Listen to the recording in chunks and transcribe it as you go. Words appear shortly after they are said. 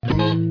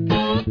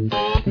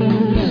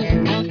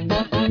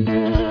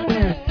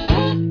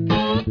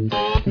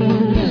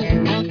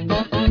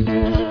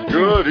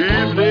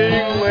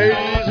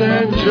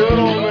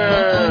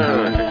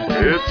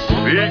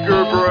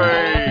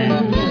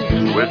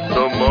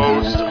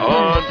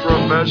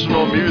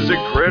professional music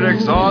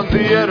critics on the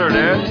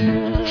internet,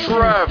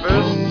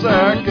 Travis,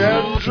 Zach,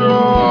 and Josh.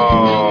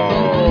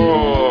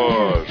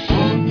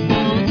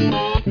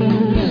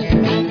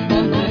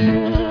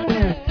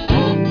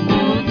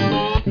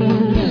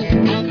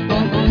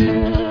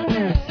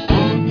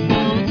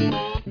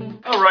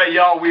 Alright,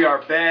 y'all, we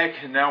are back,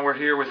 and now we're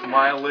here with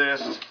my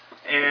list.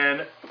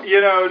 And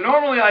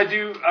normally I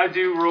do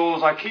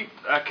rules. I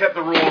kept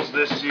the rules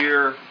this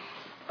year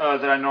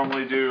that I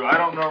normally do. I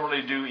don't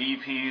normally do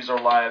EPs or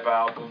live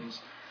albums.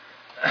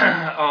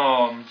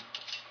 And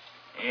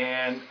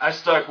I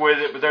stuck with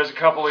it, but there's a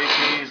couple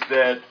EPs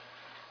that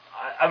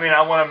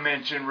I want to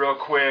mention real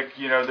quick.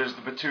 There's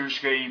the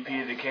Batushka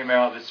EP that came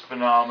out that's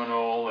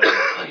phenomenal.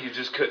 And, you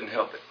just couldn't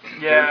help it.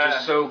 Yeah. They're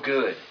just so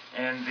good.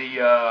 And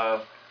the I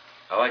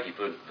like you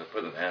put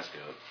the mask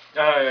up.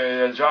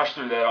 yeah, Josh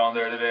threw that on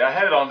there today. I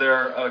had it on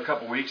there a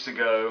couple weeks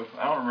ago.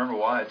 I don't remember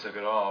why I took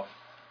it off.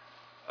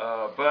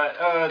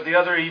 But the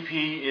other EP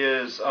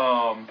is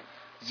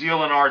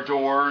Zeal in Our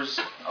Doors.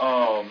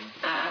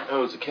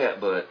 It's a cat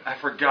butt. I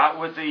forgot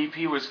what the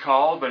EP was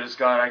called, but it's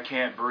got I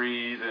Can't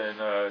Breathe, and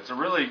it's a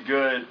really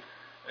good...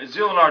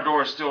 Zeal in Our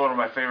Doors is still one of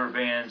my favorite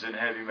bands in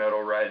heavy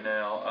metal right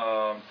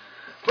now.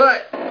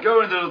 But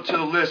going to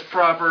the list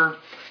proper...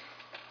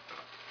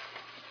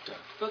 The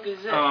fuck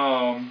is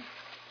that?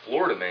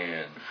 Florida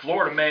Man.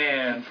 Florida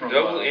Man from...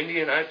 Double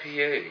Indian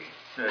IPA.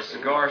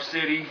 Cigar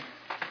City.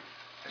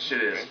 That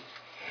shit is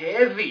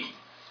heavy.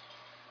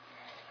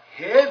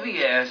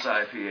 Heavy ass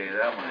IPA,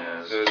 that one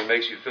is. So it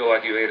makes you feel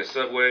like you ate a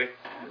Subway?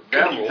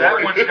 That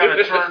one's going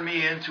to turn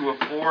me into a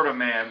Florida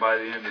man by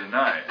the end of the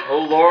night.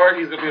 Oh, Lord,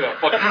 he's going to be in a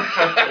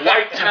fucking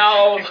white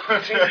towel. He's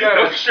got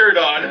no shirt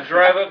on.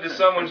 Drive up to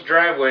someone's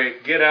driveway,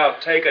 get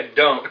out, take a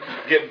dump,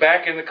 get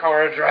back in the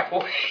car and drive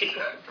away.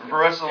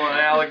 Wrestle an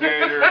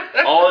alligator.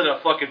 All in a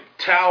fucking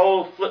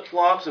towel,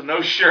 flip-flops, and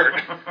no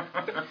shirt.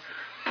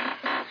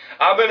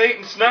 I've been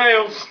eating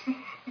snails. You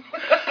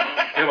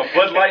have a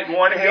Bud Light in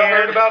one hand. Y'all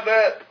heard about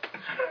that?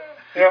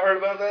 Y'all heard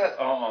about that?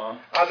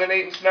 I've been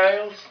eating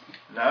snails.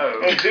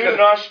 No. A dude in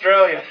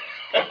Australia.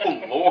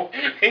 Oh, Lord.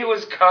 He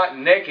was caught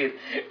naked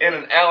in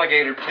an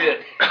alligator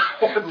pit.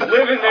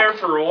 Living there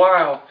for a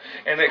while.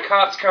 And the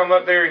cops come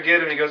up there and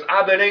get him. He goes,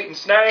 I've been eating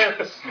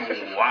snails.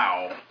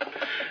 Wow.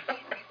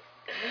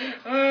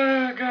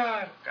 Oh,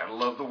 God. Gotta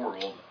love the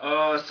world.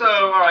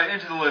 Alright,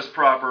 into the list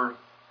proper.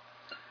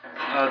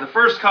 The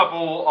first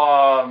couple,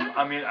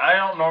 I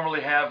don't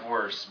normally have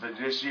worst, but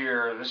this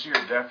year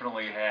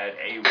definitely had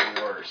a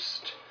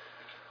worst.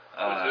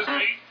 Had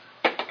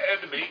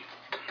to be.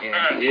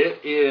 And it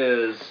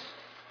is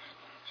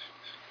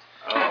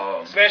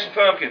Smashing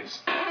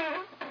Pumpkins.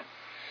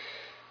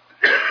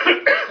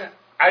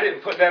 I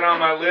didn't put that on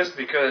my list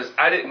because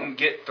I didn't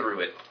get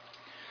through it.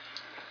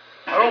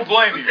 I don't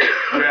blame you.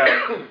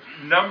 Yeah.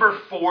 Number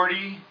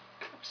 40,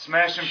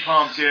 Smashing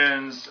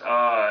Pumpkins,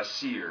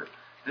 Seer.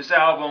 This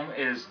album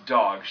is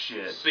dog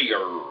shit.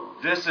 Seer.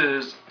 This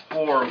is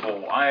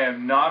horrible. I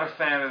am not a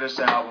fan of this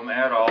album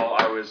at all.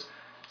 I was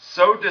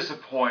so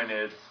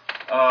disappointed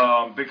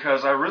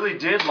because I really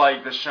did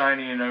like the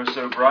Shiny and Oh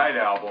So Bright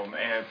album,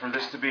 and for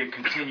this to be a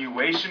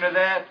continuation of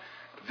that,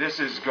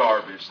 this is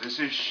garbage. This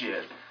is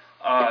shit.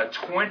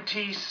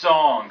 20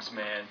 songs,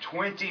 man.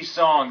 20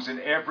 songs, and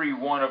every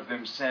one of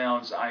them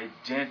sounds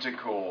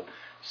identical.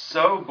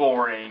 So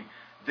boring.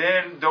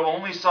 Then the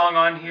only song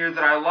on here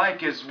that I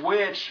like is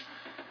Witch,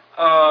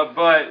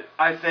 but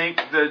I think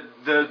the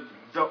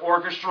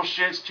orchestral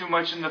shit's too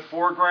much in the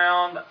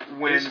foreground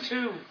when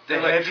the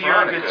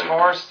heavier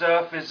guitar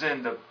stuff is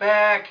in the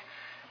back.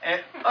 And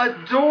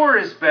Adore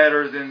is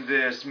better than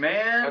this,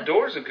 man.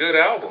 Adore's a good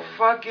album.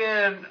 Fuck.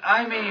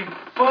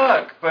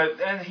 But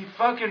he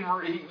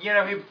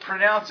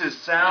pronounces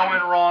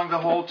Samhain wrong the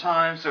whole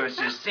time, so it's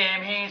just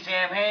Samhain,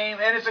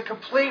 and it's a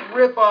complete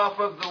rip-off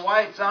of the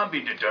White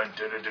Zombie.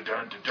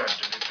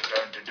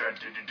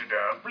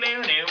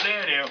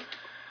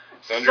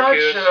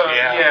 Thunderkiss?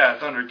 Yeah,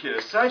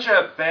 Thunderkiss. Such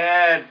a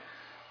bad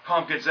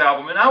Pumpkins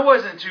album. And I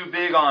wasn't too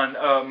big on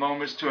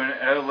Moments to an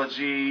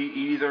Elegy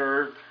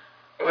either.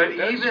 But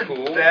even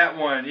cool. that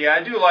one, yeah,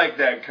 I do like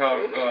that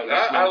cover.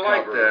 I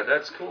like that.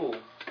 That's cool.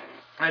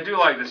 I do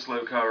like the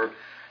slip cover.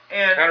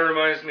 And kind of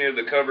reminds me of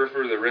the cover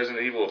for the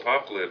Resident Evil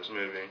Apocalypse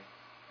movie.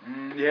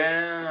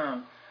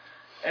 Yeah.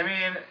 I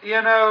mean,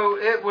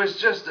 it was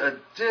just a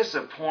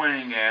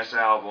disappointing-ass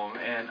album.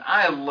 And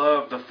I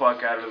love the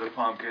fuck out of the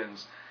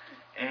Pumpkins.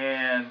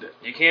 And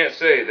you can't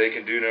say they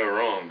can do no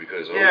wrong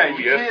because yes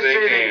they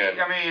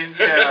can.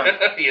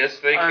 Yes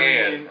they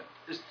can.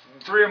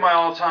 Three of my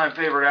all-time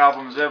favorite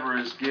albums ever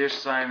is Gish,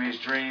 Siamese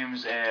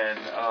Dreams, and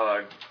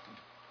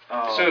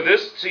so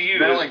this to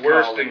you is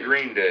worse than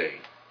Green Day.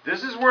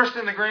 This is worse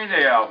than the Green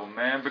Day album,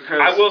 man. Because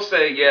I will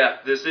say,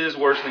 this is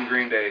worse than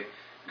Green Day.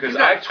 Because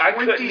I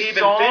couldn't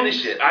even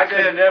finish it. I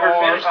could never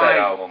finish that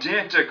album.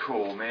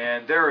 Identical,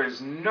 man. There is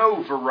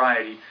no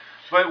variety.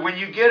 But when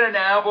you get an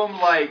album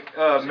like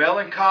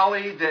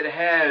Melancholy that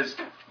has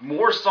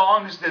more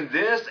songs than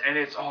this, and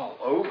it's all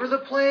over the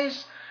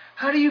place,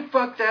 how do you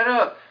fuck that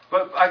up?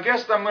 But I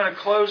guess I'm going to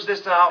close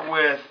this out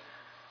with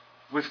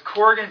with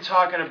Corgan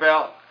talking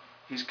about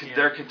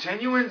they're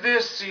continuing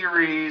this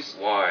series,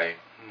 Why?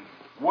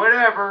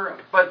 whatever,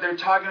 but they're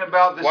talking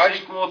about the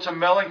sequel to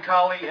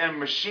Melancholy and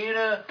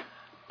Machina.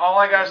 All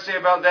I gotta say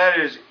about that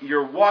is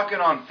you're walking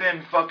on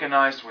thin fucking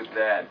ice with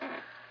that.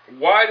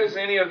 Why does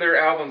any of their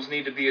albums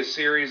need to be a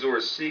series or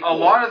a sequel? A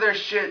lot of their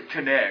shit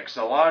connects.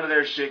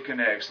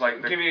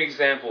 Like Give me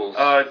examples.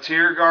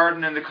 Tear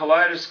Garden and the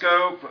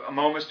Kaleidoscope,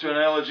 Moments to an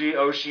Elegy,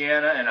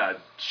 Oceana, and a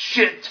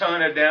shit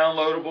ton of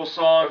downloadable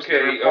songs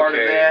that are part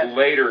of that.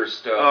 Later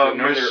stuff.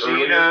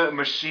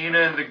 Machina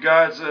and the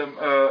Gods,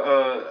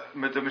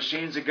 the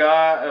Machines of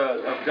God.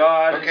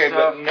 Okay, and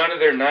stuff. but none of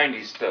their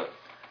 '90s stuff,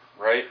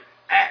 right?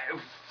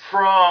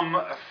 From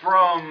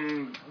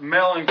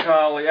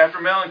Melancholy, after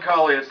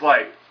Melancholy, it's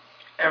like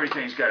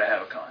everything's got to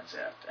have a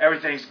concept.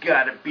 Everything's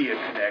got to be a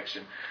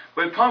connection.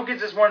 But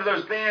Pumpkins is one of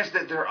those bands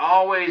that they're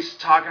always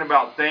talking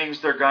about things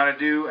they're going to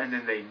do, and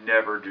then they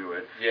never do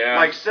it. Yeah.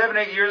 Like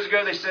 7-8 years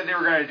ago, they said they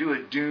were going to do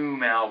a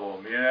Doom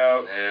album, you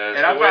know? Yeah,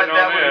 and I thought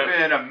that would have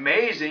been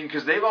amazing,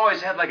 because they've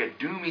always had like a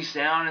doomy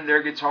sound in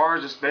their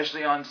guitars,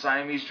 especially on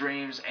Siamese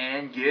Dreams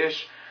and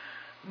Gish.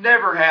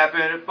 Never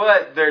happened,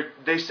 but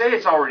they say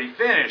it's already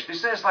finished. They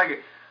say it's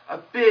like a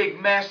big,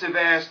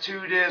 massive-ass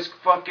 2-disc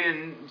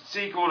fucking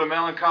sequel to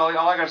Melancholy.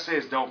 All I gotta say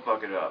is don't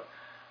fuck it up,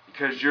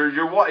 because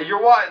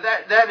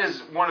that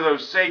is one of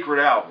those sacred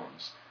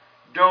albums.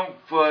 Don't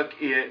fuck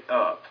it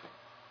up.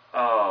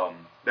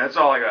 That's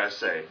all I gotta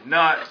say.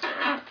 Not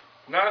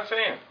a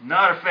fan.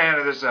 Not a fan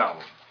of this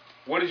album.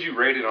 What did you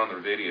rate it on the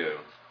video?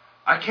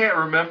 I can't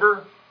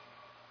remember.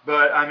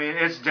 But, I mean,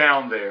 it's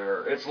down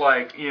there. It's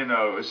like,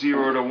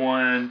 0 to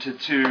 1 to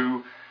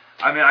 2.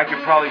 I mean, I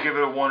could probably give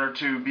it a 1 or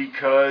 2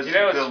 because the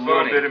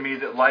little bit of me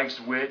that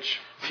likes Witch.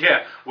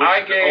 Yeah,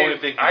 I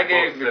gave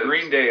the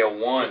Green Day a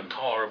 1.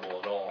 Tolerable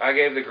at all. I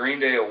gave the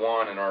Green Day a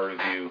 1 in our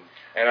review.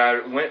 And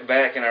I went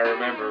back and I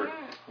remember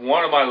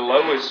one of my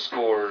lowest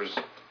scores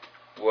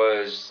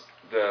was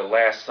the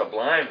last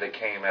Sublime that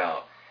came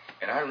out.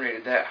 And I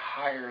rated that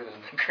higher than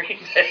the Green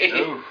Day.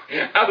 Ooh.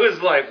 I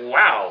was like,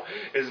 wow.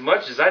 As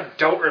much as I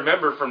don't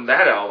remember from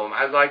that album,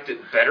 I liked it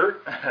better.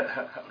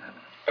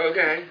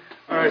 Okay.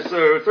 All right,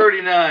 so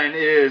 39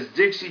 is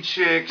Dixie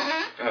Chicks,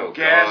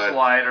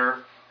 Gaslighter.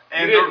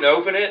 And you didn't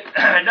open it?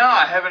 No,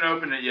 I haven't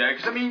opened it yet.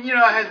 Because, I mean,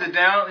 I had the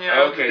down,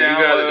 okay, the download.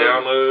 You got the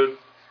download.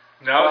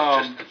 No,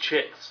 it's just the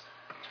Chicks.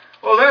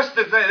 Well, that's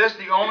the thing. That's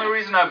the only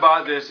reason I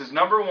bought this. Is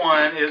number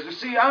one is,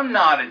 see, I'm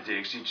not a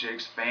Dixie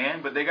Chicks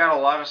fan, but they got a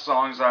lot of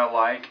songs I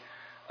like,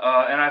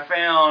 and I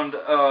found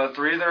 4 of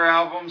their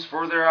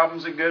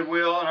albums at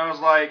Goodwill, and I was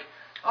like,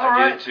 all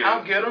right,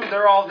 I'll get them.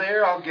 They're all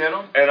there. I'll get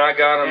them. And I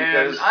got them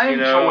because I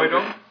enjoyed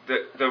them.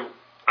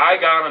 I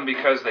got them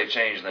because they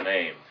changed the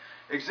name.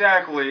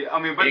 Exactly. I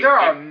mean, but there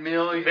are a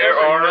million. There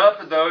are enough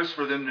of those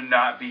for them to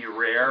not be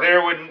rare.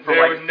 There would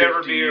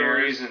never be a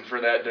reason for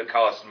that to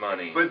cost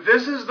money. But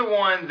this is the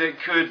one that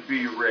could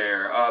be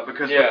rare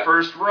because the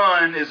first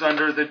run is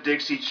under the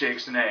Dixie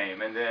Chicks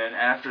name, and then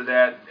after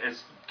that,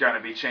 it's going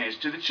to be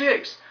changed to the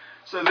Chicks.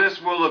 So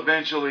this will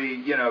eventually,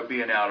 be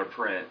an out of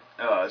print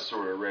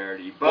sort of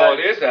rarity. But, well,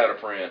 it is out of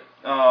print.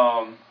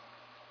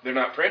 They're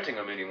not printing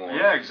them anymore.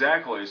 Yeah,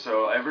 exactly.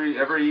 So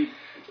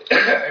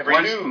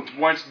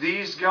once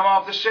these come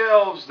off the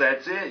shelves,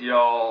 that's it,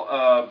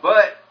 y'all.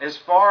 But as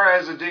far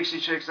as a Dixie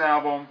Chicks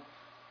album,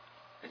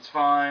 it's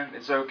fine.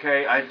 It's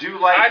okay. I do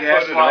like Gaslighter. I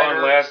put it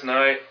on last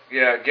night.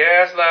 Yeah,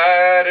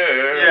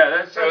 Gaslighter. Yeah,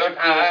 that's such a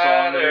cool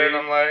song to me. And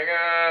I'm like,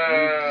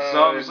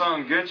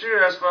 something, get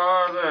your ass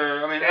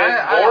farther. I mean,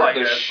 I like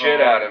the that shit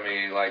song. out of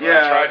me. Like, when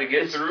I tried to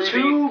get through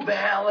too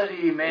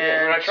ballady, man.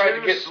 Yeah, when I tried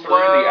to get through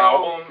the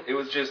album, it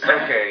was just,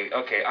 okay,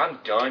 I'm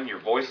done. Your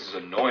voices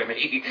annoy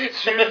me.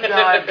 Too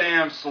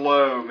goddamn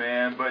slow,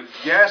 man. But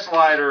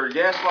Gaslighter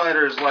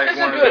is like it's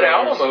one of those. It's a good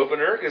album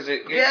opener because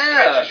it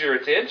catches your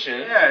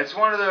attention. Yeah, it's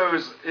one of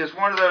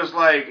those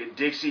like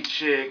Dixie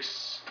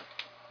Chicks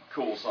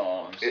cool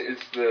songs.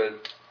 It's the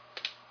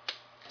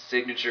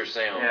signature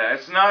sound. Yeah,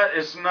 it's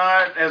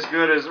not as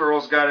good as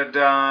Earl's Gotta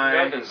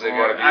Die. Nothing's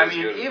gotta be as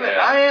good as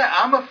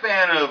that. I'm a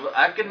fan of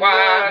I Can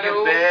Love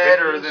You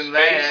Better Than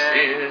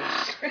That.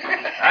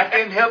 I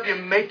can help you,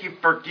 make you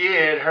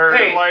forget her.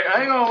 Hey. Like,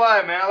 I ain't gonna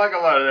lie, man, I like a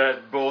lot of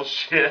that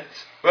bullshit.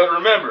 But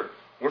remember,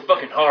 we're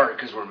fucking hard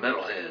because we're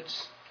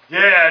metalheads.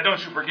 Yeah,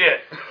 don't you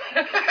forget.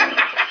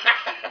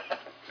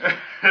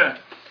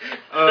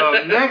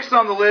 Next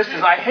on the list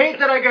is, I hate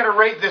that I gotta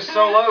rate this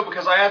so low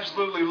because I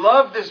absolutely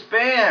love this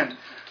band,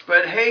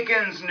 but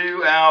Haken's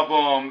new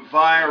album,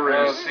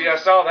 Virus. See, I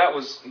saw that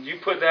you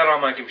put that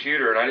on my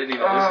computer and I didn't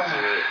even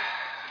listen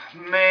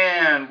to it.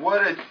 Man,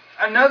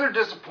 another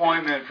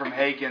disappointment from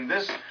Haken.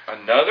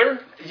 Another?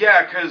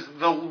 Yeah, because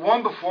the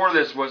one before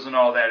this wasn't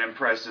all that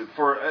impressive.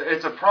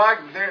 It's a prog.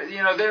 They're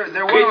one of my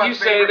favorite prog Can you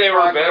say they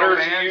were better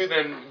bands. to you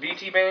than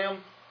BT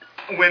Bam?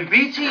 When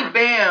BT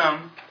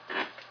Bam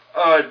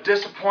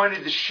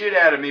disappointed the shit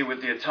out of me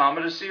with the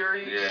Automata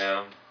series.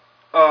 Yeah.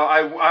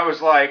 I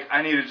was like,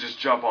 I need to just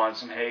jump on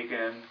some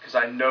Haken because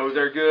I know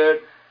they're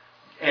good.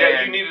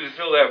 And you needed to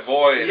fill that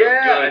void of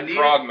good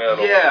prog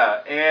metal.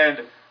 Yeah,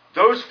 and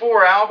those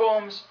 4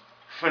 albums,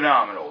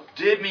 phenomenal.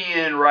 Did me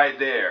in right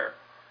there.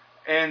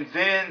 And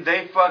then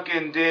they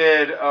fucking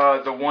did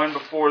the one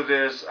before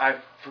this,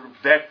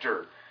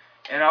 Vector.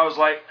 And I was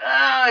like,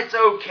 it's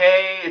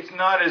okay. It's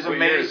not as What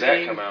amazing. year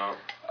did that come out?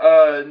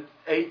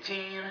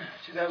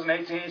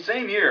 2018,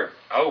 same year.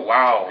 Oh,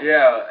 wow.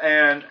 Yeah,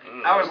 and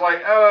I was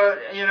like,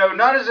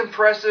 not as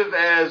impressive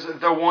as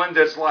the one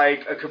that's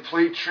like a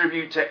complete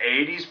tribute to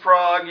 80s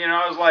prog.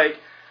 I was like,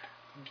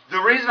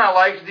 the reason I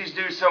liked these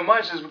dudes so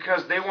much is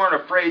because they weren't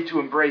afraid to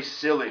embrace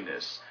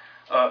silliness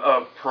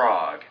of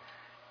prog.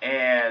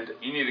 And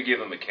you need to give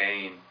him a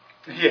cane.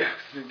 Yeah,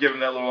 give him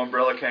that little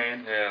umbrella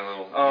cane. Yeah,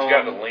 he's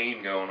got the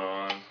lean going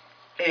on.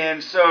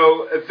 And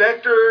so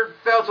Vector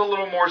felt a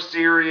little more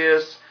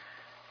serious.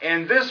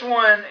 And this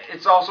one,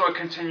 it's also a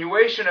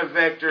continuation of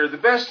Vector. The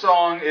best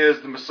song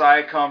is the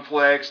Messiah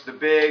Complex, the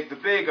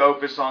big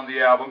opus on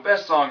the album.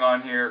 Best song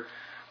on here.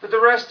 But the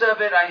rest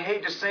of it, I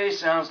hate to say,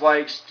 sounds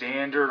like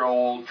standard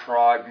old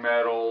prog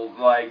metal.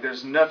 Like,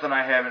 there's nothing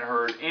I haven't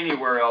heard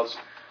anywhere else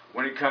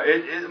when it comes.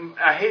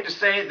 I hate to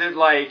say it, that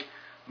like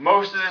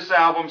most of this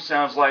album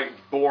sounds like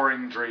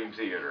boring Dream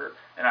Theater,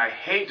 and I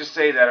hate to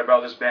say that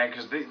about this band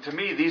because to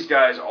me these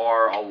guys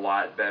are a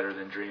lot better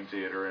than Dream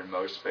Theater in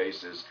most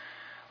spaces.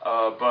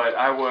 But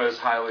I was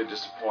highly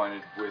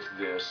disappointed with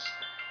this,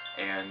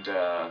 and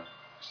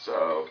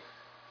so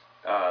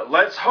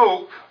let's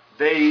hope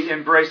they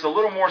embrace a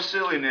little more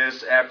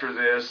silliness after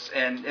this,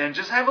 and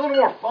just have a little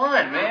more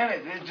fun, man.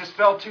 It just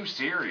felt too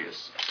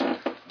serious.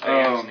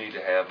 Bands need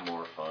to have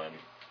more fun.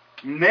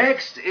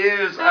 Next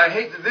is, I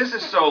hate that this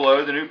is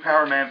solo, the new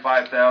Powerman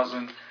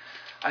 5000.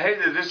 I hate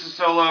that this is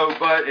solo,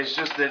 but it's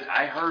just that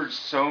I heard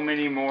so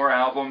many more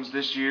albums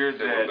this year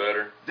that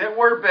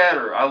were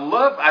better. I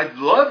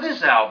love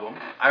this album.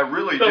 I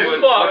really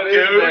do. What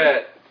is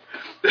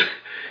that?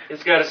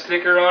 It's got a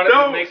sticker on it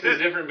that makes it a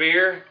different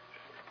beer.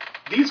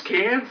 These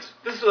cans,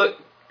 this is like,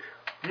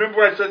 remember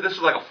when I said this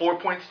was like a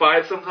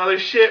 4.5 some other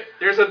shit?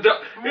 There's a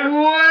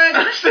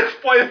what?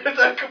 It's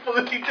a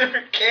completely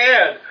different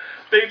can.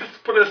 They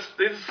just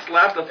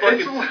slapped a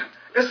fucking.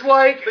 It's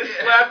like they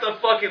slapped a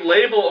fucking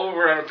label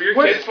over on a beer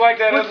can. It's like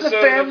that what's episode.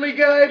 The Family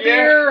Guy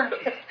beer?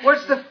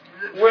 What's the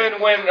when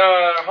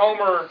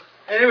Homer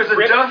and it was a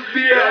Duff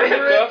beer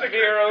over it. Duff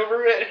beer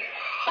over it.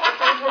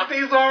 That's what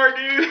these are,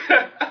 dude.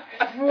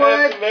 What?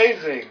 That's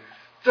amazing.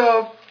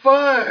 The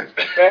fuck?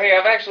 Hey,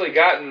 I've actually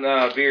gotten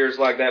beers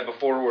like that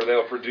before, where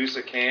they'll produce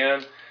a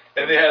can.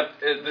 And they have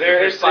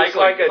it's like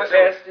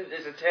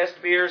it's a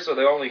test beer, so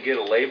they only get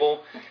a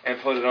label and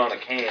put it on a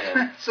can.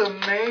 That's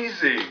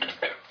amazing.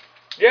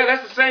 Yeah,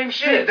 that's the same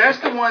shit. Dude, that's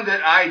the one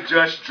that I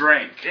just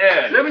drank.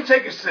 Yeah. Let me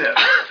take a sip.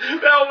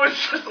 That was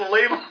just a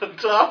label on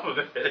top of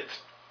it.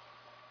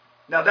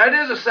 Now that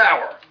is a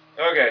sour.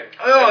 Okay.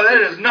 Oh, that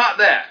is not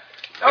that.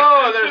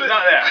 Oh, that is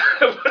not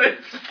that. But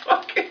it's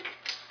fucking.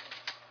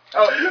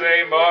 Oh,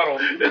 same bottle.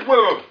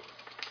 Whoa.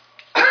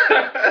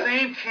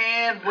 Same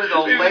can with a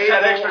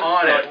label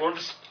on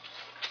it.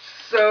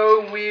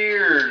 So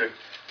weird.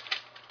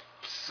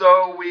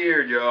 So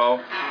weird,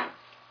 y'all.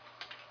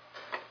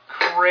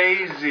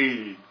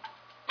 Crazy.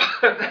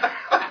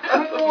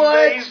 That's What?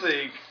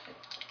 amazing.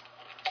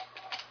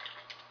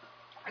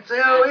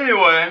 So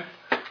anyway,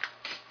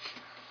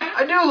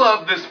 I do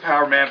love this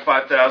Powerman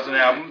 5000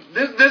 album.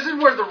 This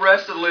is where the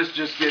rest of the list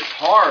just gets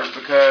hard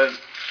because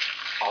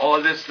all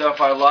of this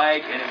stuff I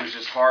like, and it was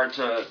just hard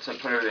to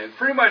put it in.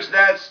 Pretty much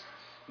that's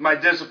my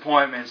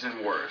disappointments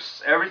and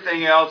worse.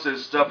 Everything else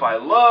is stuff I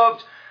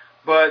loved,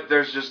 but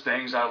there's just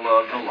things I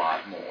loved a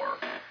lot more.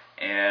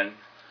 And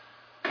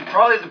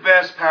probably the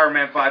best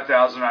Powerman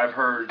 5000 I've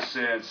heard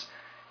since,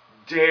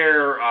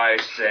 dare I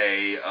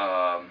say,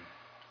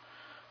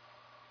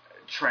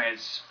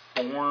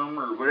 Transform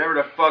or whatever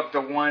the fuck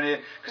the one is.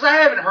 Because I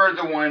haven't heard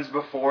the ones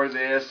before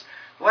this.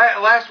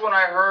 Last one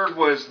I heard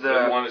was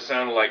the one that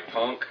sounded like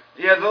punk.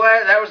 Yeah,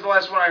 that was the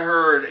last one I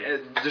heard.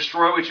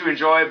 Destroy What You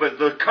Enjoy, but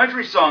the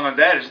country song on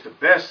that is the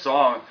best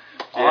song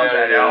on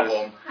that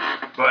album.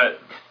 But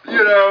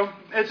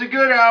it's a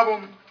good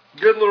album.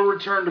 Good little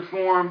return to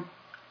form.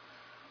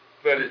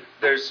 But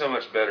there's so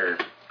much better.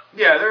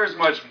 Yeah, there's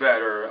much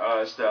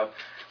better stuff,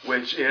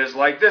 which is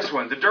like this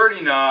one, the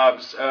Dirty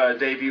Knobs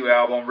debut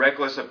album,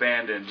 Reckless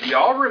Abandon. Do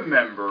y'all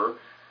remember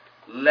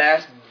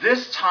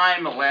this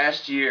time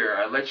last year?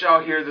 I let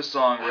y'all hear the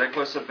song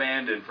Reckless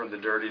Abandon from the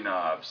Dirty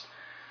Knobs.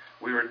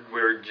 We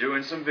were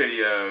doing some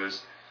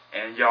videos,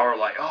 and y'all were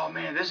like, "Oh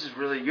man, this is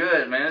really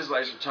good, man. This is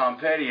like some Tom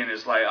Petty," and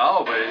it's like,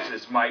 "Oh, but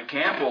it's Mike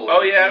Campbell."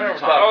 Oh yeah, I remember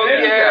Tom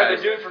Petty. Yeah,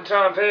 the dude from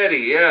Tom Petty.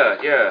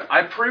 Yeah.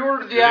 I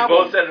pre-ordered the we album.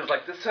 both said it was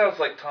like, this sounds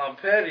like Tom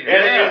Petty. And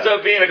it ends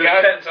up being a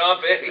guy named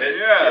Tom Petty.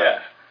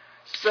 Yeah.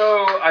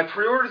 So I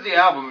pre-ordered the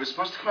album. It was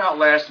supposed to come out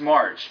last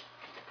March.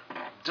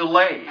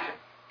 Delayed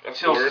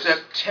until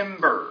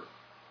September.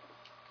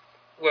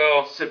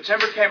 Well,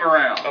 September came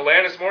around.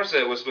 Alanis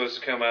Morissette was supposed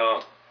to come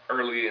out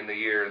early in the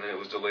year, and then it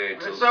was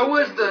delayed. So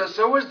was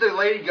the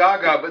Lady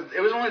Gaga, but it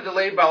was only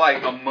delayed by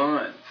like a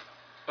month.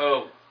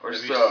 Oh. or Have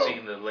so. you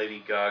seen the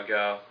Lady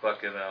Gaga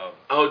fucking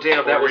Oh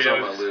damn, that was on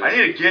Oreos? my list. I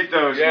need to get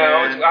those, Yeah,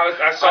 man.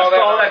 I saw that.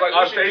 I was like,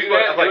 on we should do Facebook.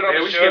 that. I was like, do it on man,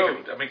 the we should show.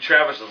 give him. I mean,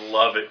 Travis would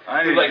love it.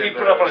 I need Like to he get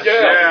put up on a those.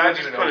 shelf. Yeah, I He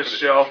just didn't put a open it.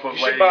 shelf of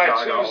You Lady should buy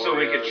Gaga two so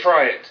we Oreos. could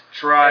try it.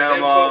 Try And then them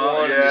put all.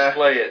 one and Yeah.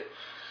 display it.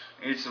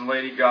 Eat some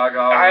Lady Gaga.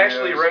 I Oreos.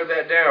 actually wrote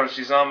that down.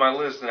 She's on my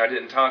list, and I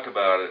didn't talk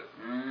about it.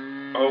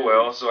 Oh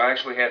well. So I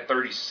actually had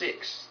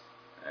 36.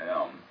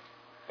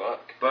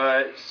 Fuck.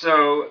 But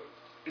so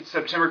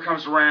September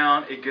comes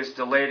around, it gets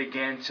delayed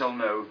again till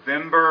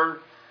November,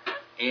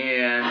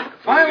 and Did it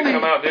finally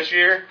come out this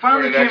year? Or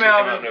finally did it came actually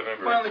out. come in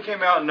November. Finally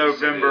came out in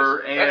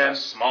November, Yes, it is. and That's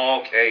a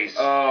small case.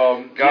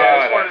 yeah,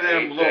 God, it's one I of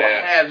them hate little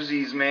that.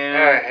 halvesies, man.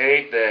 I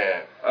hate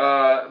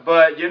that.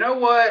 But you know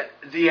what?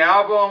 The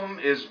album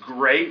is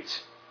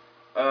great.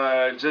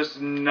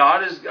 Just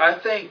not as I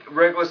think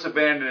Reckless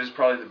Abandon is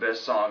probably the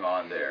best song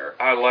on there.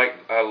 I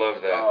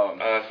love that. Um,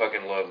 I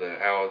fucking love that.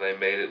 How they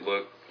made it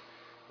look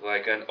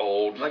like an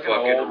old Like an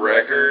fucking old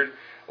record.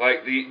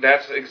 Like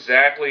that's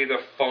exactly the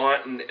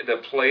font and the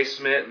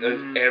placement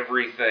of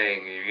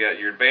everything. You got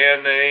your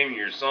band name,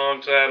 your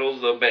song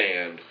titles, the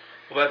band.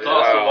 Well, that's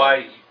also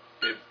why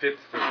it fits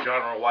the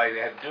genre. Why they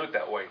had to do it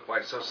that way. Why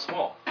it's so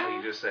small. Like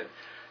you just said,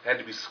 it had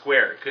to be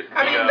square. It couldn't.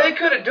 I mean, they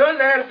could have done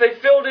that if they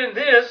filled in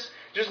this.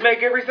 Just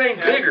make everything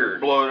bigger.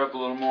 Blow it up a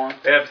little more.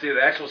 They have to see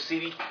the actual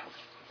CD.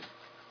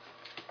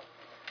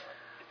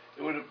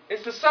 It would have.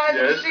 It's the size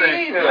of the this CD.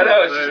 thing, though. I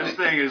know, it's this just-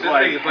 thing is this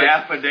like thing is like-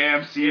 half a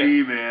damn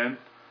CD, man.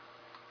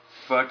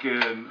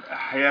 Fucking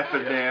half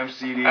a damn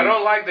CD. I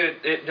don't like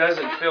that it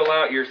doesn't fill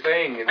out your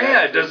thing. And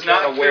Yeah, it does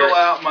not fill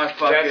out my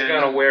fucking. That's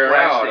gonna wear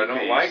out. I plastic don't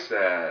piece. like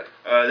that.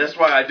 That's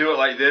why I do it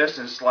like this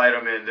and slide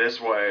them in this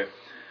way.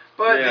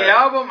 But Yeah. the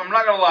album, I'm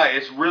not gonna lie,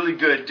 it's really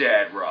good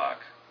dad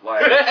rock.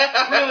 Like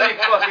really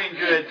fucking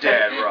good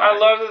dad rock. I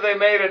love that they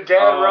made a dad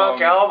rock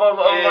album.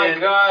 Oh my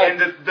god! And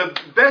the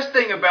best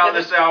thing about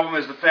this album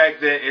is the fact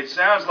that it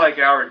sounds like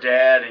our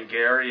dad and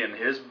Gary and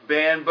his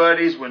band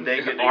buddies when they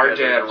get together. Our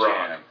dad to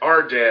rock. jam.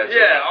 Our dad.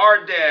 Yeah, rock.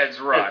 our dads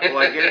rock.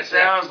 Like it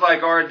sounds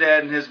like our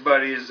dad and his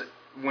buddies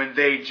when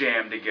they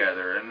jam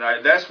together, and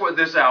that's what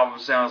this album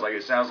sounds like.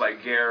 It sounds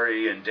like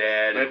Gary and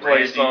Dad. They and play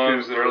Randy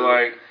songs that Cooper.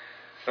 are like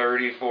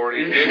 30,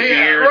 40, 50 yeah,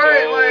 years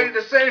right, old. like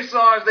the same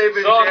songs they've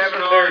been Songs jamming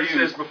from on their since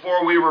youth.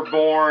 before we were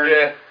born.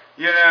 Yeah.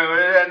 You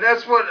know, and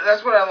that's what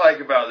I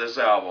like about this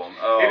album.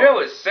 You know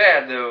what's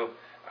sad though?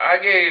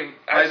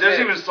 there's said-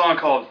 even a song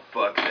called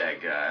 "Fuck That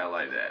Guy." I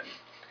like that.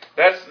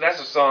 That's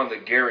a song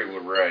that Gary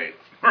would write.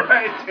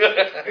 Right.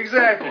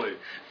 Exactly.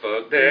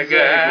 Fuck that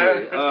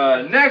Exactly.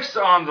 guy. Next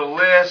on the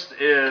list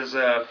is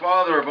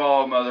 "Father of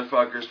All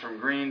Motherfuckers" from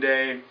Green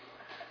Day.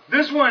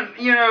 This one,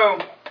 you know,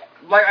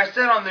 like I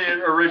said on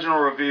the original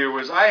review,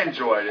 was I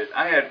enjoyed it.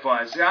 I had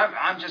fun. See,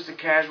 I'm just a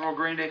casual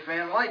Green Day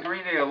fan. I like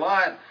Green Day a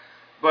lot,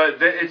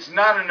 but it's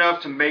not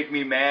enough to make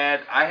me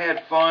mad. I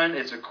had fun.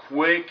 It's a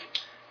quick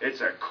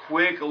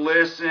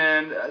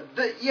listen.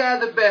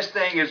 The best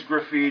thing is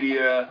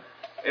Graffitia,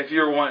 if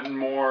you're wanting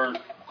more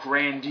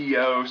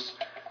grandiose.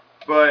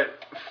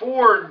 But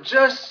for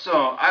just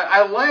some,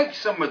 I like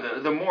some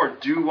of the more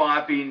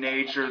doo-woppy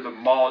nature, the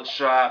malt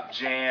shop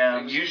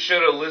jams. You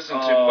should have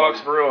listened to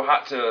Foxborough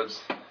Hot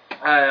Tubs.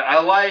 I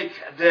like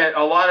that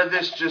a lot of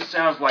this just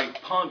sounds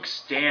like punk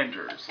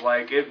standards.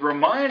 Like, it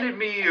reminded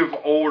me of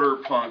older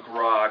punk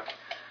rock.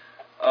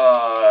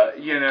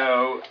 You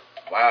know,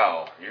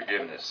 Wow, you're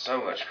giving it so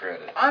much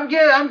credit. I'm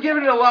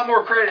giving it a lot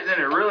more credit than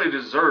it really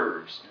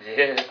deserves.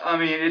 Yeah. I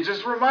mean, it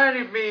just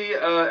reminded me.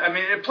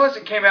 Plus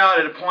it came out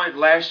at a point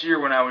last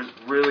year when I was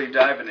really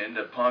diving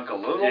into punk a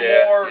little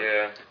more.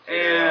 Yeah.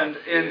 And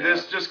yeah.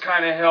 this just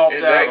kind of helped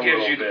out that a gives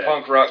little you the bit.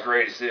 punk rock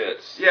greatest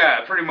hits.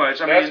 Yeah, pretty much.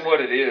 That's what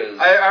it is.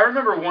 I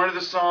remember one of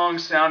the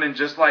songs sounding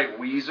just like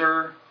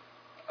Weezer.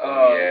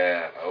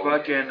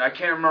 Fucking, I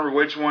can't remember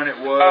which one it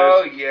was.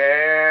 Oh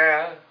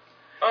yeah.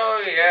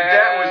 Oh yeah.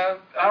 That was.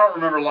 I don't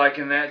remember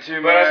liking that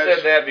too But much. I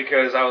said that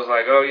because I was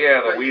like, oh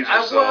yeah, the Weezer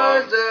I song.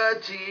 was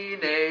a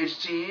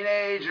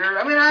teenager.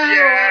 I mean, I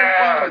had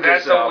a lot of fun with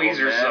that's this a album,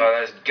 Weezer man. song.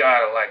 That's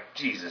gotta like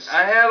Jesus.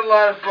 I had a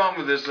lot of fun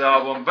with this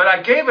album, but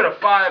I gave it a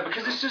 5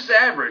 because it's just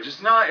average.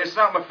 It's not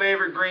my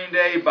favorite Green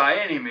Day by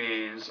any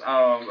means. But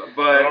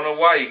I don't know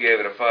why you gave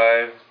it a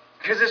 5.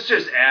 because it's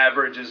just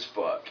average as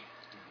fuck.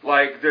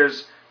 Like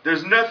there's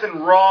nothing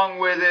wrong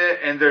with it,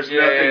 and there's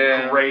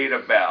nothing great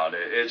about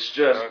it. It's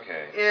just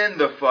in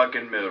the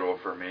fucking middle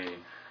for me.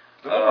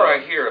 The more I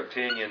hear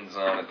opinions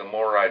on it, the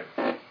more I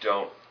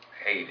don't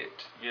hate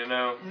it. You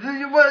know.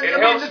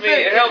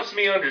 It helps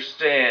me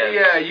understand.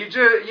 Yeah, you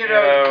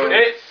know,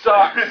 It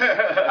sucks.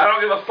 I don't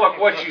give a fuck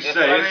what you say.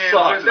 I It mean,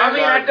 sucks. but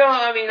I don't.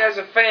 I mean, as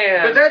a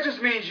fan. But that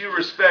just means you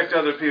respect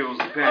other people's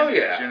opinions. Oh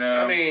yeah. You know.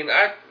 I mean,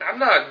 I'm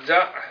not.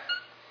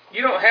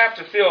 You don't have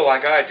to feel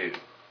like I do.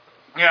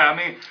 Yeah, I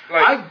mean,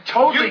 Like, I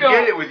totally you don't-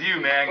 get it with you,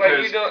 man. Like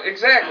Because you don't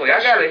exactly.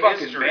 that's I got your a fucking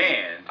history.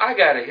 band. I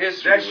got a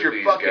history. That's with your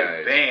these fucking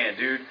guys. band,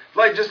 dude.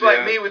 Like just like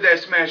Yeah. me with that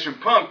Smashing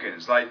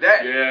Pumpkins, like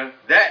that. Yeah.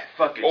 That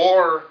fucking.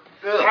 Or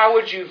ugh. how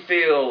would you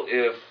feel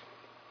if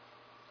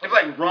It's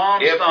like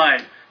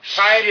Rammstein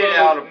shit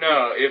out of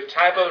if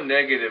Typo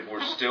Negative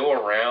were still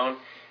around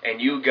and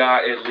you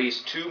got at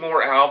least 2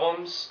 more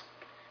albums,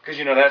 because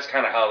you know that's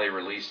kind of how they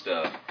release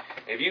stuff.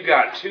 If you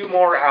got 2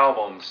 more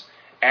albums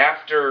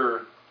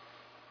after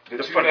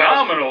the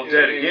phenomenal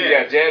Dead Again.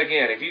 Yeah, Dead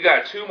Again. If you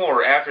got 2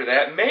 more after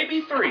that,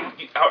 maybe 3.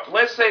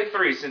 Let's say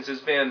 3, since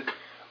it's been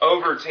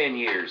over 10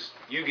 years.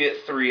 You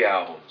get 3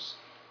 albums.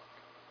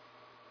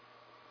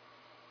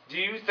 Do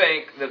you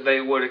think that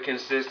they would have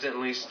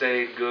consistently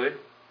stayed good?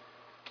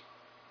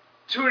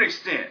 To an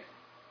extent.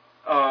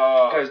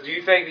 Because do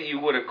you think that you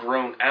would have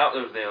grown out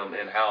of them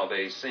and how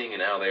they sing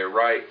and how they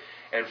write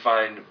and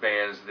find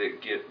bands that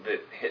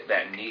hit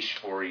that niche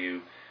for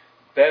you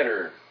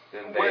better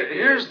than they did?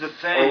 Here's the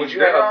thing. Or would you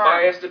have a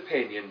biased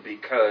opinion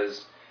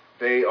because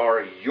they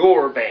are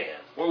your band?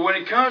 Well, when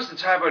it comes to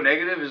Typo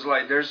Negative, is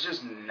like there's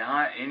just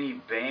not any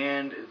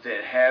band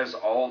that has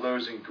all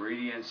those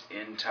ingredients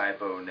in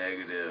Typo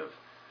Negative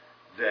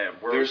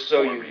that works. They're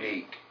so for me.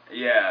 unique.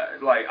 Yeah,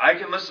 like I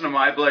can listen to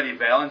My Bloody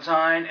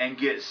Valentine and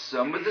get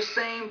some of the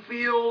same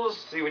feels.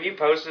 See, when you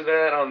posted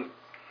that on,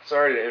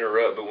 sorry to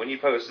interrupt, but when you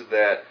posted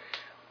that,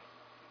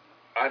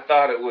 I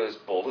thought it was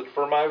Bullet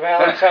for My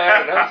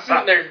Valentine, and I'm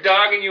sitting there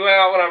dogging you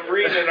out when I'm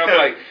reading it. I'm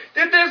like,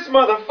 did this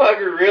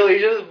motherfucker really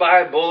just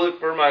buy Bullet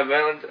for My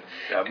Valentine?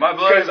 Yeah, My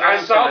Bloody Because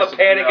I saw the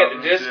Panic at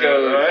the Disco,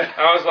 shit, right?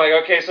 I was like,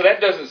 okay, so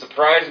that doesn't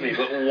surprise me,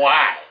 but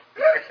why?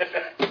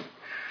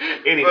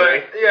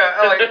 Anyway. But,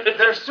 yeah,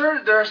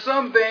 like there are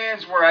some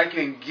bands where I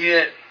can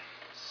get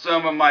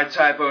some of my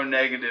Typo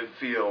Negative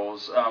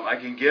feels. I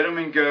can get them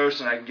in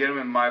Ghost and I can get them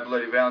in My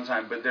Bloody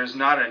Valentine, but there's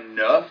not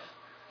enough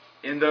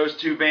in those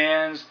 2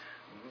 bands.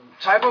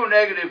 Typo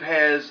Negative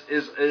has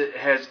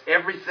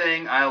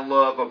everything I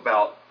love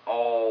about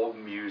all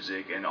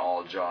music and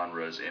all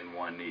genres in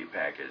one neat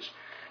package.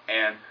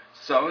 And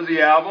some of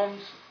the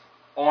albums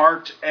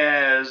aren't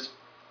as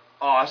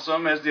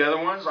awesome as the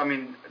other ones. I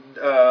mean,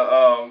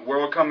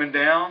 World Coming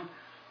Down,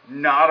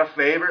 not a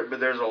favorite, but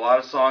there's a lot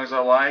of songs I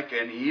like,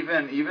 and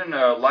even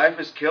Life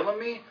Is Killing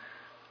Me,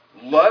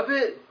 love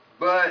it,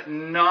 but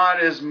not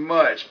as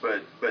much.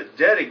 But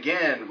Dead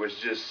Again was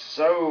just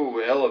so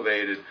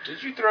elevated.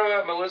 Did you throw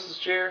out Melissa's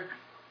chair?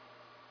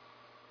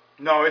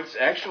 No, it's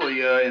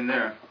actually in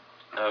there.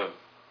 Oh.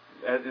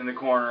 In the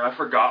corner. I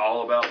forgot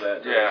all about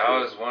that. Yeah, I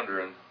was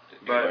wondering.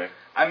 But Anyway.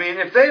 I mean,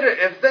 if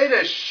they'd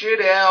have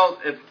shit out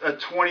a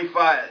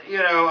 25,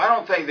 I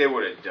don't think they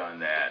would have done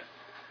that.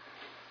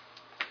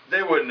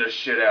 They wouldn't have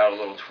shit out a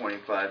little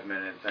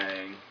 25-minute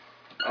thing.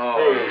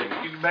 Oh,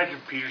 You can imagine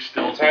Peter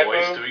Still's Typo?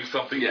 voice doing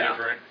something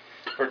different.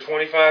 For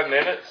 25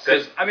 minutes?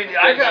 Because I mean,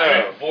 I got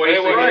No, voice they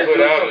wouldn't right, put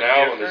doing out an something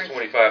album different. that's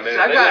 25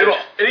 minutes. I They got-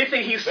 would've-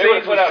 Anything he They would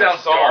have sings put out a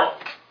sounds dark.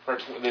 song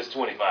for this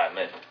 25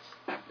 minutes.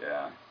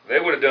 yeah. They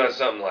would have done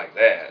something like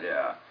that.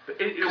 Yeah.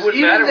 It wouldn't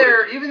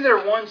matter. Even their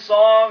one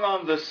song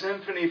on the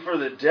Symphony for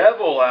the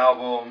Devil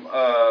album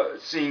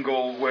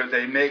single where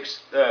they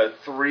mixed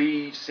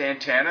 3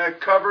 Santana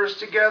covers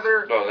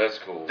together. Oh, that's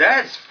cool.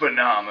 That's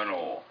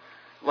phenomenal.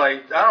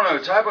 Like, I don't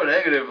know, Typo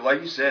Negative,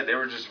 like you said,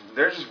 they're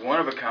just one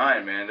of a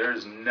kind, man.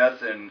 There's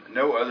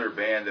no other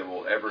band that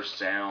will ever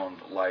sound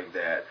like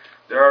that.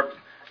 There are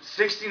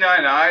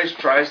 69 Eyes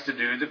tries to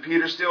do the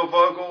Peter Steele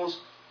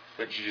vocals,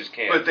 But you just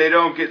can't. but they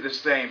don't get the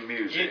same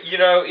music. You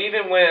know,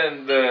 even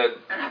when the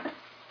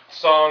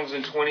songs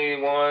in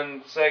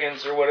 21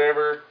 seconds or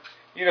whatever,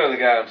 you know the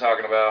guy I'm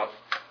talking about.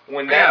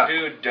 When that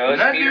dude does When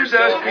that Peter dude Steele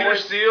does Peter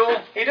voice,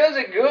 Steele, he does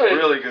it good.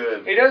 really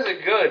good. He does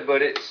it good,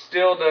 but it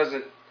still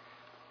doesn't.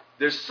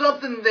 There's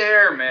something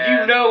there,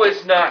 man. You know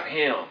it's not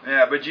him.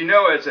 Yeah, but you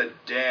know it's a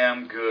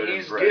damn good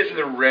He's impression. getting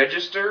the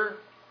register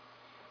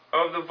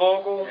of the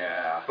vocal,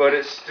 Yeah. but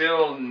it's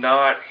still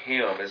not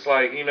him. It's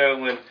like,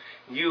 when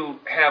you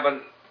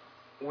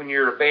when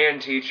you're a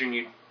band teacher and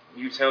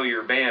you tell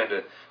your band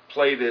to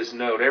play this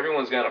note,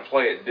 everyone's going to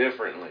play it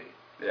differently.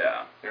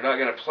 Yeah. They're not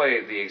going to play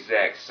it the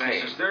exact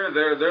same. Because they're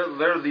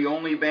the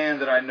only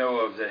band that I know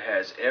of that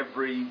has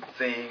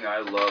everything I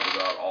love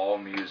about all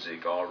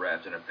music all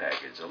wrapped in a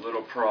package. A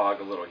little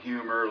prog, a little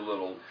humor, a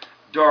little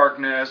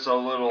darkness, a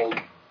little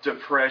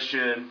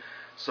depression,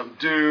 some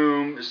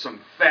doom,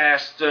 some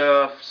fast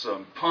stuff,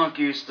 some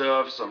punky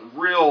stuff, some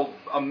real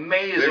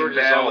amazing They were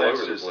just all ballads,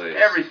 over the just place.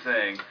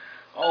 everything,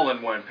 all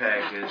in one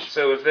package.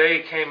 So if they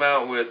came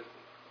out with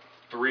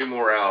 3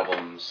 more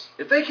albums,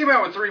 If they came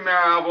out with 3 more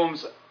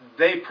albums,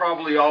 they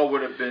probably all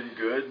would have been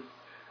good.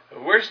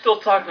 We're still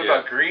talking Yeah.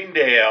 about Green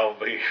Day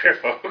album here,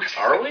 folks.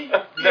 are we?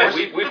 No, Yes.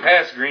 we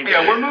passed Green Day.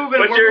 Yeah, we're moving.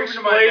 But we're you're moving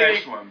to my next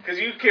explaining one. because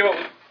you came up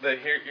with the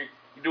here. You're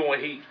doing what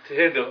he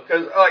did to.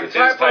 Because like It's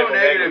his Typo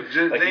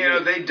Negative, like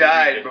they you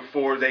died did.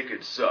 before they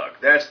could suck.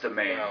 That's the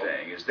main Wow.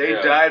 thing. Is they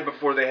Yeah. died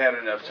before they had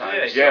enough time.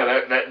 to Yeah,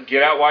 suck. that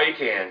get out while you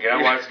can. Get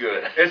out while it's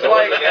good. It's It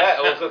like wasn't that,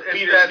 it was it's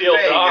Peter that Steele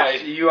thing. died.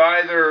 It's you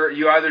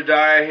either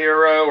die a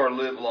hero or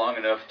live long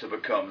enough to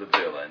become the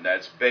villain.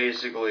 That's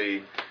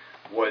basically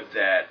what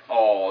that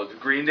all.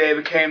 Green Day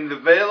became the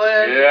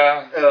villain.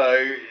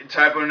 Yeah.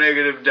 Typo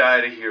Negative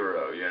died a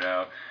hero.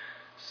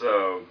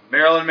 So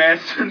Marilyn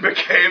Manson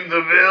became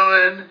the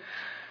villain.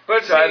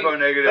 But Typo see,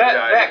 negative that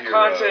died hero.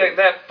 context,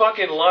 that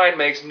fucking line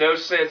makes no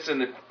sense in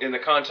the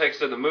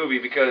context of the movie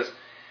because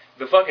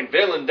the fucking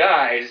villain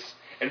dies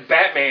and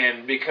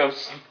Batman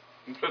becomes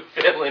the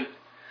villain.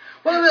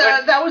 Well,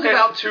 that was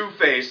about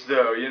Two-Face,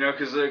 though, you know,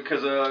 because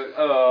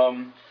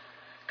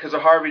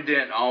of Harvey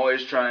Dent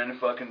always trying to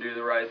fucking do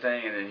the right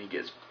thing, and then he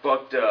gets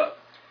fucked up,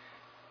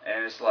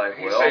 and it's like,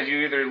 He well, said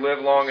you either live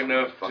long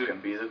enough fucking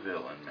be the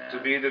villain, man. to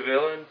be the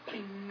villain,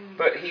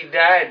 but he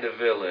died the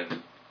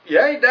villain.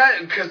 Yeah, he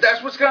died, because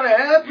that's what's gonna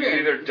happen. You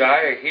either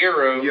die a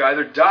hero. You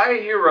either die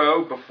a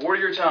hero before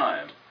your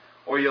time,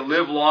 or you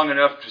live long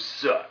enough to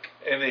suck.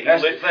 And then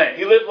That's the thing.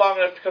 he lived long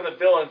enough to become the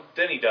villain,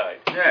 then he died.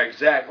 Yeah,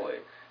 exactly.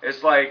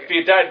 It's like If he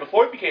had died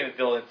before he became the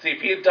villain, see,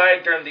 if he had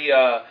died during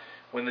the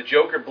when the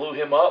Joker blew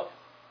him up,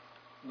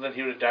 then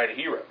he would have died a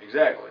hero.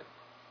 exactly.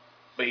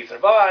 But he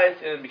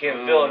survived and then became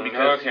a villain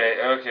because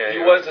he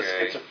was a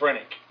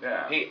schizophrenic.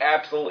 Yeah. He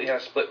absolutely had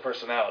a split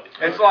personality.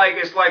 It's like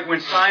when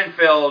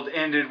Seinfeld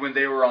ended when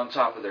they were on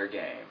top of their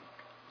game.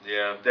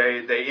 Yeah.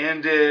 They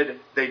ended.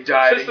 They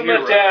died System a of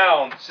hero. a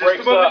Down. System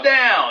breaks of a up.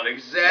 Down.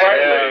 Exactly. Right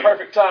at the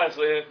perfect time,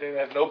 so they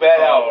have no bad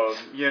albums.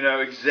 You know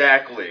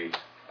exactly.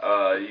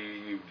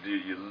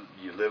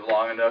 You live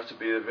long enough to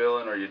be the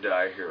villain, or you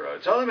die a hero.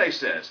 It totally makes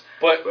sense.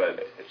 But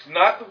it's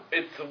not.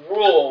 It's the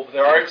rule. But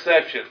there are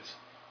exceptions.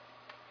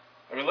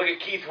 I mean, look at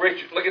Keith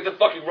Richards. Look at the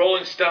fucking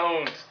Rolling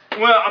Stones.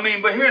 Well, I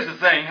mean, but here's the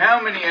thing: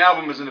 how many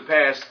albums in the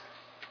past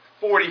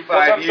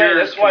 45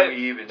 years That's why can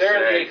we even they're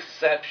the say?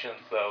 exceptions,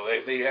 though.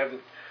 They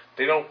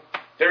don't.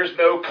 There's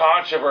no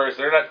controversy.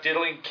 They're not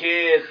diddling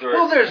kids. Or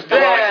Well, there's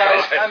doing all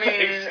that. kinds I of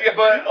mean, things.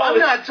 but I'm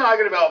not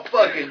talking about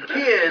fucking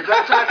kids.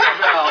 I'm talking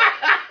about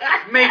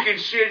making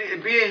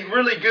shit, being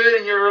really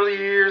good in your early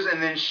years,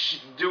 and then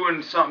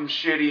doing something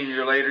shitty in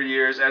your later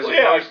years, as Well,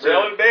 yeah, like opposed to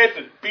Marilyn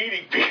Manson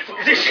beating people.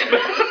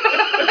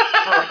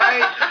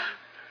 right.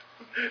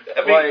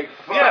 I mean,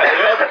 they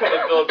all become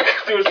adults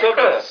doing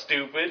something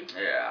stupid.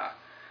 Yeah.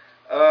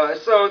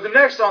 So the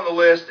next on the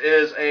list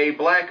is a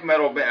black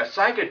metal band, a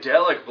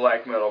psychedelic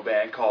black metal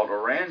band called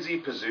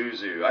Oranzi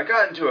Pazuzu. I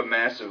got into a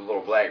massive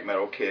little black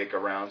metal kick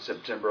around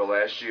September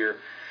last year,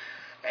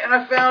 and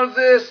I found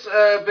this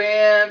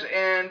band,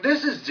 and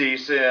this is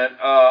decent.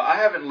 I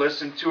haven't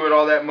listened to it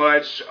all that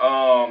much.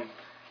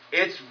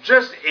 It's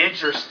just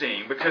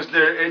interesting because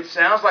it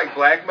sounds like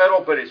black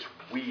metal, but it's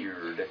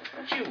weird.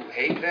 Don't you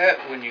hate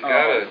that when you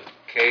got a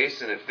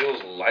case and it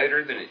feels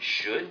lighter than it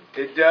should?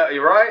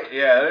 You're right.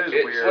 Yeah, it is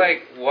It's weird.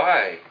 like,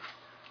 why?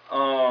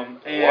 And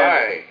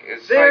Why?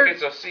 It's like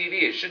it's a CD.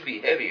 It should be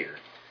heavier.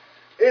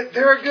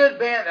 They're a good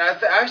band.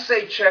 I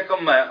say check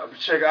them out.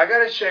 I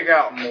gotta check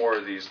out more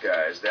of these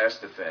guys. That's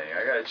the thing.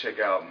 I gotta check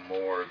out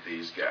more of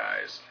these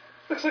guys.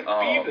 Looks like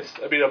Beavis.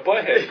 I mean, a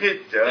butthead.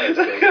 It does.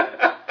 Doesn't it?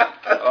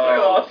 That's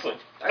awesome.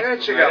 I gotta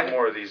check out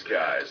more of these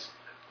guys.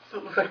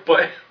 It looks like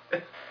butthead.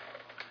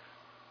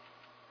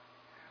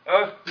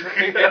 Oh.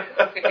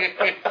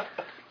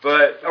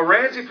 But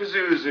Oranzi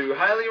Pazuzu,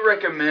 highly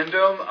recommend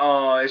them.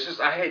 It's just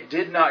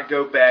did not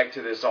go back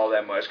to this all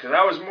that much because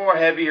I was more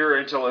heavier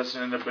into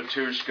listening to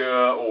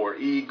Batushka or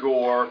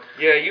Igor.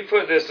 Yeah, you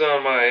put this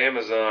on my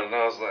Amazon, and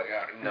I was like,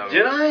 no.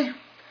 Did I?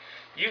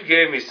 You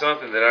gave me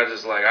something that I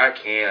just like, I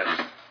can't.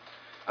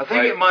 I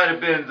think it might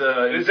have been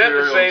the. Is that the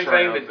Imperial same thing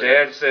Triumphant.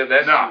 that Dad said?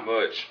 That's No. too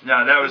much.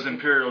 No, that was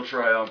Imperial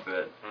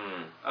Triumphant.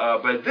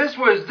 But this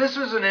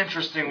was an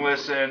interesting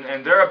listen,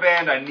 and they're a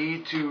band I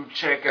need to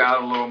check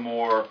out a little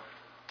more.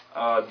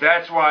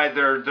 That's why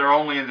they're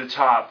only in the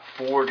top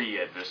 40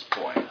 at this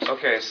point.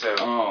 Okay, so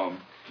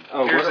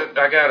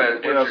I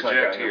gotta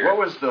interject here. What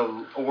was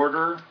the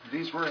order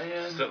these were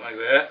in? Something like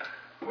that.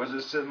 Was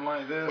it sitting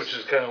like this? Which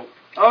is kind of...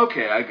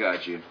 Okay, I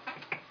got you.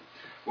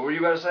 What were you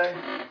about to say?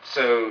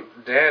 So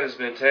Dad has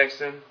been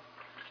texting.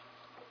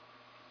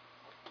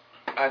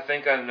 I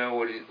think I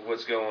know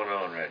what's going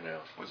on right now.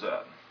 What's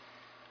up?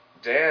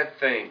 Dad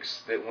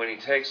thinks that when he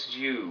texts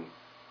you,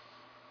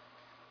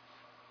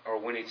 or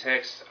when he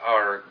texts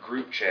our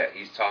group chat,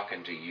 he's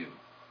talking to you.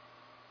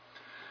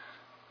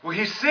 Well,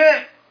 he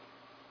sent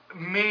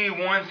me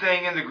one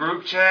thing in the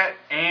group chat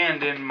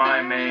and in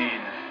my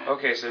main.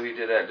 Okay, so he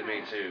did that to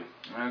me too.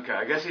 Okay,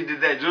 I guess he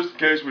did that just in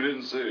case we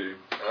didn't see.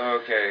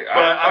 Okay. But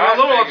I'm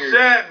a little figured-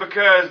 upset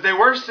because they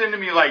were sending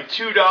me like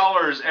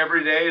 $2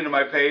 every day into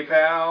my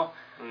PayPal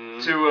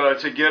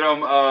to get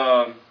them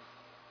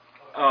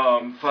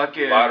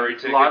fucking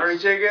Lottery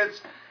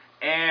tickets,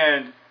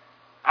 and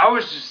I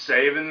was just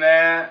saving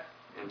that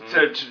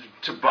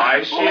to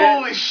buy shit.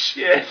 Holy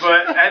shit.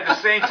 But at the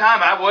same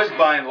time, I was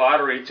buying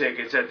lottery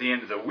tickets at the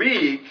end of the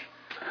week,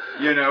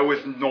 you know,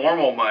 with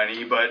normal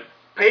money, but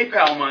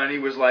PayPal money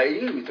was like,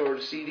 we throw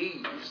the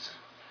CDs.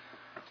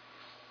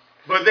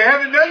 But they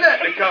haven't done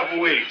that in a couple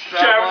weeks. So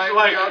Travis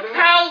like,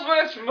 How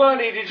much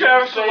money did you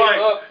Travis save like,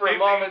 up for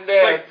Mom and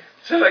Dad?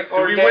 So like,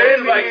 Or we Dad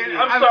win? Like, being-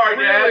 I'm sorry,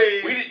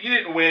 really- Dad. You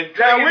didn't win. yeah,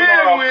 Try we again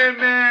tomorrow. didn't win,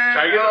 man.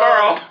 Try again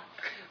tomorrow.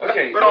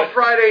 Okay. But on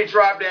Friday,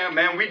 drop down,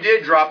 man. We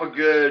did drop a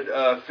good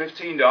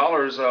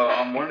 $15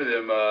 on one of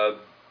them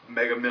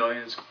Mega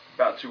Millions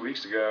about 2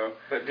 weeks ago.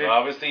 But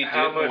Obviously, you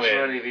how didn't much win.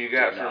 money do you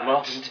got Did for not.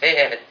 Mom and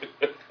Dad?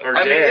 Or I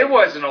mean, dead. it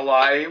wasn't a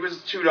lie. It was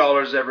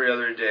 $2 every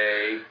other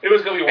day. It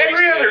was gonna be wasted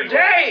Every other anyway.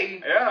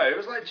 day. Yeah, it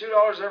was like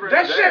 $2 every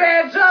That other shit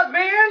day. adds up,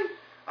 man.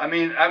 I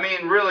mean,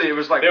 really, it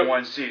was like They-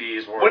 one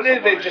CD's worth. Wouldn't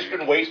of they money. just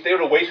been wasted? They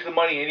would have wasted the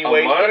money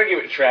anyway. A month? Give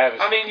it to Travis.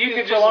 I mean, you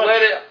could For just lunch.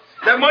 let it.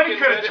 That money you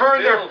could have let it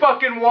turned their build.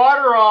 fucking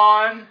water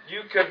on.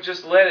 You could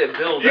just let it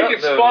build You up. can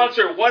though.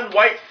 sponsor one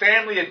white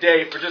family a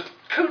day for just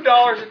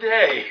 $2 a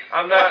day.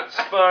 I'm not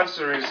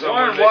sponsoring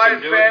someone. One that white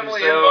can do it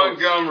family in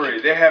themselves.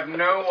 Montgomery. They have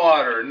no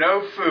water,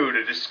 no food,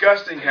 a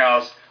disgusting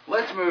house.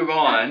 Let's move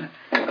on.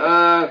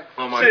 Oh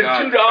my Said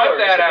God! $2 Cut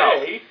that a out.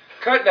 day.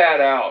 Cut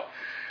that out.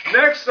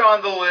 Next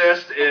on the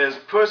list is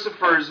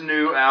Pussifer's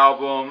new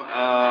album.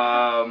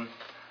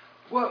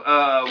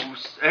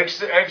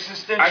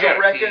 Existential I gotta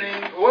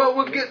Reckoning. Well,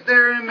 we'll get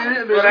there in a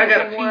minute. But I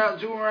gotta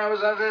Where I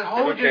was at.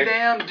 Hold your Okay.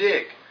 damn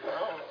dick.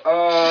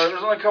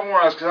 There's only a couple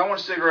more hours because I want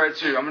a cigarette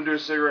too. I'm gonna do a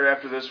cigarette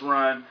after this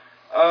run.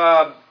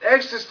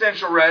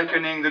 Existential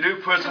Reckoning, the new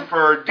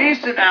Pussifer,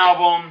 decent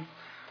album.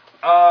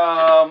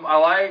 I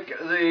like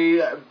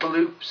the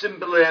bloops and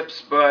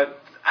blips,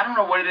 but I don't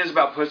know what it is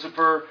about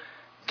Pussifer.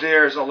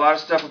 There's a lot of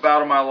stuff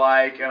about him I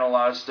like, and a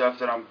lot of stuff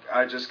that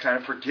I just kind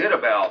of forget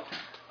about.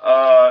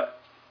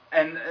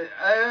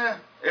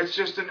 It's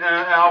just an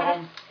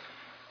album.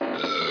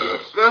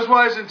 That's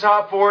why it's in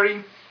top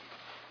 40.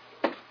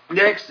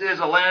 Next is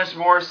Alanis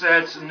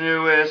Morissette's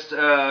newest.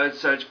 It's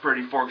such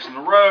pretty forks in the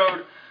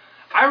road.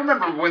 I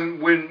remember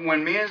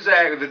when me and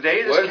Zach, the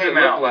day this What does came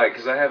it look out, like?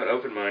 Because I haven't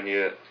opened mine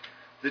yet.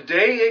 the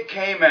day it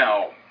came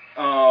out,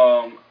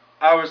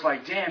 I was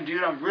like, damn,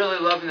 dude, I'm really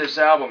loving this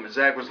album. And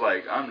Zach was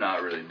like, I'm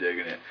not really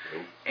digging it.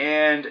 Nope.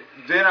 And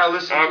then I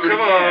listened Oh, to it come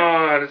again.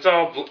 on. It's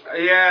all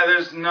Yeah,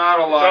 there's not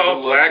a it's lot to all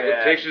look black with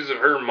at. pictures of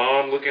her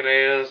mom looking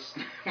ass.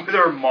 With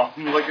her mom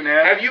looking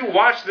at Have you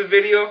watched the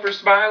video for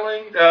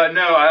Smiling? No,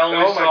 I only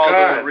Oh my saw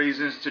God. the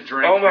reasons to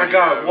drink. Oh my video.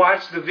 God,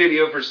 watch the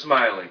video for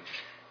Smiling.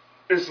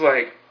 It's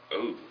like,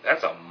 oh,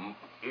 that's a,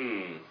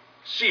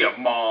 She a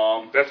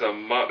mom. that's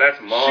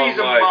mom. She's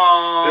a like,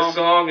 mom. This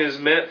song is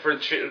meant for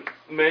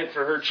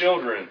her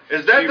children.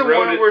 Is that She the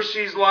wrote one it- where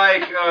she's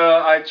like,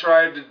 I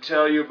tried to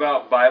tell you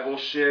about Bible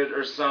shit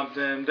or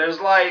something? There's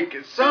like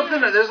something.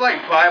 There's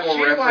like Bible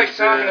She's references. like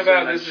talking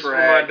about in the this is for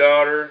track. my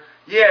daughter.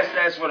 Yes,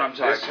 that's what I'm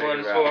talking This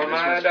one's about. for This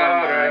my one's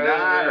daughter. For my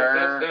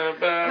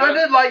daughter. And I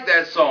did like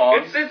that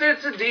song.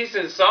 It's a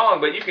decent song,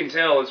 but you can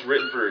tell it's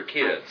written for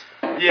kids.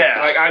 Yeah.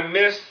 Like I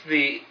miss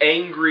the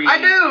angry. I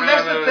do,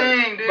 that's kinda- the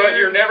thing, dude. But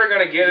you're never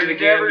gonna get it You're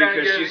again never gonna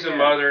because get it she's a again.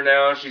 mother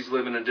now. She's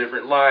living a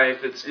different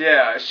life. It's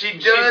Yeah, she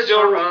does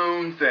still- her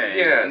own thing.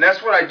 Yeah. And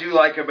that's what I do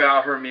like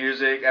about her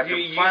music. After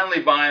You-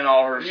 finally buying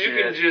all her you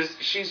shit. can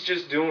she's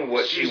just doing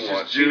what She's she just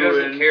wants. She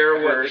doesn't doing care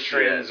what her the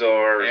trends shit.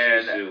 are.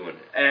 And- She's doing it.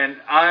 And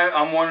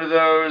I'm one of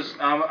those.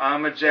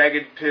 I'm a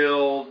jagged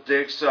pill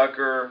dick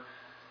sucker,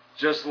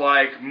 just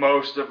like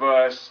most of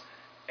us.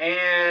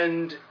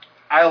 And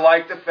I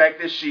like the fact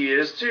that she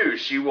is too.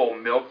 She will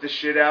milk the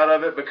shit out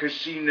of it because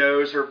she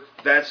knows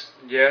that's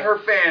Yeah. her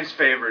fans'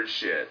 favorite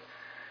shit.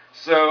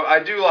 So I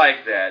do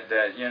like that.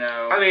 That you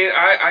know. I mean,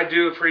 I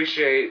do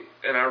appreciate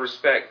and I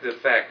respect the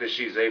fact that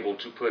she's able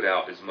to put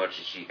out as much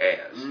as she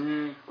has,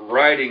 Mhm.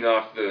 riding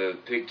off the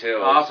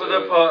pigtails. Off of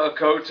the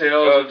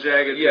coattails of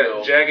Jagged Pill.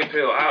 Yeah, Jagged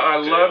Pill. I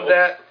love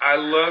that. I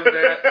love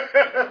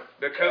that.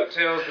 The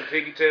coattails, the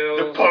pigtails.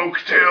 The poke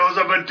tails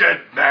of a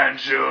dead man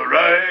shall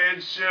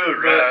ride, shall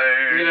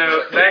ride. you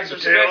know, that's the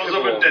tails of a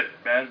respectable. dead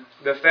man.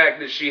 The fact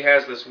that she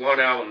has this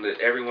one album that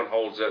everyone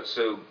holds up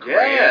so Yeah.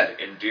 grand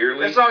and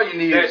dearly. That's all you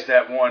need is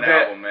that one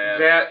album, man.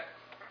 That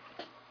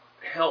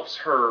helps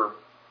her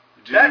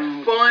do...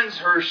 That funds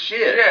her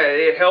shit. Yeah,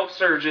 it helps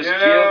her just You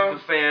know? give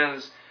the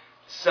fans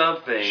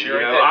something. She You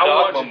earned know, that I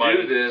Dogma want to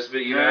money. do this,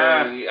 but you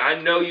Yeah. know, I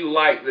know you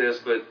like this,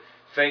 but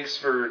thanks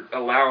for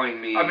allowing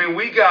me. I mean,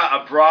 we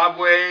got a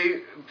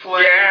Broadway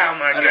play, Yeah, oh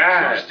my an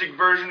God. acoustic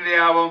version of the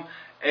album,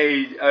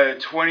 a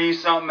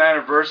 20-something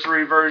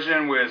anniversary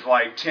version with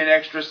like 10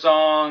 extra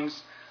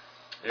songs.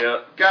 yeah,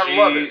 gotta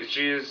love it.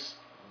 She's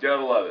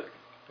Gotta love it.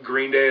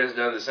 Green Day has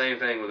done the same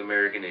thing with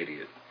American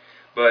Idiot,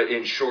 but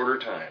in shorter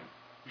time.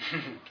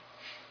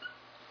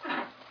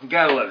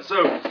 Gotta love it.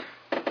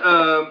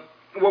 So,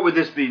 what would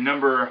this be?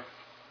 Number,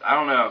 I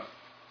don't know,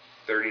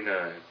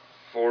 39,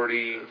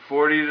 40.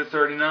 40 to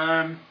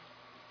 39?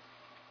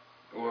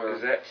 Or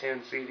Is that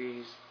 10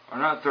 CDs? Or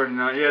not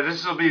 39. Yeah,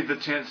 this will be the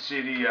 10th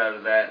CD out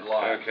of that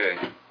lot. Okay.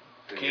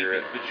 Then Keep you're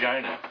it at-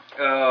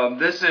 vagina.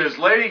 This is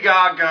Lady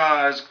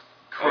Gaga's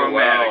Oh,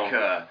 wow.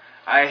 Chromatica.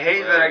 I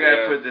hate that Well, I gotta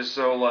yeah. put this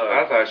so low.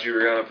 I thought you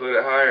were gonna put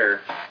it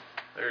higher.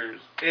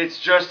 It's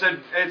just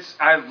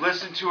I've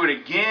listened to it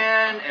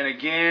again and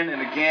again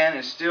and again,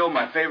 and still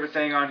my favorite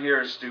thing on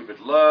here is Stupid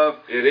Love.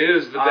 It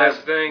is the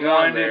best I thing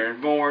wanted on there.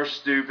 more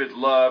Stupid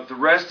Love. The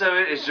rest of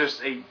it is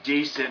just a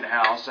decent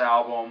house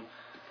album.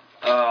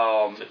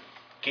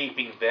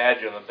 Gaping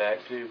badge on the back,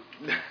 too.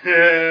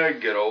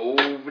 Good old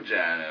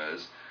vaginas.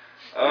 Is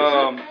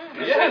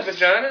that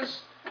vaginas?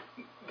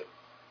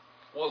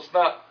 Well, it's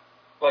not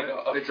like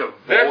It's a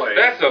That's, void.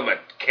 that's a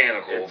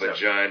mechanical It's a-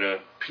 vagina.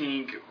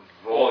 Pink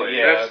void.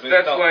 yeah. That's but that's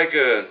it's not- like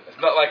a.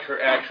 It's not like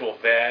her actual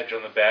badge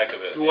on the back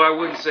of it. Well, I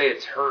wouldn't say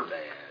it's her band.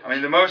 I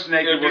mean, the most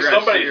naked It'd be we're going to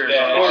see somebody's here is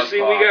dad. on Well, our see,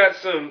 pod. we got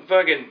some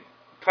fucking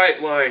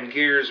pipeline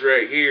gears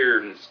right here,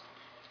 and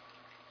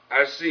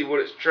I see what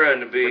it's trying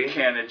to be.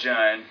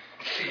 Mechanogyne.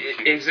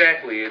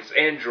 Exactly, it's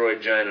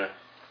Android Gina.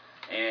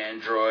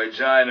 Android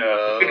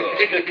Gina.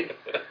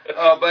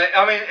 But,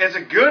 I mean, it's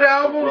a good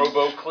album.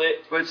 Robo-clit.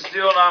 But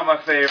still not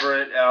my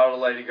favorite out of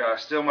Lady Gaga.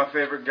 Still my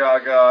favorite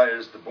Gaga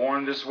is the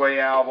Born This Way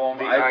album.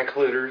 The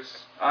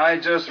eye-clitters. I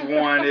just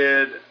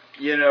wanted,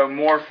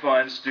 more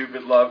fun,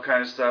 stupid love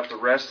kind of stuff. The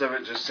rest of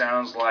it just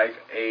sounds like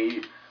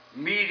a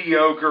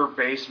mediocre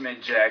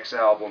Basement Jaxx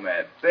album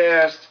at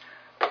best.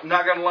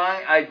 Not gonna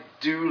lie, I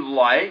do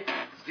like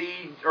the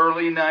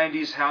early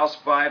 90s house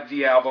vibe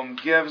the album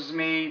gives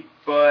me,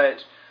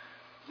 but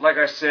like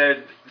I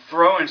said,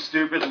 throwing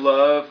Stupid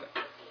Love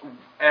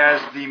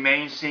as the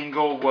main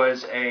single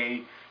was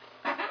a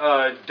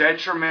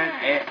detriment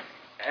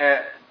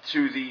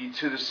to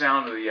the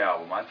sound of the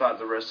album. I thought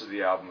the rest of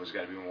the album was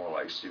going to be more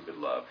like Stupid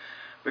Love.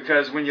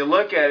 Because when you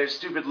look at it,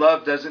 Stupid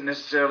Love doesn't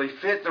necessarily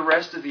fit the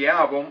rest of the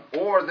album,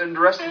 or then the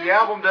rest of the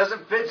album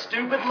doesn't fit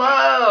Stupid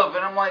Love.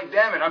 And I'm like,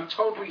 damn it, I'm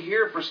totally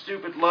here for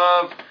Stupid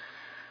Love,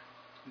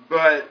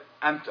 but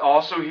I'm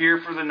also here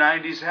for the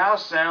 90s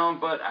house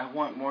sound, but I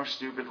want more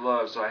Stupid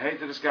Love. So I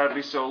hate that it's got to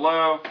be so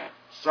low.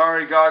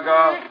 Sorry,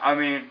 Gaga. I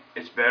mean,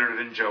 it's better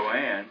than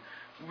Joanne.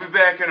 We'll be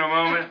back in a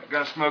moment.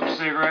 Gonna smoke a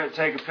cigarette,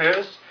 take a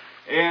piss,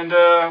 and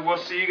we'll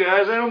see you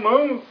guys in a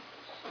moment.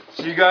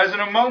 See you guys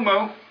in a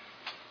Momo.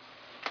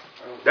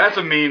 That's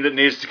a meme that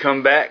needs to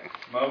come back.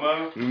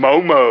 Momo?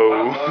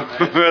 Momo.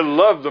 I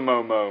love the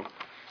Momo.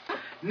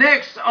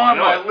 Next on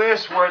my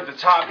list, we're at the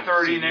top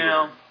 30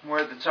 now. We're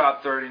at the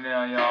top 30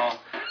 now, y'all.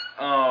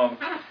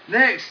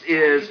 Next You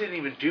is... didn't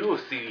even do a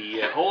CD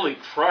yet. Holy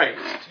Christ.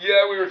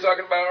 Yeah, we were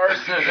talking about ours.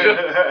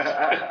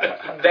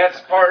 That's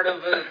part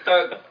of the.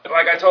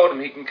 Like I told him,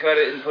 he can cut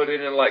it and put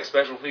it in like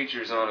special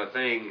features on a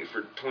thing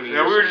for 20 years.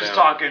 Yeah, we were from just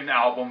now. talking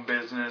album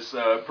business,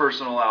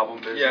 personal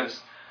album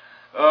business.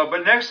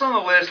 But next on the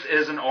list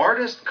is an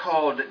artist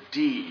called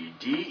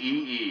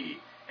D-E-E,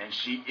 and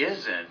she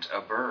isn't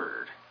a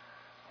bird.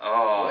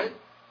 What?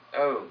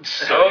 Oh.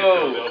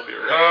 Philadelphia,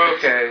 right?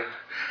 Okay.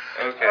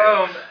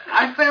 Okay.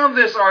 I found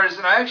this artist,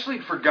 and I actually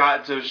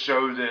forgot to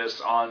show this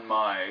on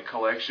my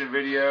collection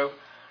video.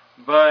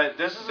 But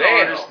this is an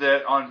artist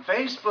that on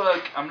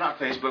Facebook, I'm not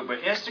Facebook,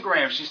 but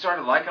Instagram, she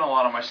started liking a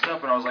lot of my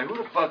stuff, and I was like, who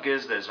the fuck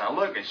is this? And I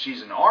look, and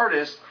she's an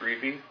artist.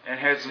 Creepy. And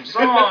had some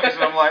songs,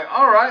 and I'm like,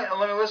 alright,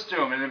 let me listen to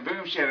them. And then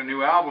boom, she had a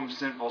new album,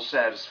 Sinful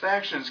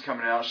Satisfactions,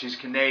 coming out. She's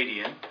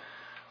Canadian.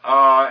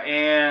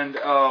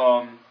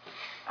 I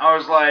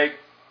was like,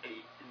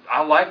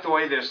 I like the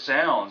way this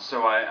sounds,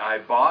 so I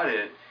bought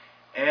it.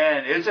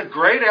 And it's a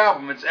great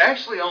album. It's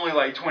actually only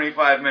like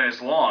 25 minutes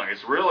long.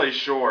 It's really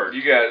short.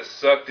 You got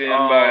sucked in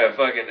by a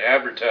fucking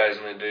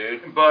advertisement,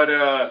 dude.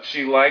 But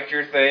she liked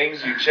your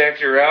things. You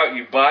checked her out.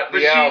 You bought the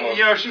but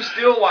album. she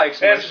still likes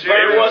my That's shit.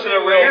 Bird. It wasn't a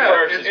real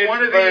person. It's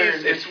one of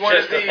these. It's one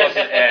of just a these.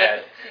 fucking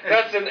ad.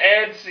 That's an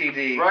ad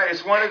CD. Right.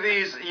 It's one of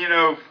these.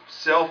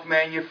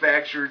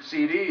 Self-manufactured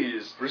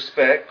CDs.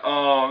 Respect.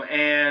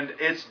 And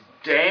it's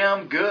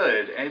damn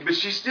good. But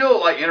she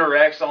still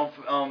interacts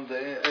on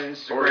the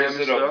Instagram. Or is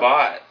and it stuff. a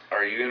bot?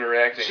 Are you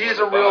interacting She's with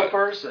a real bot?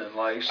 person.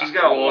 She's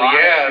got a well, lot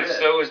yeah, of shit.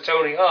 so is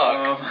Tony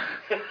Hawk.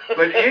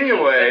 But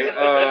anyway,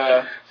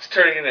 It's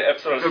turning into an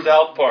episode of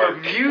South Park.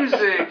 the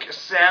music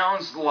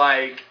sounds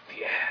like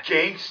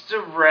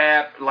gangsta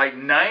rap, like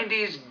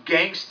 90s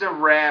gangsta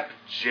rap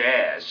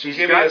jazz. She's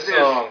Give me got a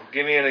song.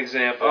 Give me an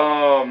example.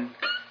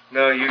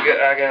 No,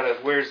 I gotta.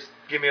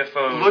 Give me a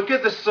phone. Look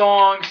at the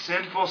song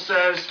 "Sinful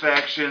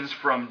Satisfactions"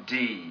 from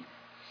D.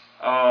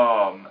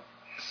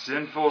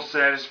 Sinful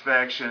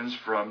Satisfactions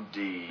from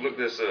D. Look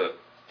this up.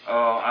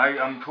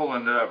 I'm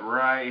pulling it up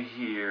right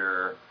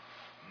here.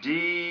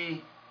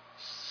 D.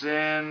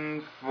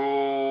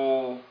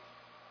 Sinful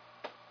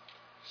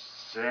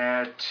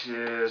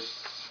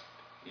Satisfactions.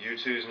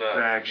 YouTube's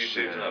not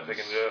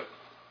picking it up.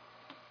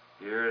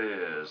 Here it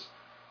is.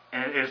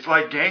 And it's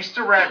like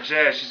gangsta rap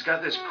jazz. She's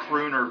got this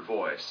crooner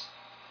voice.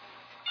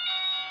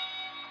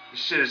 This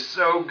shit is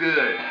so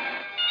good.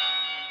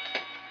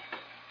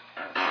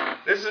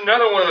 This is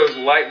another one of those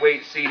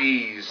lightweight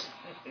CDs.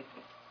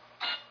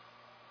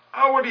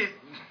 Oh, what do you...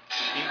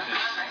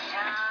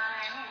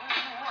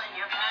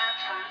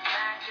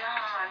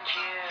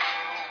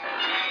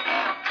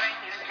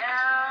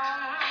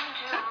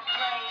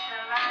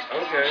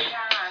 Okay.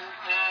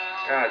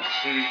 God, the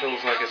CD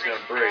feels like it's gonna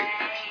break.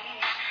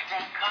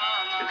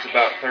 It's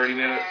about 30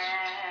 minutes.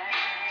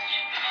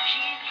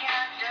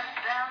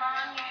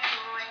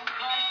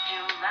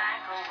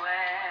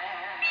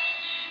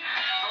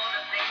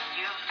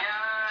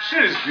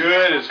 Shit is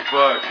good as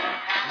fuck.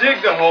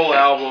 Dig the whole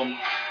album.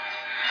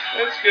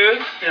 That's good.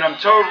 And I'm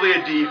totally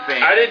a D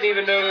fan. I didn't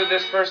even know that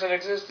this person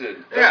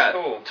existed. That's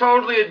cool.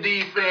 Totally a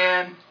D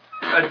fan.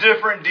 A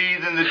different D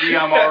than the D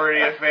I'm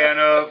already a fan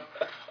of.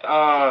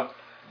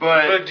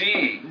 But The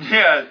D.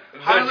 yeah, The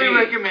highly D.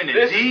 recommended.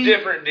 This D. is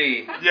different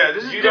D. Yeah,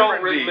 this is You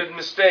different don't D.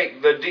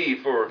 mistake the D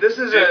for This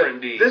is different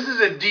a D. this is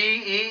a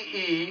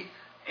DEE,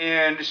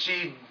 and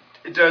she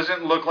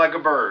doesn't look like a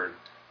bird.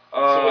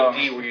 So what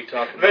D were you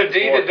talking the about? D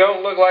before? that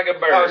don't look like a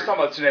bird. I was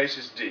talking about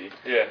Tenacious D.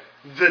 Yeah.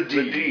 The D.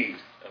 The D.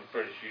 I'm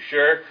pretty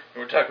sure.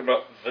 We're talking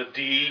about the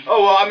D.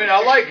 Oh well, I mean,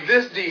 I like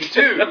this D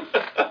too.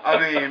 I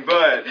mean,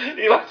 but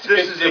He likes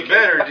this is a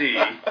better D.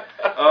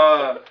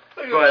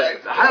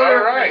 But highly All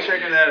recommend right.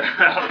 checking that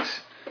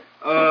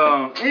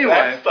out. Anyway,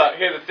 I thought,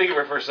 here to think of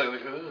it for a second.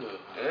 Like,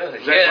 ugh.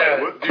 Zach's Yeah.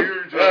 like, what do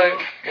you do?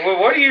 Well,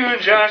 what are you and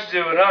Josh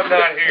doing? I'm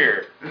not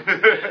here.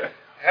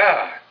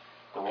 Ah,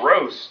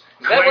 gross.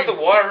 Is that what the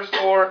water's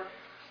for?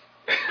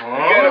 You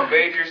gotta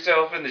bathe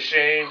yourself in the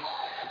shame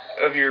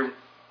of your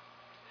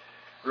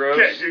gross.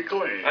 Can't get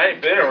clean. I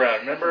ain't been around.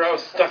 Remember, I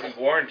was stuck in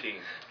quarantine.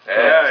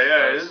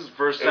 Yeah. This is the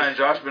first time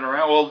Josh been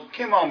around. Well,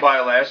 came on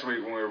by last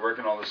week when we were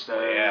working on the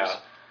stones. Yeah.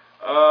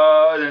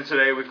 And then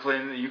today you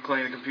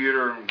cleaned the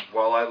computer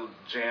while I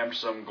jammed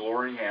some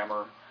Glory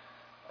Hammer.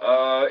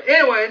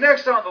 Anyway,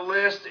 next on the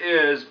list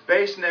is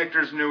Bass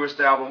Nectar's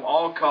newest album,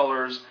 All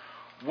Colors.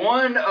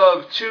 One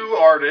of two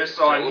artists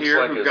That on looks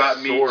here like who a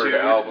got me Sword to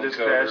album this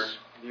cover. past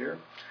year.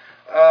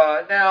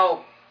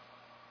 Now,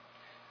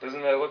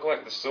 Doesn't that look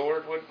like the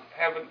Sword would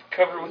have a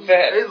cover with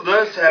that? it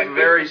does have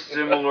very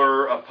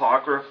similar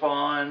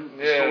Apocryphon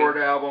Yeah. Sword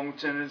album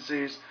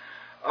tendencies.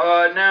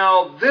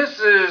 Now, this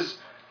is...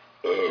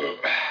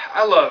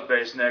 I love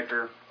Bass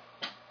Nectar.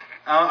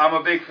 I'm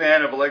a big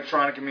fan of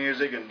electronic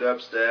music and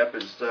dubstep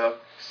and stuff.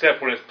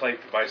 Except when it's playing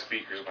through my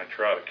speakers in my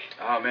truck.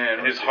 Oh, man.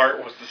 And his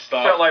heart was to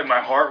stop. Felt like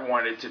my heart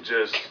wanted to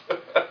just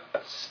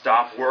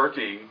stop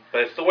working.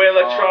 But it's the way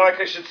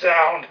electronica should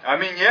sound. I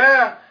mean,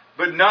 yeah,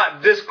 but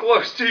not this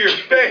close to your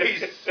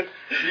face.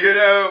 You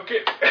know,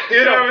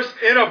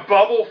 in a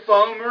bubble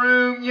foam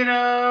room, you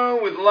know,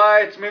 with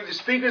lights. Maybe the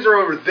speakers are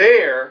over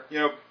there,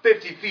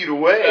 50 feet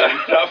away.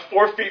 Not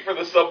 4 feet for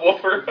the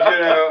subwoofer.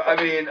 I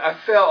mean, I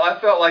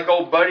felt like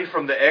old buddy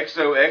from the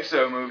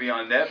XOXO movie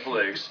on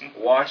Netflix.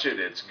 Watch it,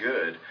 it's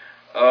good.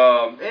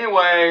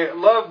 Anyway,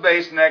 love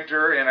Bass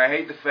Nectar, and I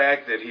hate the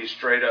fact that he's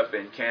straight up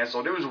been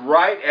canceled. It was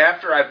right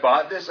after I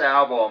bought this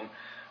album.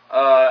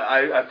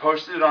 I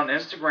posted it on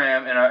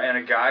Instagram, and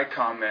a guy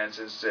comments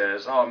and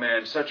says, "Oh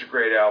man, such a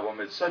great album.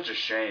 It's such a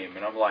shame."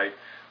 And I'm like,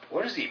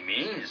 "What does he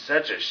mean? It's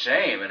such a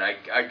shame?" And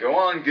I go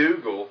on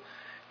Google,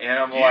 and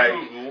I'm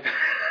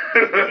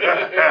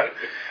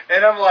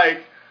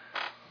like,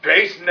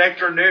 Bass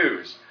Nectar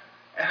News,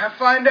 and I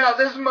find out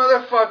this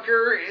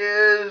motherfucker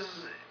is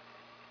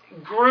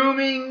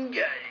grooming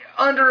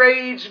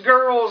underage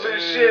girls and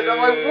shit. I'm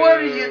like, what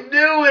are you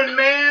doing,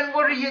 man?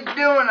 What are you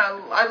doing?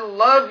 I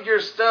love your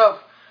stuff.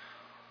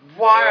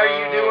 Why are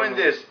you doing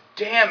this?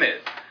 Damn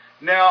it.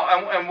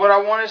 Now, and what I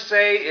want to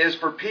say is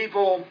for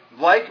people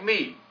like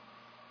me,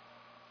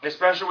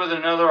 especially with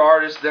another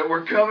artist that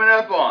we're coming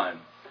up on,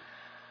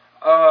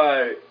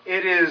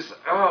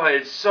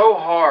 it's so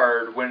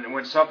hard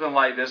when something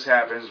like this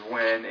happens,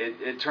 when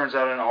it turns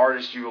out an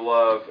artist you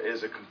love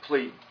is a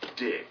complete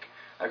dick,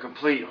 a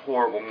complete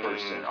horrible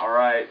person,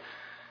 alright?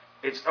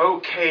 It's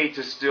okay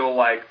to still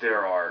like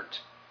their art.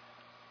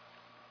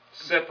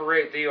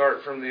 Separate the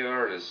art from the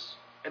artist.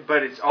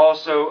 But it's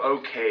also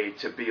okay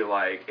to be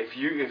like, if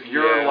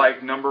you're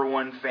like number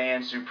one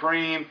fan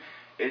supreme,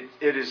 it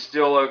is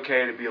still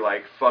okay to be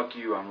like, fuck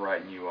you, I'm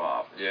writing you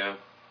off. Yeah.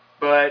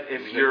 But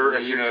if you're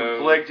know,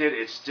 conflicted,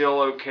 it's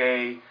still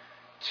okay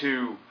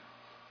to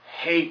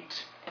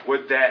hate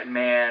what that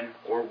man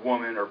or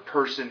woman or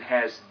person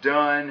has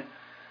done,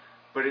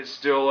 but it's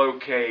still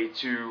okay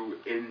to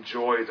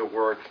enjoy the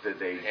work that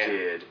they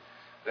did.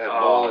 That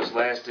bowl has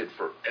lasted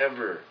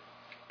forever.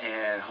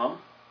 And,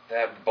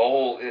 That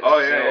bowl itself. Oh,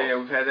 yeah,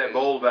 we've had that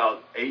bowl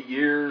about 8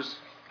 years.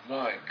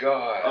 My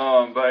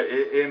God. But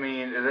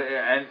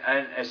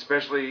and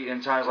especially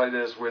in times like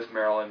this with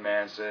Marilyn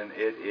Manson,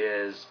 it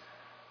is,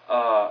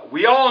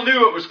 we all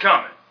knew it was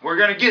coming. We're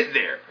going to get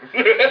there. We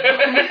knew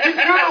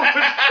it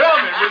was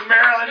coming with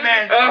Marilyn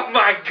Manson. Oh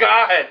my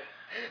God.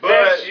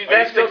 But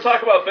That's still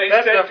talk about Bass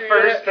That's Nectar the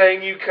first yet?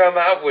 thing you come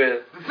out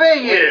with. the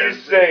thing What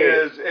is,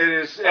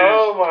 you say?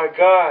 Oh my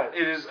God.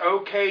 it is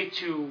okay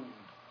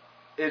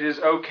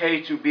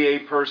to be a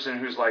person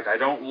who's like, I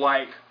don't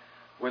like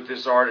what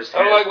this artist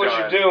has I don't like what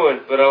done, you're doing,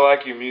 but I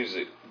like your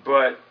music.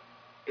 but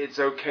it's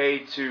okay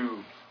to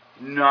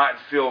not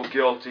feel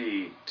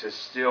guilty to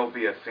still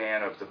be a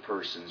fan of the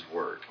person's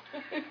work.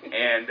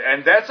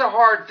 and that's a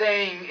hard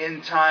thing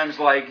in times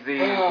like these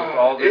with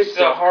all this It's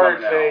stuff a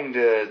hard coming out. thing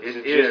to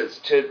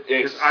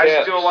Because accept.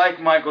 I still like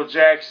Michael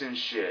Jackson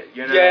shit,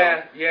 you know?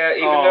 Yeah,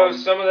 even though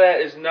some of that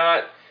is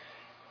not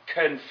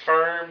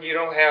confirmed, you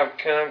don't have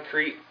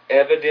concrete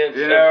evidence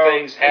of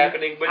things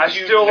happening, but I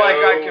you still know.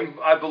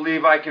 I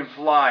believe I can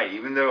fly,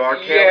 even though R.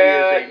 Kelly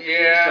is a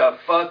piece of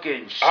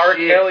fucking shit. R.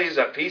 Kelly's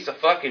a piece of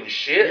fucking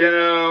shit. You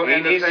know, He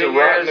and needs the to thing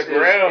rot in is, the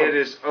ground. it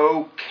is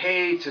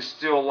okay to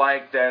still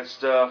like that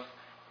stuff,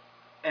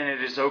 and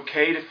it is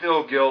okay to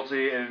feel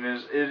guilty, and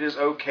it is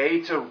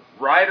okay to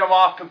write them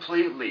off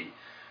completely.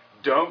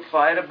 don't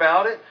fight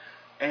about it.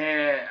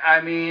 And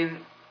I mean,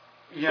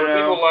 you For know,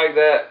 people like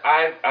that,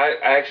 I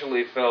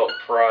actually felt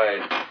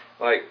pride,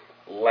 like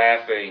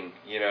laughing,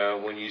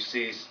 when you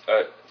see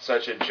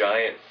such a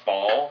giant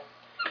fall.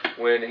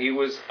 When he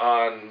was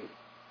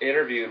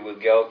interviewed with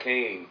Gail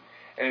King,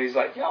 and he's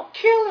like, "Y'all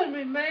killing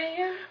me,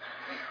 man."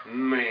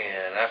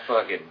 Man, I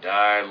fucking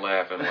died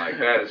laughing. Like,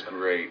 that is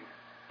great.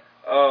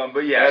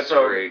 but yeah, That's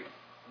so great.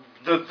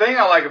 the thing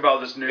I like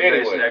about this new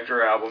Anyway. Bass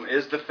Nectar album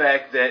is the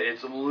fact that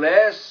it's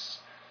less.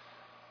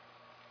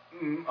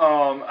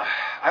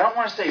 I don't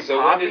want to say So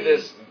poppy. when did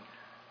this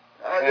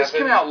This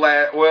came happen?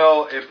 out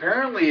well,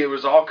 apparently it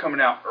was all coming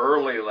out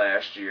early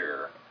last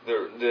year.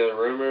 the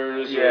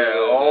rumors? Yeah,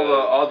 or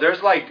all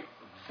there's like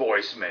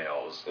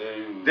voicemails.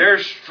 Ooh.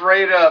 There's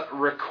straight up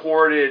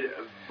recorded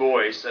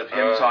voice of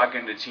him Uh,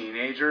 talking to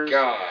teenagers.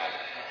 God.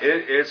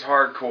 It's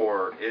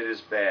hardcore. It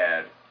is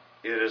bad.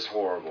 It is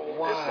horrible.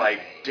 Why? It's like,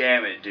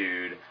 damn it,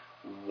 dude.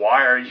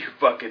 Why are you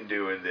fucking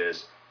doing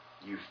this?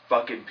 You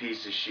fucking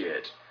piece of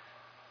shit.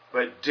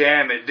 But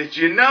damn it, did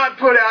you not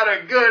put out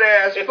a good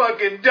ass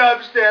fucking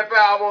dubstep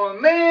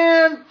album?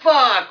 Man,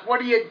 fuck, what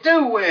are you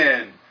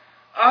doing?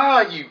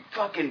 Ah, you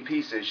fucking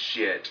piece of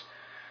shit.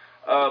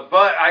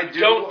 But I do.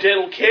 Don't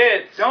diddle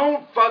kids.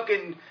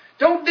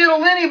 Don't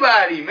diddle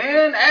anybody,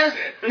 man.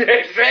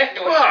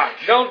 Exactly. Fuck.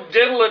 Don't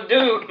diddle a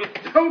dude.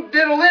 Don't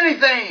diddle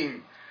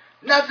anything.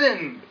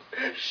 Nothing.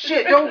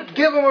 Shit, don't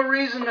give them a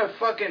reason to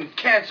fucking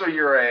cancel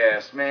your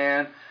ass,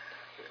 man.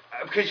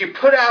 Because you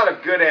put out a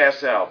good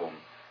ass album.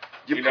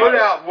 You You're put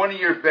not- out one of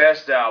your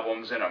best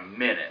albums in a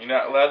minute. You're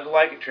not allowed to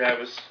like it,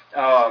 Travis.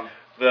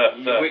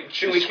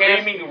 Should the we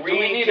screaming cancel? Do green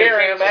we need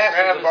Karen to cancel masses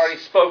have Travis? already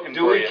spoken Do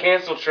for we you.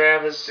 cancel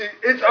Travis? See,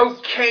 it's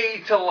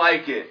okay to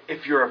like it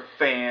if you're a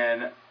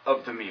fan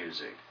of the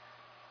music.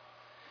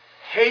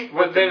 Hate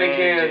what But the then man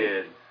again,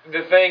 did.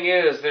 the thing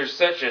is, there's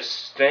such a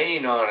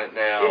stain on it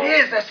now. It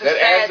is. That's a that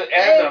sad as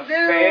thing, a dude.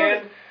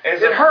 fan,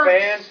 as It a hurts.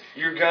 fan,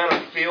 you're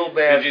gonna feel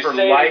bad Did you for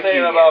say liking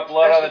anything it. about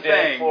blood That's on the the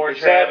dance thing. floor, Is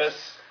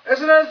Travis?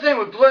 That's another thing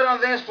with Blood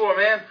on the Dance Floor,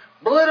 man.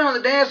 Blood on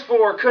the Dance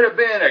Floor could have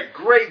been a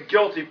great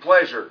guilty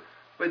pleasure.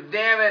 But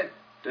damn it,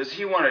 does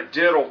he want to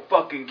diddle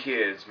fucking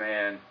kids,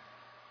 man?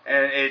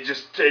 And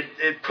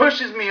it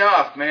pushes me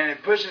off, man.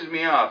 It pushes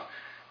me off.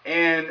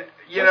 And,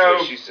 you That's know,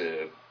 what she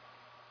said.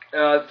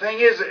 thing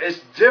is, it's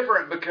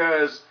different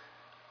because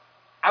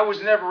I was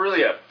never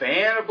really a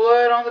fan of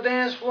Blood on the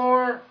Dance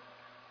Floor,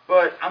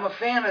 but I'm a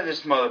fan of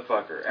this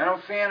motherfucker, and I'm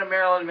a fan of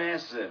Marilyn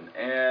Manson,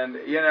 and,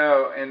 you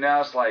know, and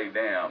now it's like,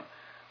 damn,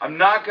 I'm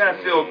not going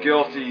to feel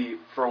guilty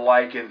for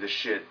liking the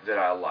shit that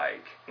I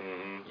like.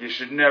 Mm-hmm. You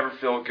should never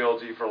feel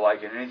guilty for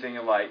liking anything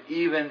you like,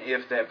 even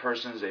if that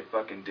person's a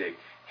fucking dick.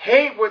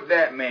 Hate what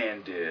that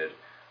man did.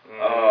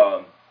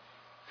 Mm-hmm.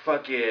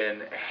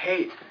 Fucking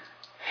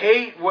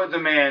hate what the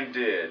man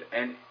did.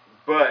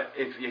 But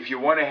if you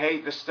want to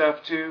hate the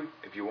stuff too,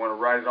 if you want to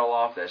write it all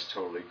off, that's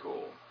totally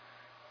cool.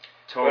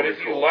 Totally But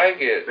if cool. you like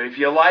it, But if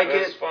you like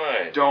that's it,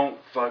 fine. don't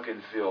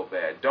fucking feel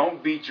bad.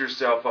 Don't beat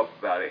yourself up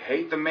about it.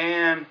 Hate the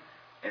man,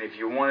 and if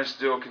you want to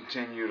still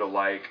continue to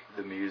like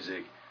the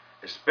music,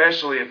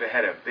 especially if it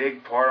had a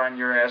big part on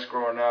your ass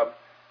growing up,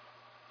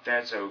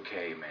 that's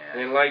okay, man.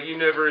 And like you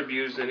never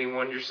abused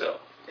anyone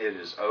yourself. It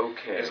is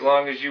okay. As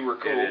long as you were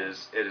cool.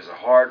 It is a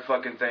hard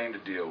fucking thing to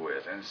deal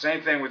with. And the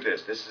same thing with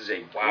this. This is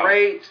a Wow.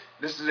 great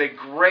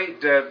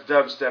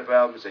dubstep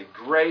album. It's a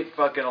great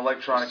fucking We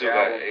electronic still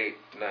album. got 8,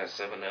 9,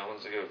 7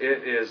 albums to go.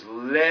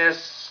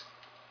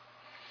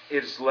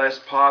 It's less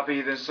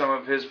poppy than some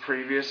of his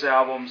previous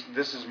albums.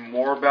 This is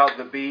more about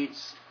the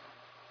beats.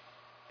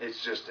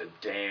 It's just a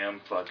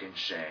damn fucking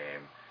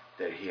shame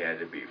that he had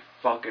to be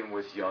fucking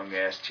with young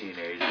ass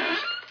teenagers.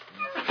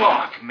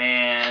 Fuck,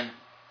 man.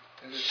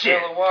 There's a Shit.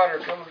 trail of water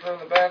coming from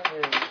the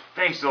bathroom.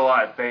 Thanks a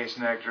lot, Bass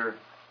Nectar.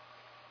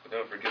 But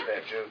don't forget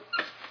that joke.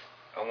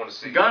 I want to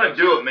see. I'm you gonna post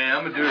do it, man.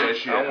 I'm gonna do that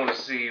shit. I want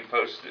to see you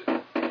post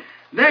it.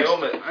 Next,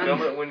 Film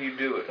it when you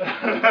do it.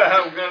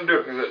 I'm gonna do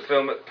it.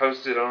 Film it,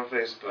 post it on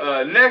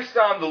Facebook. Next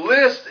on the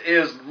list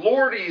is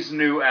Lordy's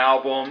new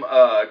album,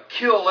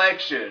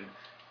 Killection.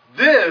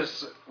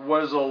 This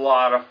was a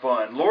lot of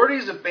fun.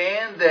 Lordy's a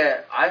band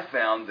that I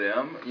found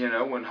them, you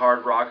know, when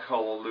Hard Rock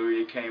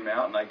Hallelujah came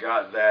out, and I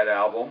got that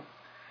album.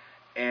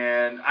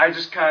 And I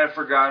just kind of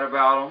forgot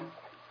about them.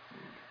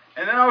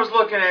 And then I was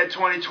looking at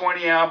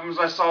 2020 albums.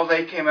 I saw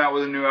they came out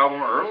with a new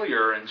album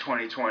earlier in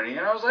 2020. And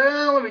I was like,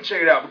 let me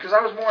check it out. Because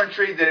I was more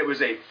intrigued that it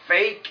was a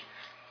fake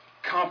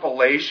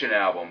compilation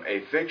album.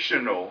 A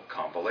fictional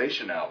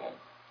compilation album.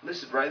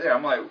 Listen right there.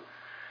 I'm like...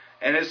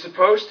 And it's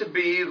supposed to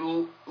be a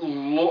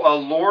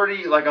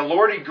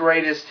Lordy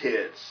greatest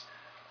hits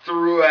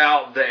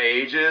throughout the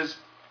ages.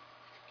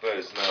 But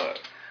it's not.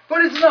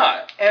 But it's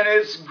not. And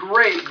it's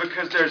great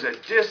because there's a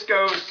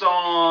disco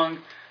song.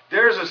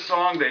 There's a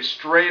song that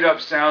straight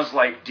up sounds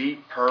like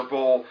Deep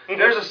Purple.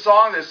 There's a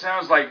song that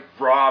sounds like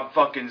Rob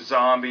fucking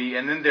Zombie.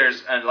 And then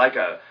there's like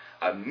a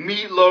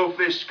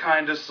Meatloaf-ish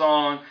kind of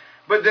song.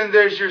 But then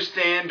there's your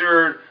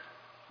standard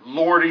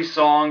lordy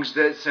songs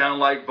that sound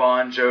like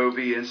Bon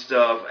Jovi and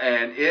stuff,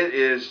 and it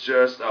is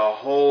just a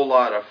whole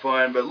lot of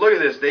fun. But look at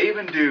this, they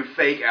even do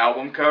fake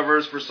album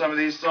covers for some of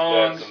these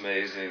songs. That's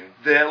amazing.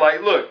 That,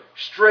 like, look,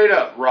 straight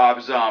up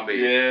Rob Zombie.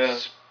 Yeah.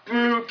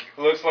 Spook.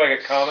 Looks like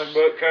a comic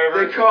book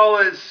cover. They call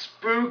it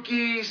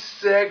Spooky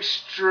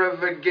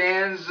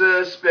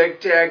Sextravaganza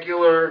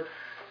Spectacular.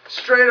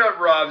 Straight up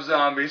Rob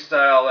Zombie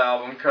style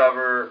album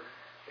cover.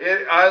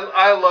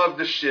 I love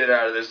the shit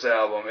out of this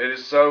album. It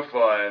is so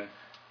fun.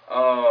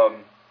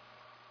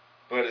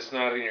 But it's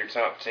not in your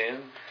top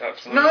 10? Top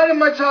 20? Not in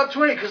my top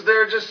 20 because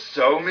there are just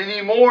so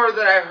many more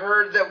that I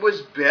heard that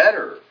was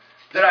better.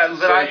 That I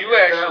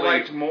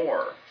liked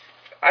more.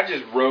 I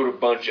just wrote a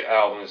bunch of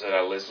albums that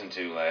I listened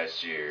to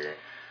last year.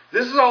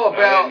 This is all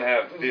about. I didn't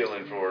have a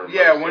feeling for them.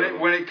 Yeah,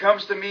 when it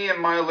comes to me and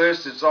my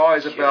list, it's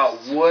always about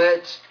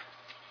what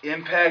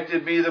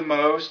impacted me the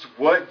most,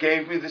 what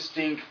gave me the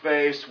stink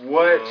face,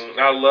 what.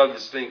 I love the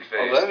stink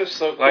face. Oh, that is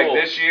so cool. Like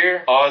this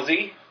year,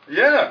 Ozzy.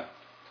 Yeah.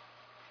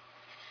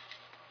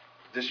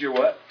 This year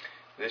what?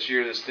 This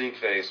year the stink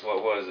face.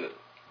 What was it?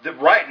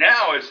 Right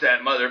now it's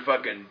that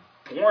motherfucking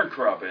porn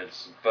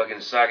crumpets. Fucking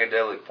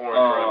psychedelic porn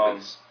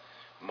crumpets.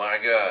 My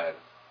God.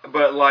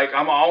 But like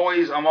I'm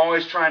always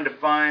trying to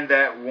find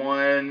that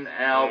one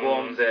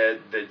album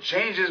that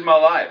changes my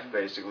life,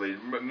 basically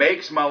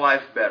makes my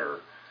life better.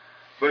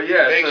 But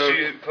yeah, makes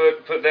you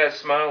put that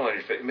smile on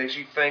your face. Makes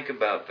you think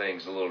about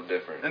things a little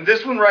different. And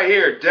this one right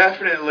here,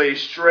 definitely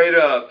straight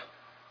up.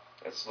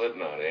 That's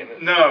Slipknot, ain't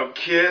it? No,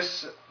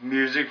 Kiss,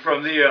 Music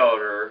from the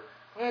Elder.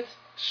 What?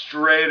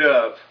 Straight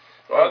up.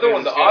 The other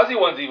one, the Ozzy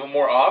one's even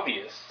more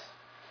obvious.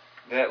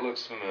 That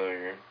looks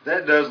familiar.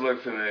 That does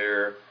look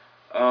familiar.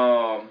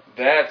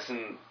 That's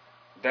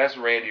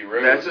Randy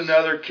Rhoads. That's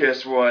another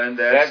Kiss one.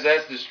 That's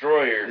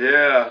Destroyer.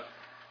 Yeah.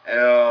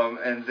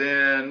 And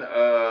then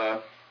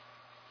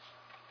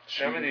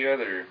Show me the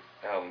other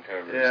album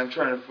covers. yeah, I'm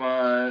trying to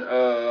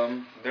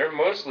find They're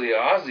mostly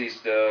Ozzy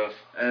stuff.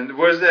 and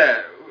what is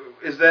that?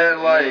 Is that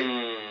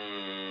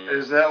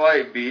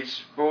like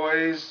Beach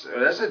Boys? Oh,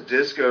 that's a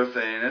disco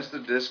thing. That's the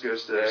disco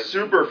stuff.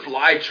 Super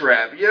Fly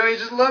Trap. You know, you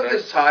just love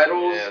the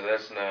titles. Yeah,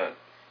 that's not.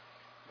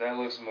 That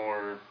looks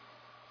more.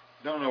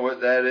 Don't know what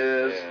that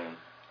is.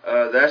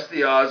 Yeah. That's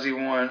the Ozzy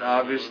one,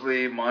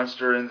 obviously.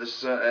 Monster in the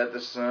Sun, at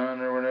the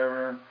Sun or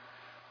whatever.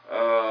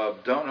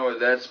 Don't know what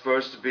that's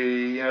supposed to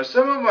be. You know,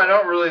 some of them I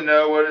don't really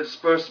know what it's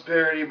supposed to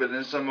parody, but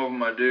then some of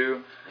them I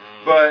do.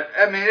 But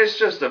I mean, it's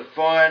just a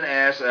fun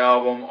ass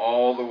album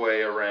all the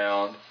way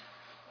around.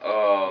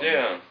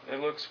 Yeah, it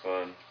looks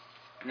fun.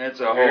 It's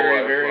a whole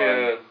lot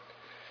of fun.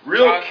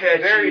 Real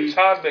catchy. Very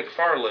Todd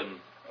McFarlane.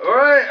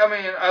 Alright, I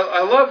mean,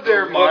 I love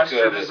their look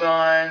monster of it.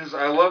 designs.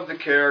 I love the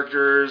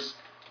characters.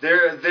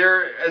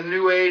 They're a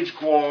new age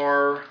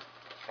Gwar.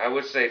 I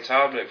would say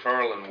Todd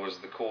McFarlane was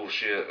the cool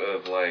shit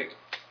of like.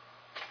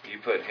 You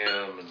put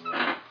him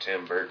and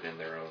Tim Burton in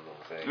their own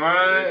little thing.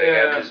 Right, They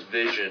yeah. have this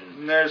vision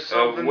And there's of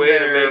something way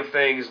there. to make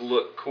things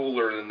look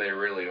cooler than they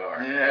really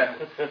are. Yeah.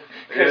 Because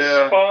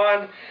Yeah.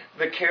 Spawn,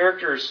 the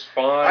character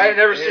Spawn, I ain't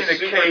never his seen a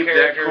super cape that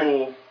character,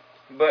 cool.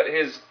 But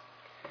his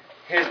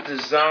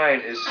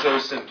design is so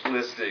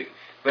simplistic,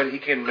 but he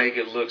can make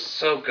it look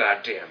so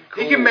goddamn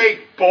cool. He can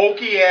make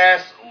bulky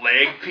ass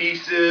leg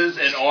pieces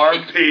and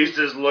arm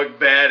pieces look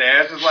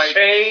badass. It's like,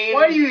 chains,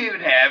 why do you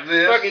even have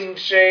this? fucking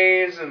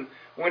chains, and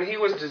when he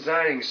was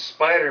designing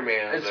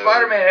Spider-Man, And though,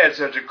 Spider-Man had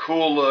such a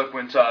cool look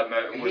when Todd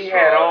was he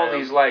had all drawing him.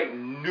 these like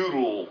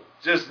noodle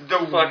just the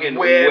fucking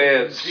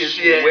webs, His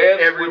shit webs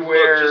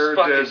everywhere, would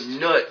look just just fucking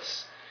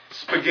nuts.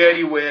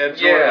 spaghetti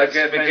webs. Yeah, or I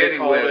guess they spaghetti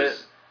call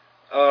webs.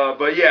 it.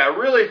 But yeah,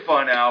 really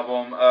fun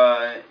album.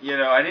 You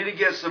know, I need to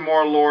get some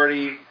more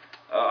Lordy.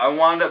 I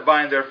wound up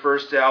buying their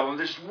first album.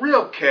 They're just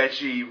real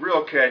catchy,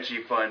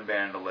 fun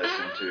band to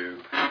listen to.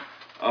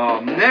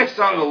 Next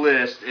on the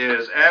list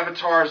is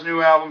Avatar's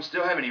new album.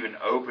 Still haven't even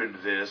opened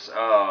this.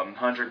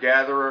 Hunter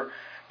Gatherer.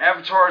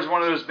 Avatar is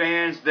one of those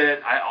bands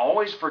that I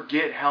always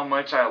forget how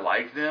much I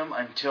like them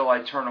until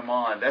I turn them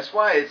on. That's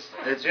why it's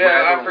Yeah,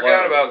 rather I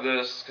forgot low. about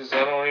this because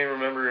I don't even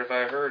remember if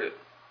I heard it.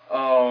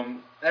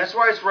 That's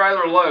why it's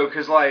rather low,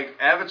 because like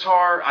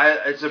Avatar,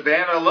 it's a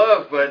band I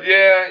love, but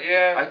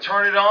Yeah. I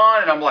turn it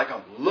on and I'm like,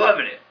 I'm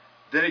loving it.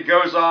 Then it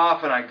goes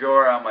off and I go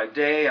around my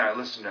day and I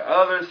listen to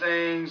other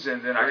things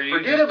and then Or I you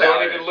forget just about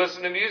don't it. even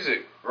listen to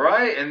music.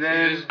 Right? And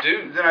then You just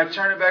do. Then I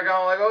turn it back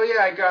on, like, oh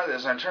yeah, I got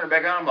this. And I turn it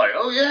back on, I'm like,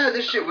 oh yeah,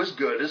 this shit was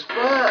good as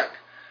fuck.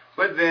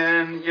 But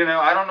then, you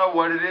know, I don't know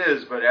what it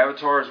is, but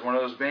Avatar is one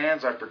of those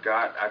bands I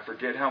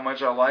forget how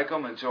much I like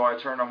them until I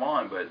turn them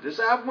on. But this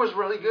album was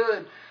really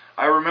good.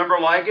 I remember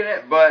liking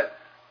it, but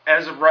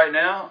as of right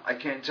now, I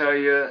can't tell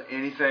you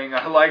anything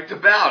I liked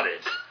about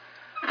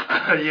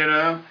it. You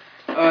know?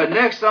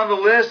 Next on the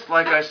list,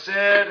 like I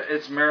said,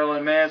 it's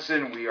Marilyn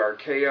Manson, We Are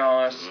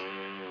Chaos.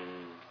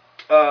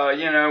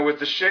 You know, with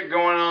the shit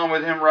going on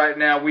with him right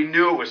now, we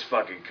knew it was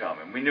fucking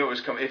coming. We knew it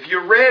was coming. If you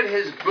read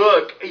his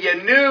book, you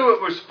knew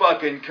it was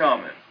fucking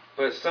coming.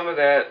 But some of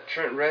that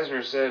Trent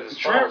Reznor said is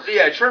false.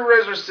 Trent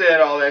Reznor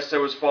said all that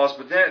stuff was false,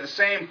 but then at the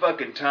same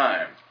fucking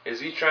time, Is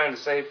he trying to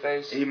save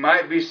face? He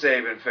might be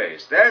saving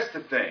face. That's the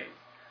thing.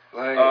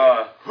 Like,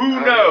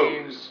 Who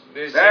knows?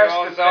 It's That's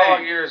all, the it's all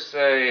thing.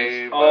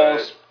 hearsay.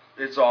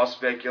 It's all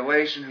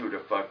speculation. Who the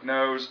fuck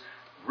knows?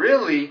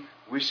 Really,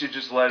 we should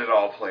just let it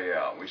all play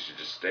out. We should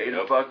just stay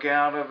the fuck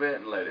out of it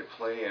and let it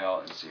play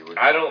out and see what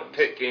I happens. don't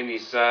pick any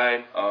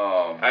side.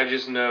 I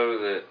just know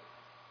that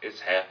it's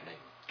happening.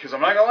 Because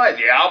I'm not going to lie,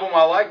 the album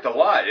I liked a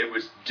lot. It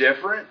was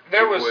different.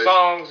 There was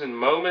songs and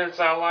moments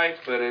I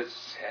liked, but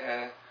it's...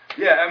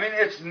 yeah, I mean,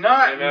 it's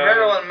not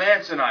Marilyn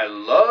Manson I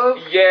love.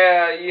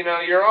 Yeah,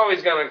 you're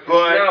always going to... It's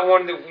not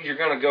one that you're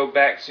going to go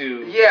back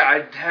to. Yeah,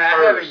 I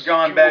haven't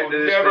gone back to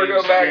this never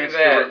go back to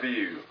that.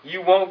 review.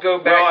 You won't go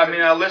back No, I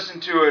mean, I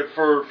listened to it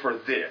for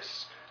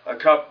this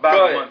about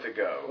a month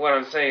ago. What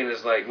I'm saying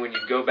is, like, when you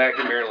go back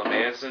to Marilyn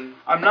Manson...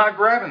 I'm not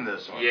grabbing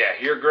this one. Yeah,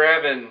 you're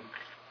grabbing...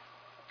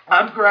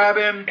 I'm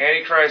grabbing...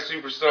 Antichrist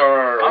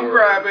Superstar. I'm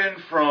grabbing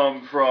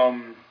from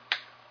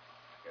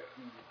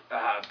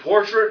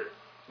Portrait.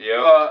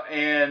 Yep.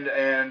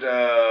 And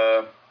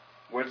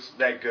what's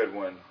that good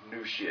one?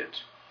 New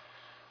shit.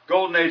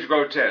 Golden Age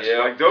Grotesque. Yep.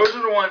 Like, those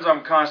are the ones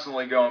I'm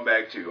constantly going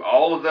back to.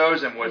 All of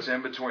those and what's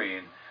in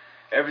between.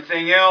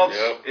 Everything else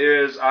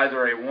is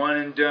either a one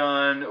and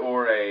done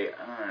or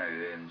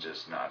I'm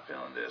just not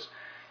feeling this.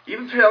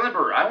 Even Pale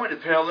Emperor. I went to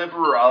Pale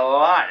Emperor a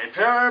lot. And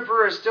Pale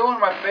Emperor is still one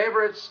of my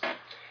favorites.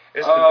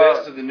 It's the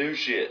best of the new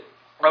shit.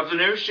 Of the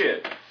new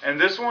shit. And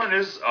this one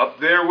is up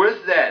there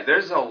with that.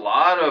 There's a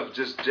lot of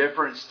just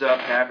different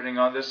stuff happening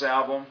on this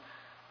album.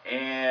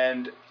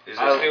 And is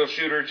it still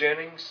Shooter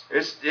Jennings?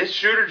 It's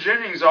Shooter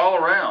Jennings all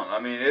around. I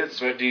mean, it's...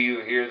 But do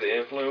you hear the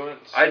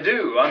influence? I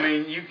do. I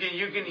mean, you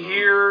can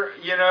hear,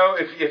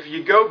 if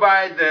you go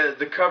by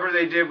the cover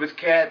they did with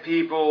Cat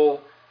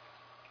People,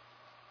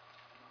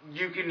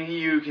 you can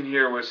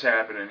hear what's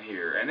happening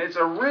here. And it's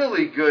a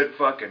really good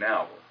fucking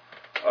album.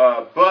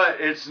 But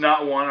it's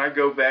not one I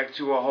go back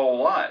to a whole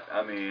lot.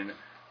 I mean,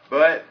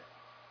 but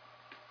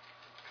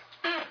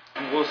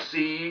we'll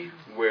see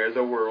where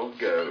the world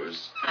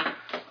goes.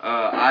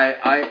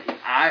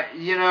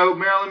 Marilyn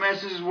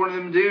Manson is one of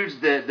them dudes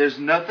that there's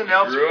nothing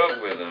else. Grew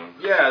up with him.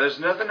 Yeah, there's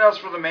nothing else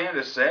for the man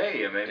to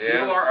say. I mean,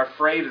 people aren't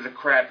afraid of the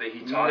crap that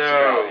he talks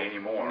about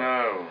anymore.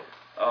 No.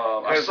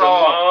 Because the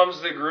moms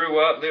that grew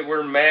up that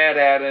were mad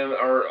at him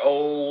are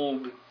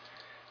old.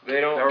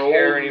 They're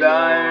care anymore.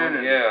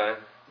 Dying, yeah.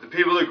 The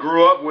people that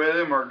grew up with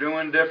him are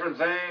doing different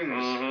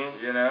things,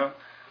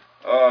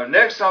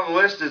 Next on the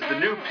list is the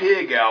new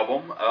Pig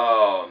album,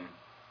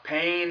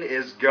 Pain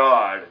is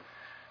God.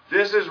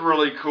 This is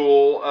really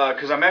cool,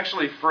 because I'm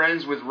actually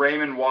friends with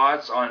Raymond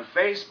Watts on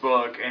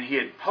Facebook, and he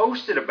had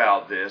posted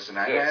about this, and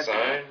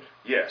signed?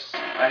 Yes.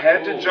 I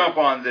had to jump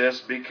on this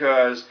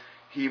because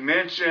he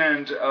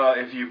mentioned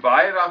if you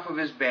buy it off of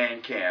his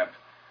Bandcamp,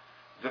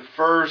 the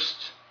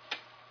first...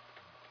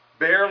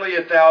 barely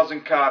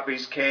 1,000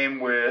 copies came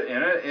with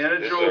in a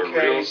jewel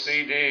case. Real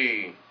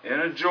CD. In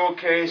a jewel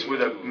case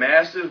with a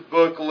massive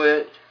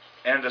booklet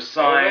and a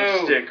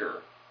signed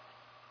sticker.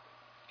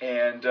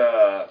 And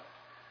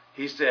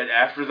he said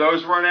after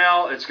those run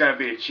out, it's going to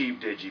be a cheap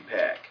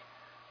digipack.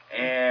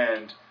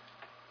 And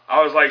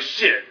I was like,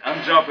 shit,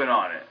 I'm jumping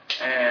on it.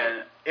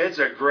 And it's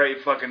a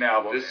great fucking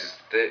album. This is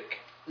thick.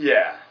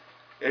 Yeah.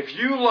 If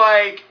you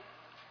like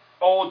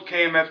old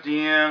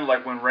KMFDM,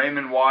 like when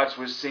Raymond Watts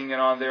was singing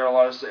on there, a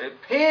lot of stuff.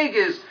 Pig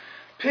is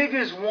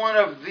one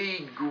of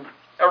the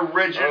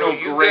original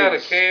you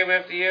greats. Got a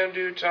KMFDM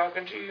dude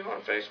talking to you on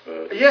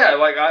Facebook? Yeah,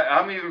 like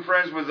I'm even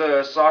friends with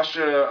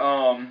Sasha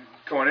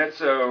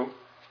Koinetso.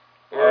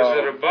 Or is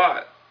it a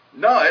bot?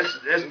 No, it's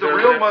the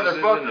real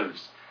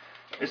motherfuckers.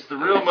 It's the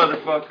real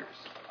motherfuckers.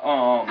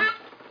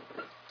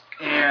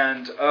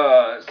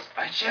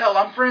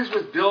 I'm friends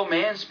with Bill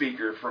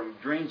Manspeaker from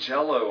Green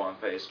Cello on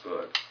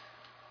Facebook.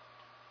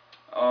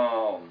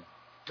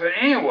 But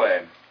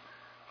anyway,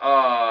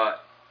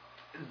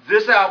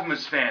 this album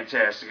is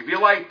fantastic. If you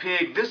like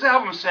Pig, this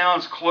album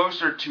sounds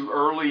closer to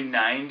early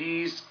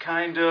 90s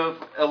kind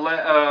of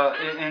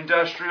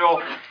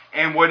industrial.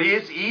 And what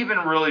is even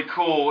really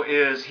cool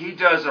is he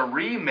does a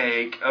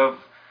remake of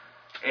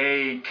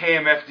a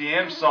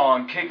KMFDM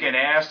song, Kickin'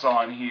 Ass,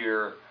 on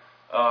here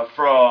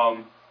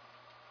from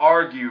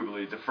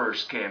arguably the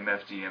first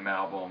KMFDM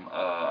album.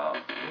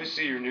 Let me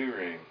see your new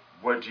ring.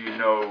 What Do You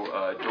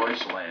Know,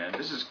 Deutschland.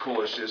 This is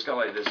cool as shit. It's got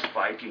like this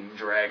Viking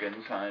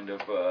dragon kind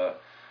of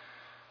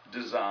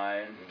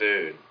design.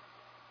 Dude.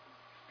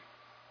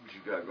 What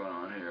you got going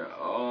on here?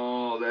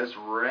 Oh, that's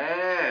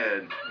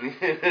rad.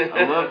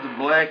 I love the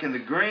black and the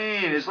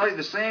green. It's like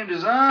the same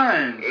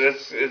design.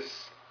 It's the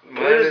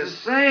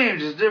same,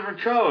 just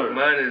different color.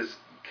 Mine is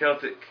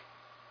Celtic.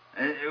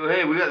 And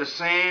hey, we got the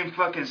same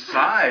fucking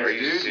size, Are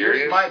you dude.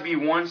 serious? Yours might be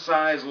one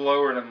size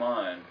lower than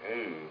mine.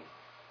 Ooh.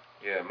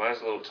 Yeah, mine's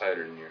a little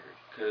tighter than yours.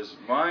 Because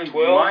mine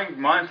 12?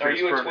 Mine fits Are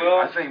you a perfect.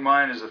 12? I think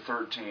mine is a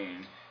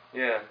 13.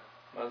 Yeah,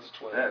 mine's a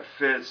 12. That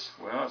fits.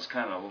 Well, it's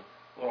kind of a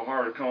little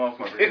hard to come off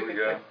my. Here we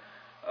go.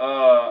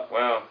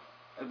 Wow.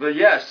 But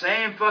yeah,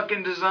 same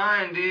fucking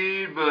design,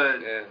 dude.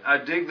 But yeah. I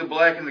dig the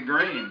black and the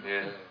green.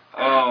 Yeah.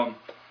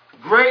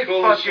 Great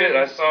Cool fucking shit.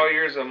 I saw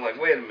yours. I'm like,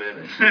 wait a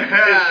minute.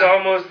 It's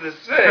almost the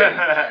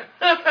same.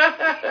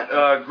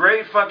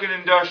 Great fucking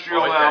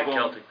industrial album.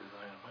 Celtic design.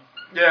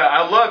 Yeah,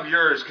 I love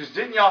yours because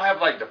didn't y'all have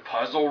like the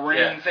puzzle ring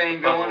Yeah,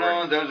 thing the puzzle going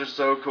on? ring. Those are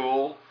so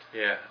cool.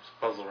 Yeah, it's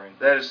a puzzle ring.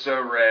 That is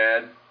so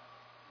rad.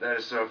 That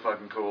is so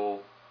fucking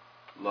cool.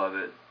 Love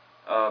it.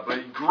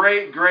 But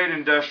great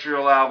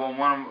industrial album.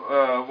 One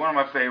of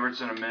my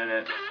favorites in a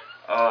minute.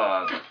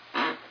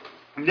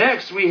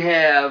 Next we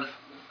have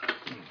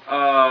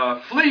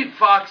Fleet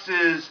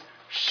Fox's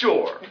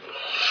Shore.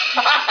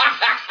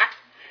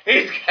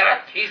 He's got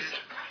a piece.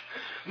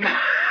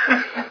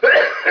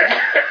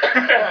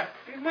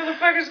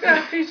 Motherfucker's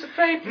got a piece of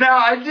paper. Now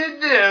I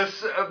did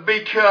this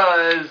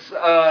because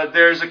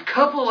there's a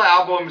couple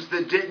albums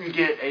that didn't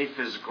get a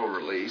physical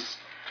release.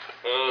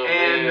 Oh,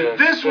 And man,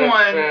 this that's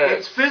one, sad.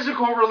 its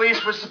physical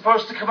release was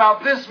supposed to come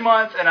out this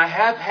month, and I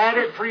have had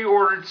it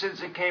pre-ordered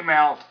since it came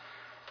out.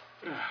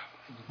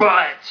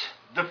 But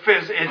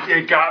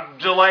it got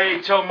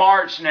delayed till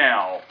March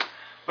now.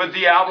 But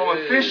the album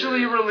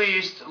officially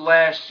released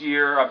last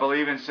year, I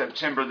believe in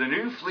September. The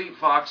new Fleet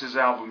Foxes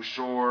album,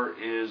 Shore,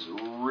 is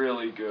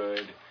really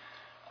good.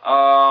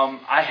 I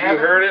You haven't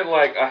heard it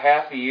like a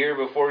half a year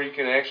before you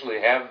can actually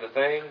have the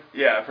thing?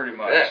 Yeah, pretty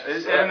much. That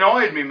It sucks.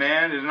 annoyed me,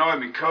 man. It annoyed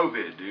me.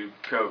 COVID, dude.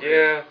 COVID.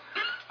 Yeah.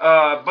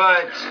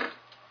 But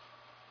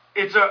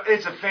it's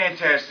a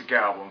fantastic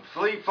album.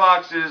 Fleet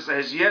Foxes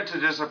has yet to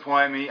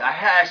disappoint me.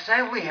 I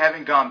sadly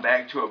haven't gone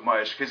back to it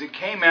much because it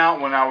came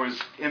out when I was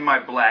in my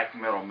black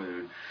metal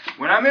mood.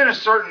 When I'm in a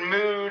certain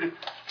mood,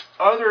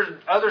 other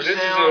This is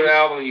sounds. an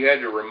album you had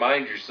to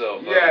remind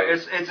yourself Yeah,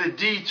 of. it's a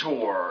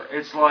detour.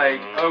 It's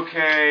like,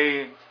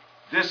 okay,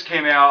 this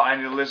came out, I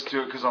need to listen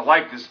to it because I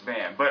like this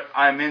band, but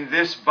I'm in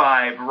this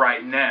vibe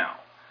right now.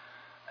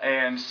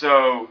 And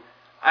so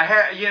I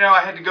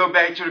had to go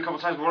back to it a couple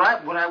times.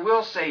 What I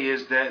will say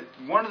is that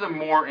one of the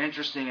more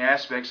interesting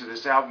aspects of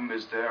this album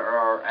is there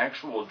are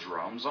actual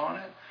drums on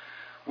it.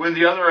 When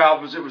the other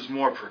albums, it was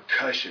more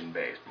percussion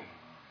based.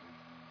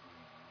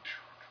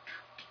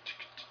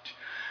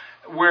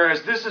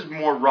 Whereas this is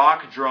more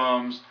rock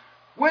drums,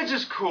 which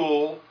is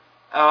cool.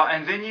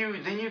 And then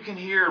you can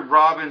hear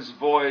Robin's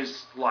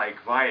voice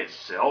like by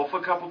itself a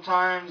couple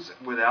times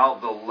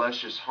without the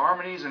luscious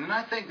harmonies. And then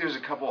I think there's a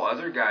couple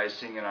other guys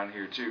singing on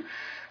here too.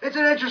 It's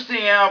an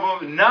interesting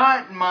album.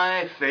 Not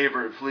my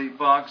favorite Fleet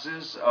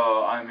Foxes.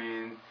 I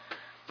mean,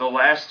 the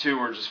last two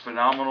are just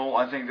phenomenal.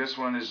 I think this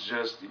one is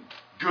just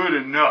good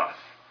enough.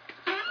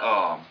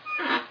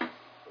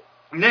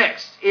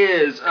 Next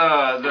is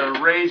the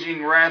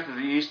Raging Wrath of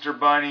the Easter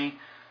Bunny,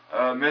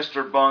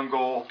 Mr.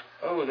 Bungle.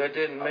 Oh, that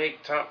didn't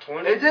make top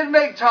 20? It didn't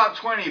make top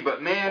 20,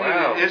 but man,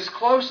 Wow. it's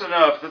close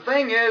enough. The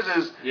thing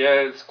is Yeah,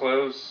 it's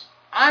close.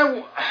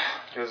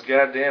 Because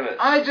goddamn it.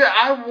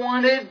 I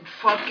wanted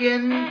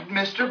fucking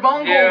Mr.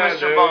 Bungle, Yeah, Mr.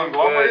 dude,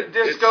 Bungle. I but wanted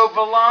Disco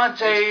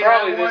Volante. It's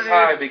probably I this wanted-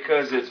 high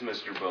because it's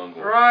Mr.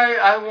 Bungle. Right,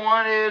 I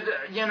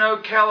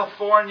wanted,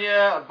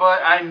 California,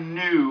 but I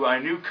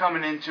knew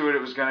coming into it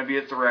was going to be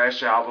a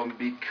thrash album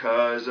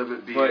because of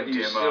it being But you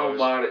demos. still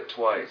bought it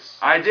twice.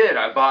 I did.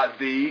 I bought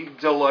the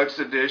deluxe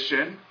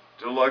edition,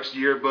 deluxe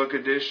yearbook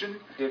edition,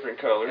 Different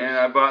colors. and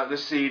I bought the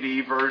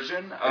CD version.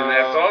 And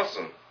that's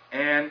awesome.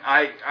 And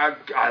I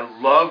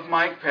love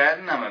Mike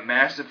Patton. I'm a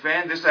massive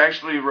fan. This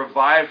actually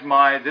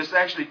this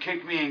actually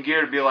kicked me in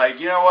gear to be like,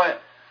 you know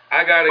what?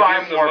 I gotta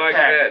Buy get some more Mike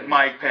Patton.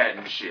 Mike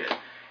Patton shit.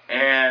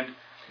 And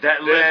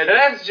that led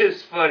That's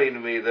just funny to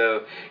me,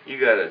 though. You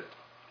got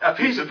a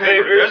piece of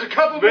paper. There's a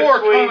couple more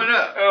coming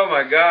up. Oh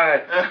my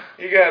God!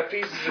 You got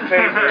pieces of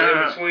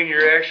paper in between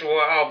your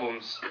actual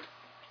albums.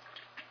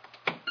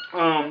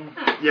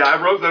 Yeah,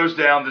 I wrote those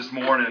down this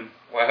morning.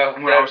 Wow.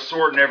 When I was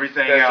sorting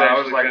everything that's out, I was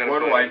actually like, kinda what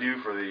do funny. I do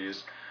for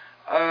these?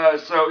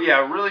 So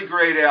yeah, really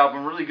great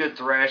album, really good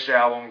thrash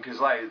album, because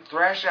like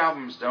thrash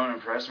albums don't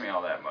impress me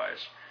all that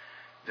much.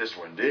 This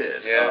one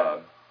did. Yeah.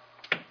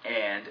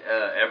 And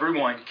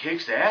everyone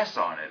kicks ass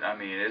on it. I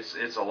mean, it's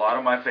a lot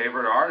of my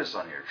favorite artists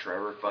on here.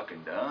 Trevor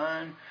fucking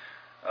Dunn,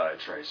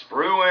 Trace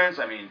Bruins.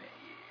 I mean,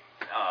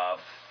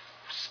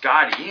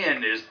 Scott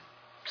Ian is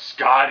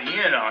Scott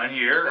Ian on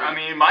here. I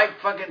mean, Mike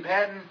fucking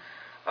Patton.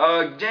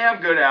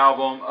 Damn good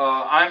album.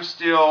 I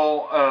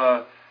still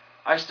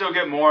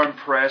get more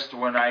impressed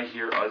when I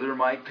hear other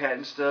Mike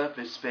Patton stuff,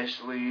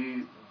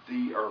 especially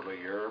the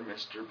earlier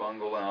Mr.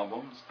 Bungle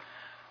albums.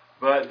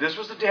 But this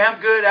was a damn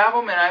good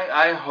album, and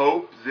I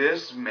hope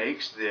this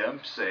makes them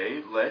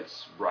say,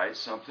 let's write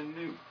something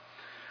new.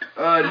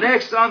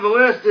 Next on the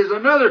list is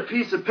another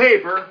piece of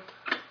paper,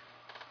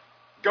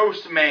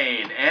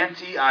 Ghostmane,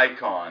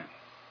 Anti-Icon.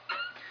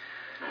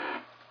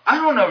 I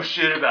don't know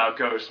shit about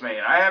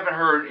Ghostmane. I haven't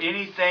heard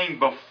anything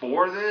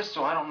before this,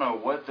 so I don't know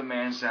what the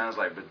man sounds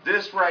like. But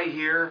this right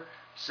here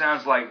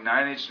sounds like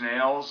Nine Inch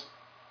Nails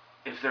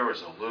if there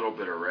was a little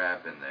bit of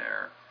rap in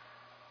there.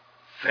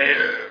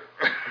 Fair.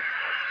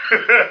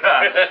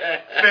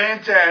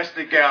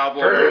 Fantastic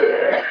album.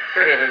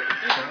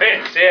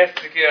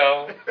 Fantastic,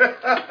 yo.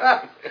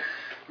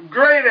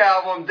 great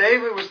album.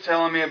 David was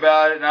telling me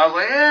about it, and I was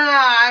like,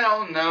 I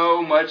don't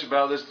know much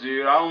about this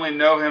dude. I only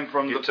know him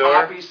from the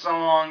Guitar? Poppy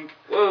song.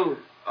 Whoa.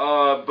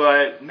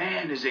 But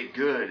man, is it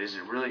good? Is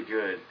it really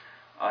good?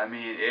 I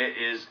mean,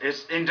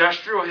 it's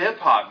industrial hip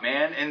hop,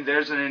 man, and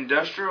there's an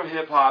industrial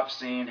hip hop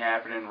scene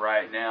happening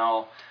right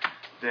now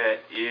that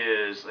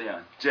is,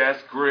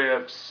 Death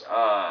Grips,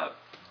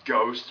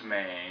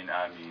 Ghostmane,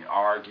 I mean,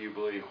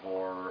 arguably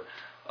horror.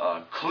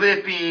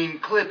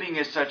 Clipping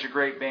is such a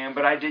great band,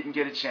 but I didn't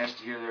get a chance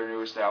to hear their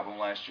newest album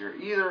last year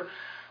either.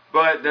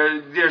 But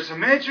there's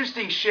some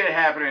interesting shit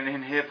happening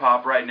in hip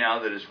hop right now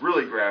that is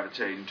really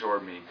gravitating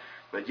toward me.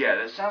 But yeah,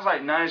 that sounds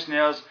like Nine Inch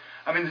Nails.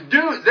 I mean,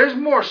 there's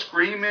more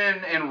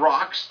screaming and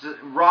rock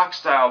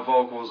style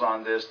vocals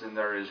on this than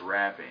there is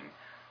rapping.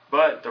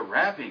 But the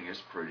rapping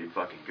is pretty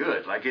fucking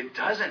good. Like, it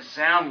doesn't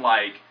sound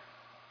like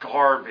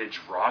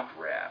garbage rock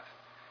rap.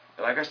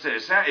 Like I said,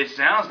 it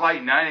sounds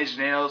like Nine Inch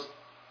Nails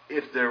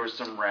if there was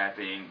some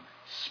rapping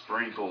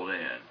sprinkled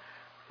in.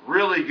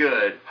 Really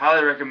good.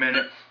 Highly recommend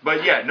it.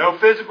 But yeah, no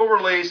physical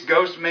release.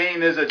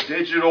 Ghostmane is a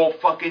digital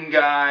fucking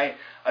guy.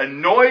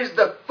 Annoys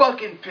the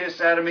fucking piss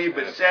out of me,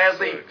 but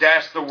sadly,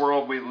 that's the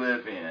world we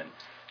live in.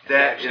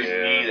 That is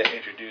me that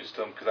introduced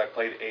him because I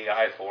played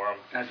AI for him.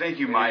 I think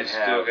you might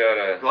have. Still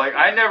gotta, like,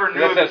 I never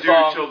knew the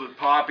dude till the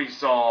Poppy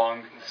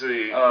song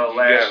see,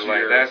 last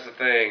year. That's the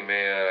thing,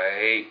 man. I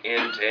hate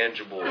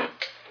intangible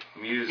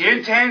music.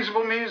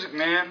 Intangible music,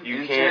 man.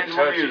 You can't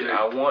touch music. it.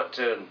 I want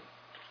to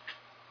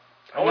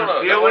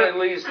feel it. at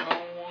least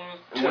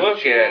look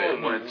at it.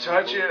 I want to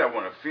touch it. I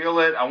want to feel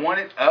it. I want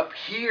it up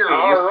here.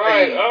 All with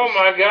right. things. Oh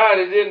my God!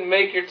 It didn't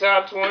make your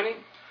top 20.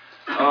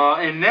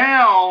 And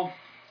now,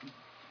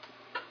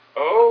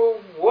 oh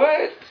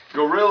what?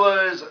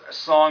 Gorillaz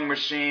Song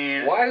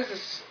Machine. Why does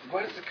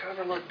the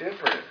cover look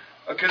different?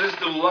 Because it's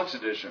the deluxe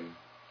edition.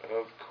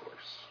 Of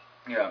course.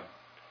 Yeah.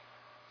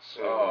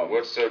 So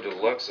what's so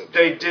deluxe about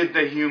They it? did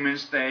the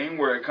Humans thing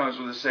where it comes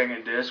with a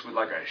second disc with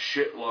like a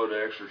shitload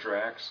of extra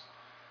tracks.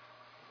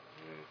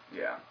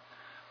 Yeah.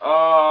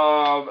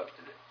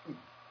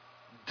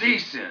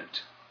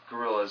 Decent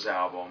Gorillaz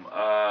album.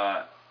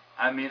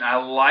 I mean, I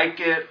like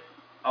it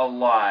a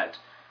lot.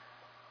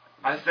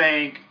 I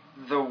think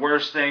the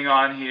worst thing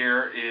on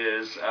here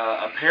is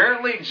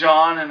apparently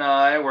John and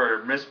I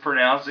were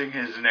mispronouncing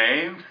his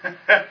name.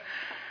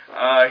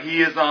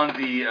 He is on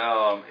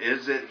the,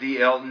 is it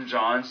the Elton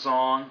John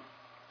song?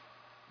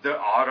 The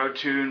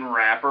auto-tune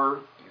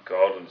rapper. You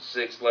called him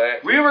Six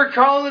Lack? We were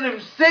calling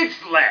him Six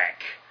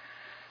Lack.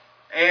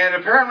 And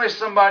apparently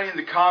somebody in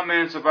the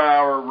comments of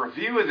our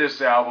review of this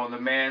album,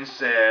 the man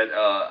said,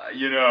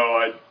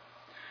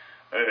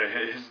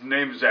 his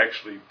name is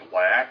actually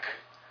Black.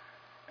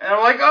 And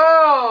I'm like,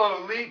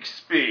 oh, leak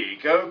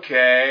speak,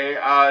 okay.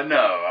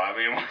 No, I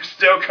mean, we're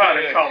still kind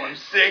of calling him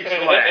Six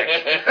Lack.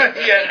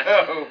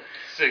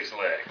 Six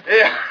Lack.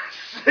 Yeah,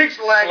 Six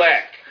Lack.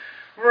 Slack.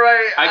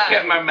 Right. I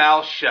kept my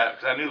mouth shut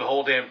because I knew the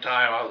whole damn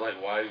time. I was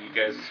like, why do you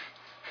guys...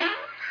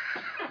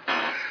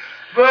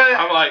 But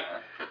I'm like...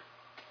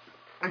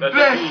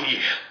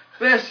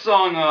 Best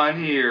song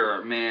on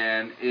here,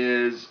 man,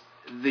 is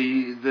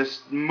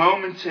this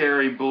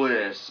Momentary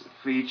Bliss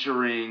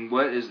featuring,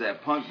 what is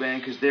that punk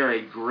band? Because they're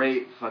a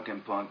great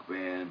fucking punk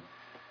band.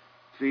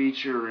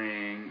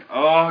 Featuring,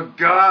 oh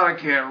God, I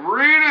can't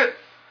read it.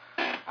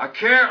 I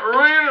can't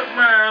read it,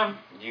 man.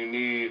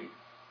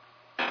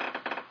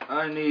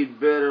 I need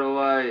better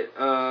light.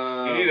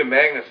 You need a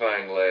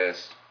magnifying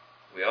glass.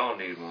 We all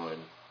need one.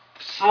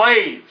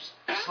 Slaves.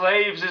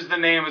 Slaves is the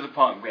name of the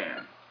punk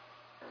band.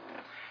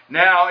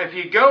 Now, if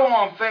you go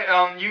on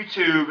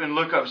YouTube and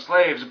look up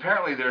Slaves,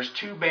 apparently there's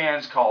two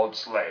bands called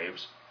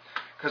Slaves.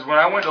 Because when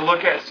I went to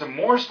look at some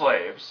more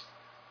Slaves,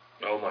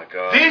 Oh my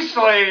God. these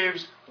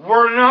slaves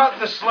were not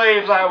the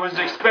slaves I was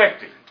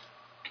expecting.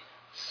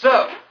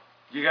 So,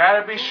 you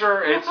gotta be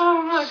sure it's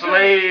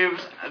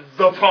Slaves,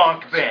 the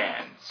punk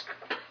bands.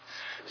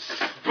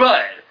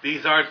 But,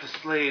 These aren't the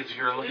slaves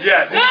you're looking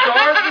yeah, for. these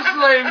are the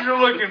slaves you're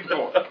looking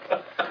for.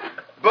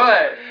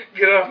 But,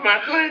 Get off my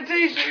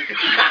plantation.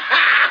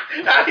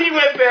 He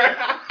went there.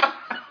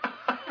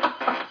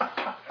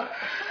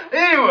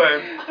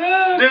 anyway,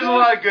 there's a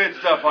lot of good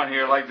stuff on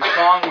here. Like the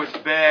song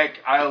with Beck,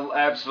 I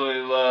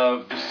absolutely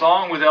love. The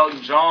song with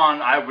Elton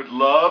John, I would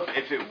love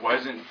if it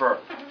wasn't for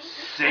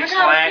Six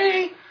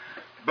Lack.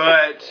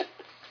 But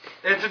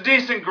it's a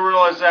decent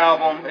Gorillaz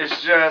album.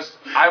 It's just,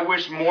 I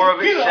wish more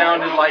of it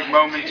sounded like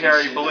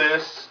Momentary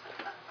Bliss.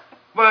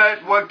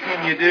 But what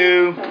can you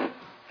do?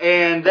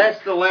 And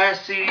that's the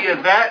last CD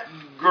of that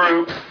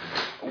group.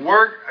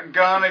 We're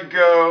gonna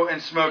go and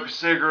smoke a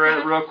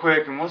cigarette real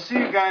quick, and we'll see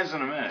you guys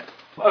in a minute.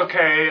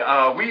 Okay,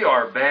 we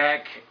are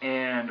back,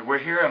 and we're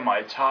here in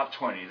my top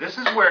 20. This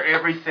is where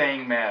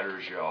everything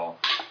matters, y'all.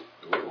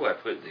 Where do I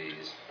put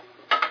these?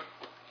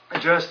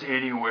 Just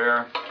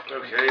anywhere.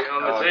 Okay,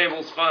 on the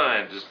table's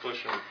fine. Just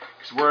push them.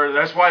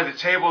 That's why the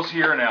table's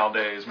here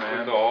nowadays, man.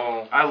 With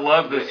all I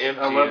love this. the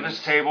empty I love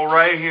this table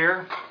right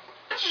here.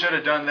 Should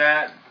have done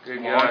that Good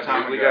a long God,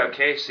 time dude, we ago. got a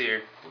case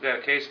here. We got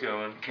a case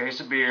going. Case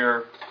of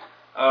beer.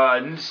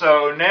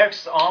 So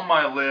next on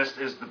my list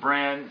is the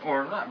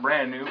not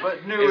brand new,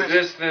 but newest. Is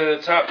this the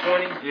top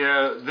 20?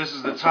 Yeah, this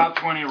is the top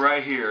 20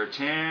 right here.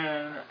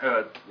 10,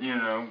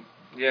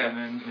 Yeah. And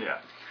then, yeah.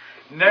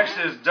 Next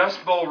is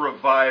Dust Bowl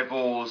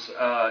Revival's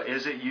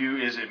Is It You,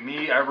 Is It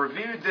Me? I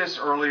reviewed this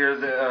earlier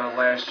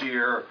last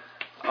year.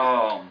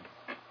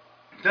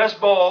 Dust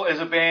Bowl is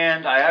a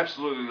band I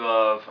absolutely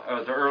love.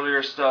 The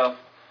earlier stuff,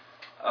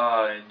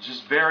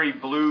 just very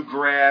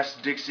bluegrass,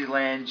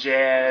 Dixieland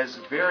jazz,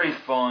 very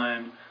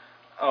fun.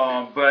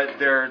 But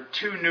their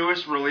two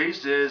newest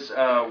releases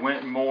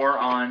went more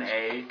on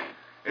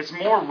it's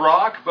more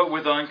rock, but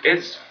with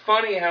It's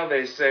funny how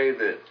they say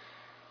that,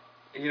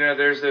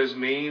 there's those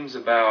memes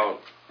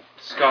about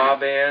ska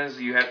bands,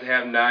 you have to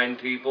have 9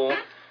 people.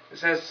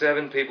 This has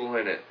 7 people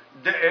in it.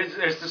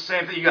 It's the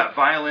same thing. You got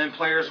violin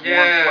players, horn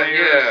players.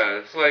 Yeah,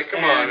 it's like,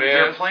 come on, man.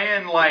 They're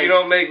playing like... You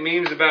don't make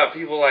memes about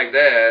people like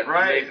that.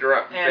 Right.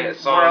 And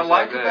What I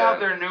like about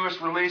their newest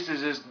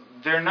releases is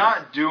they're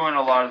not doing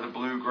a lot of the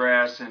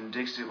bluegrass and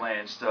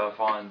Dixieland stuff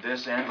on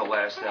this and the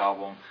last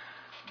album,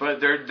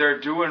 but they're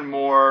doing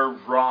more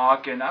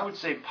rock and I would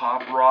say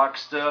pop rock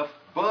stuff,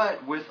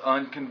 but with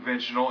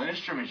unconventional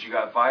instruments. You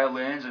got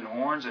violins and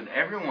horns, and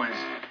everyone's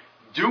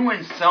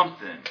doing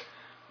something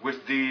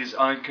with these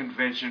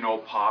unconventional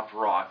pop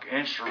rock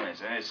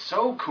instruments, and it's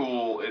so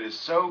cool. It is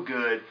so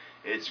good.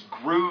 It's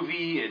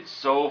groovy. It's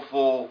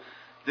soulful.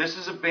 This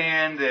is a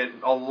band that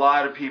a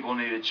lot of people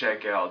need to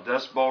check out.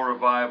 Dust Bowl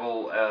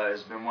Revival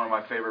has been one of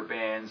my favorite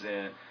bands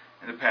in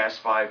the past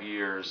 5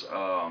 years,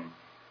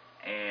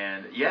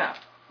 and yeah,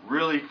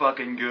 really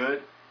fucking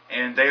good.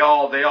 And they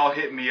all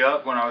hit me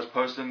up when I was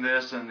posting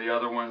this and the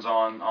other ones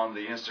on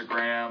the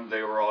Instagram.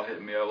 They were all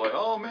hitting me up like,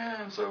 "Oh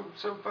man, so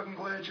fucking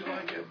glad you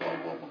like it." Blah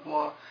blah blah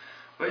blah.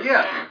 But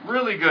yeah,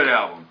 really good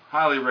album.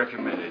 Highly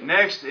recommend it.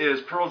 Next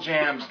is Pearl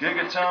Jam's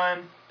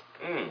Gigaton.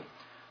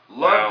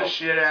 Love the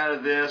shit out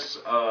of this.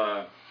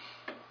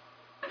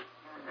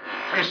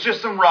 It's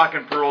just some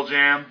rockin' Pearl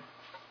Jam.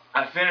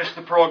 I finished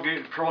the Pearl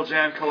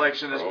Jam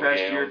collection this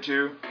past year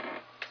too.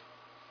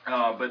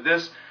 But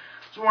this.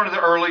 It's one of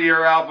the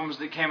earlier albums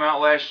that came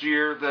out last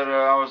year that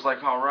I was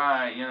like, all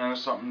right,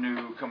 something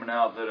new coming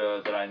out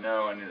that I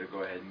know I need to go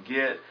ahead and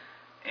get.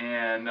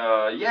 And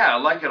yeah, I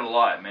like it a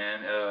lot,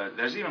 man.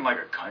 There's even like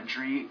a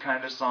country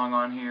kind of song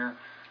on here.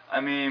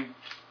 I mean,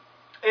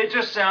 it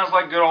just sounds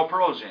like good old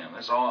Pearl Jam.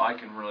 That's all I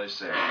can really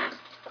say.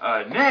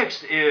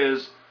 Next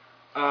is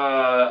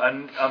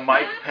a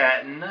Mike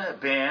Patton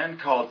band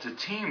called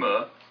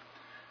Tatima.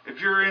 If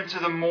you're into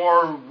the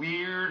more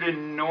weird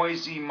and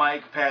noisy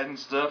Mike Patton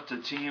stuff,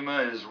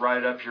 Tatima is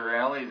right up your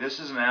alley. This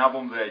is an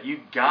album that you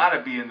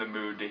gotta be in the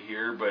mood to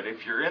hear, but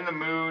if you're in the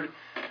mood,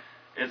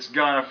 it's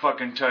gonna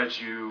fucking touch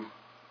you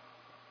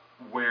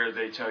where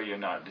they tell you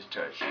not to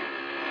touch you.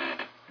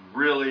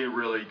 Really,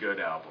 really good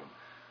album.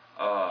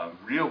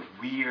 Real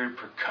weird,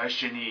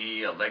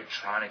 percussion-y,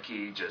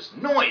 electronic-y, just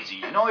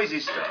noisy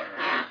stuff.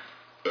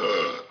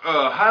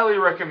 Highly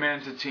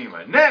recommend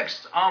Tatima.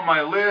 Next on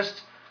my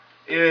list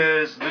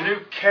is the new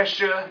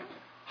Kesha,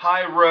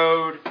 High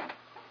Road.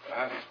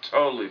 I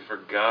totally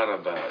forgot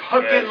about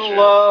Fucking Kesha.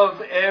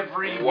 love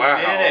every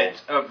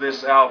minute of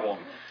this album.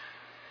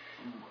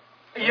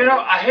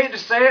 I hate to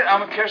say it,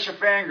 I'm a Kesha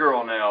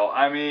fangirl now.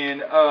 I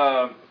mean,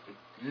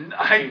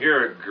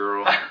 you're a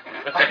girl.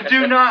 I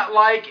do not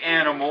like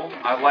Animal.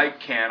 I like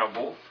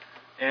Cannibal,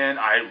 and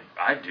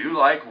I do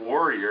like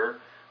Warrior.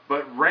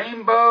 But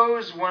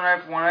Rainbows, when I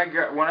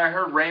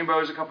heard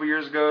Rainbows a couple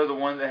years ago, the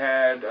one that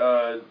had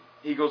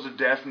Eagles of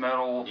Death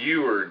Metal.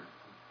 You were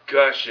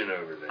gushing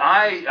over that.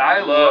 I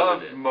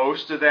loved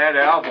most of that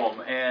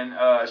album, and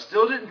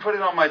still didn't put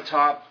it on my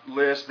top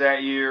list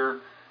that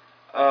year.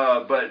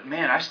 But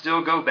man, I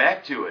still go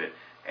back to it.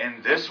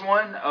 And this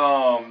one,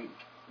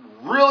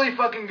 really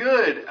fucking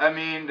good. I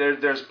mean,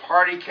 there's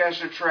party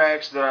Kesha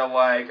tracks that I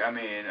like. I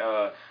mean,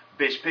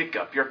 bitch, pick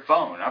up your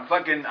phone.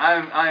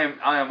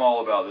 I am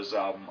all about this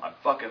album. I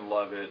fucking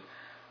love it.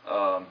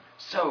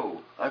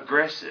 So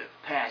aggressive,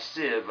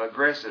 passive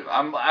aggressive.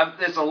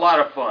 It's a lot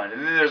of fun.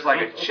 And then there's like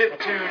a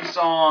chiptune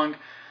song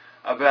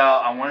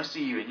about I want to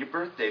see you in your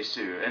birthday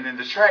suit. And then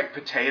the track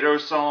Potato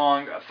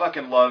Song, I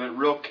fucking love it.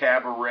 Real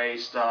cabaret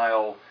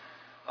style.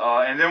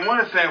 And then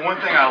one thing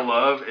I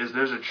love is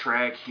there's a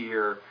track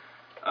here,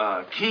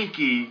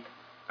 Kinky.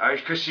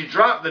 Because she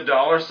dropped the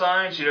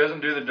 $. She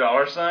doesn't do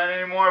the $sign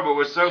anymore. But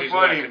what's so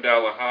funny... She's like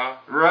 $1,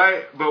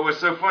 Right? But what's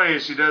so funny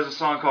is she does a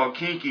song called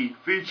Kinky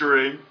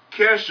featuring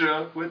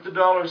Kesha with the $.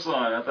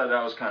 I thought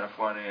that was kind of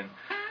funny and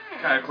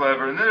kind of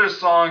clever. And then there's a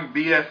song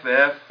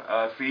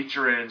BFF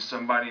featuring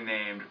somebody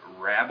named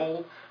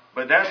Rabble.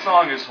 But that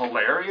song is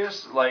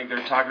hilarious. Like,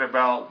 they're talking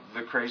about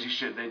the crazy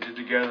shit they did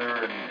together.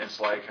 And it's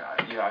like,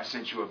 I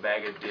sent you a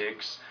bag of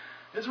dicks.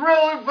 It's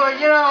really, but,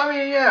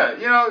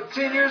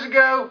 10 years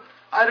ago...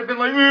 I'd have been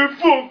like, man,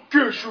 fuck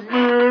Kesha, man,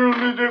 I don't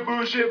need that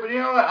bullshit. But you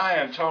know what? I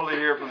am totally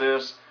here for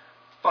this.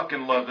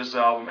 Fucking love this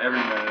album, every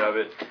minute of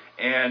it.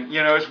 And,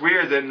 it's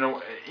weird that,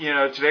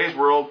 in today's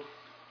world,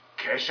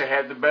 Kesha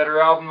had the better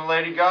album than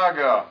Lady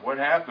Gaga. What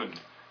happened?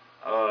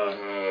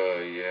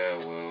 Yeah,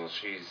 well,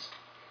 she's...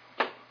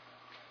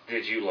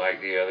 Did you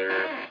like the other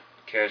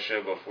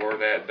Kesha before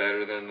that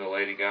better than the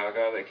Lady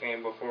Gaga that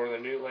came before the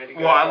new Lady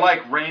Gaga? Well, I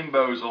like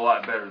Rainbows a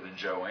lot better than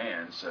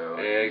Joanne, so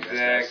I guess that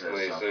says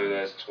Exactly, so something.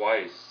 that's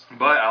twice.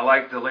 But I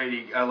like the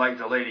Lady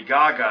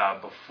Gaga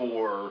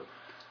before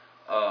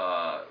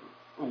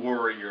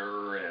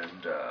Warrior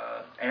and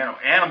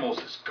Animals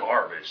is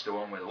garbage. The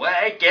one with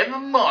Wake in the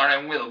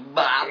Morning with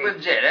Bob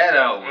and Jet. That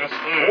was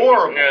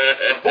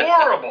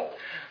horrible.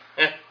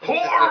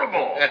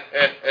 Horrible.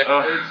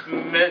 It's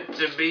meant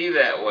to be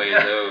that way,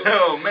 though.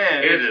 Oh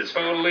man, it It's is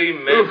totally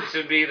meant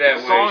to be that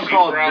way. a song She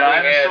called probably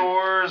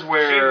Dinosaurs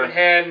where She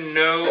had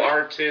no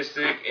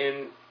artistic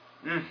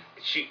and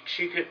she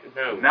could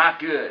no. not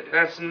good.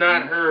 That's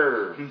not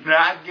her.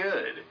 Not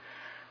good.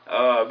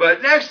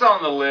 But next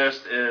on the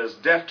list is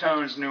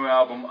Deftones' new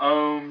album,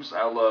 Ohms.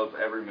 I love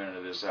every minute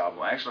of this album.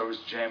 Actually, I was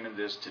jamming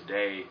this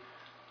today,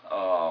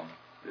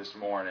 this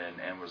morning,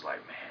 and was like,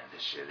 man,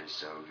 this shit is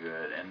so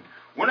good. And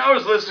when I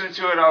was listening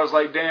to it, I was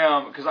like,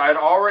 damn, because I'd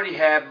already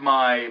had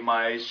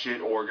my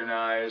shit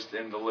organized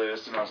in the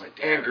list, and I was like,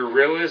 damn. And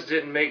Gorillaz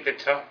didn't make the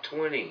top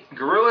 20.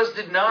 Gorillaz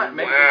did not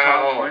make the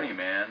top 20,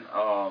 man,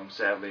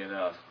 sadly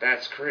enough.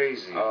 That's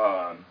crazy.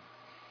 I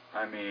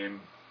mean...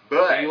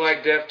 But you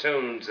like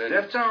Deftones and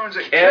Deftones.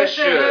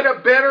 Kesha had a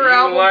better you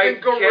album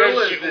like than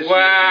Gorillaz Kesha. this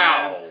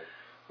Wow. year,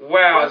 man.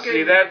 Wow. Fucking-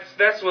 See,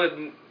 that's what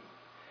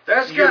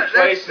That's your got,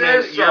 placement.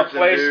 that says Your something,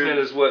 placement dude.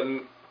 is what.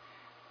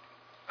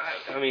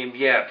 I mean,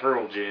 yeah,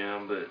 Pearl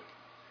Jam, but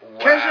wow.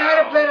 Kesha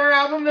had a better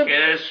album than.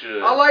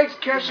 Kesha. I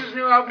liked Kesha's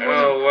new album. more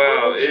than Oh wow,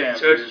 Pearl it Jam,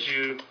 touched dude.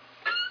 you.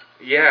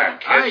 Yeah,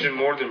 Kesha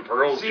more than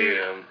Pearl See,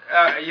 Jam.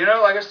 You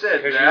know, like I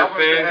said, Because the you're a albums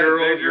that had a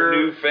fangirl, bigger, you're a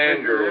new bigger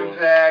fangirl.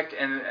 impact,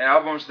 and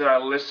albums that I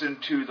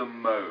listened to the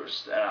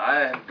most. And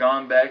I have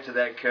gone back to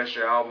that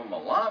Kesha album a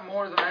lot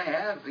more than I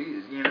have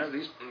these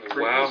previous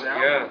Wow,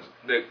 albums.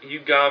 yeah.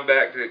 You've gone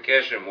back to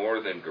Kesha more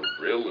than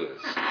Gorillaz.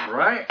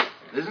 Right?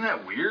 Isn't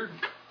that weird?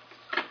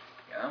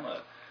 Yeah,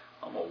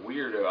 I'm a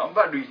weirdo. I'm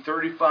about to be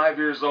 35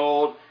 years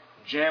old,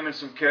 jamming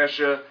some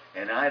Kesha,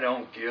 and I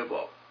don't give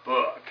a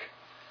fuck,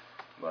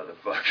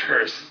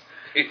 motherfuckers.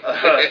 So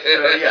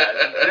yeah,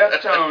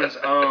 Deftones,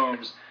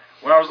 Ohms.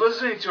 When I was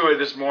listening to it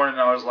this morning,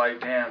 I was like,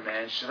 damn,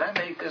 man, should I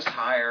make this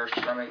higher?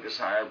 Should I make this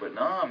higher? But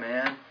nah,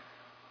 man.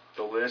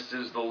 The list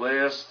is the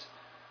list.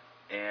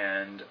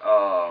 And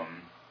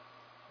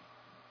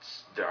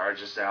there are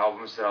just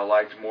albums that I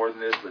liked more than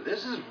this. But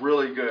this is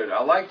really good.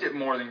 I liked it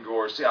more than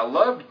Gore. See, I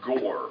loved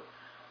Gore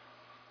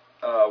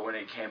when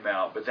it came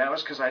out. But that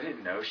was because I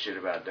didn't know shit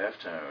about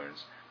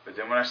Deftones. But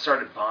then when I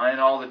started buying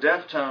all the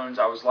Deftones,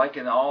 I was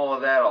liking all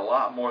of that a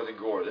lot more than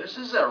Gore. This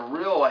is a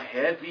real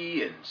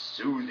heavy and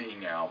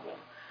soothing album.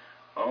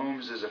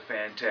 Ohms is a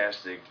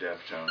fantastic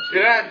Deftones.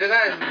 Did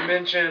I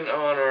mention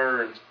on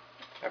our...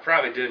 I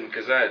probably didn't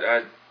because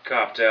I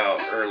copped out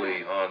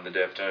early on the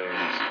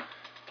Deftones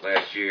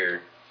last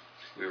year.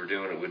 We were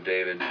doing it with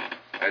David.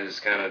 I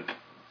just kind of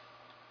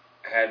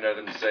had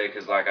nothing to say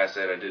because, like I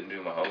said, I didn't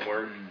do my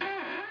homework.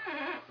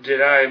 Did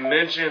I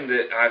mention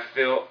that I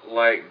felt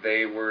like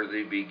they were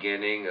the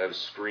beginning of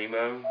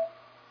Screamo?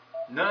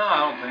 No,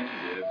 I don't think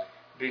you did.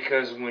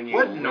 Because when you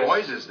What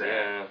noise is that?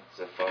 Yeah, it's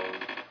a phone.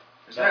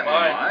 Is that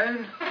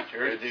mine?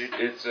 Yours, dude.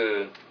 It's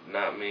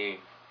not me.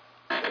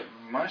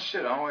 My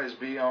shit always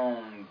be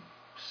on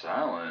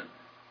silent.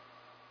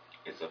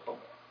 It's a boom,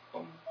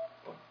 boom,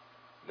 boom.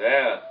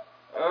 Yeah,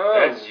 Oh,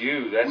 that's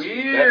you. That's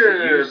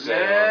weird, that's a you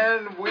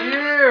sound. man.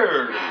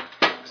 Weird.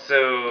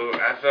 So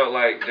I felt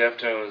like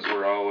Deftones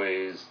were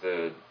always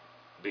the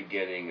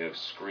beginning of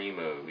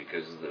Screamo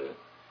because of the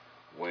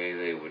way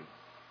they would,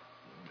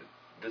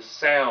 the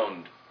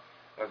sound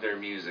of their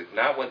music,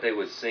 not what they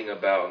would sing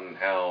about and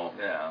how.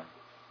 Yeah.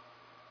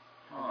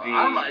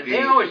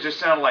 They always just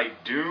sound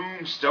like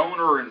Doom,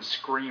 Stoner, and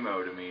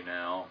Screamo to me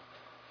now.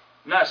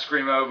 Not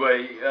Screamo,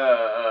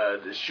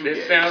 but the shoegaze.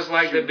 This sounds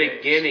like the shoegaze.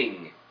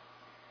 beginning,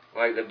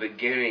 like the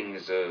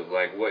beginnings of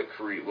like what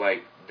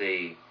like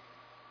they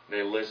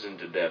listened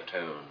to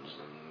Deftones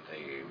and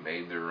they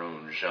made their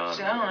own genre,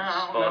 See, I don't know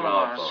spun a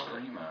lot off of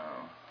on it. Screamo.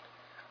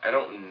 I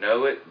don't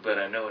know it, but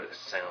I know what it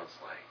sounds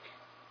like.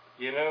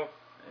 You know,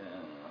 Yeah.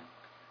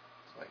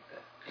 it's like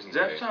that. Because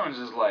Anyway.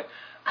 Deftones is like,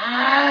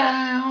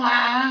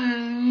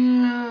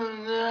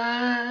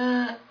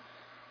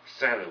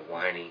 Sounded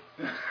whiny.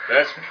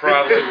 That's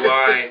probably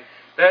why.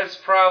 That's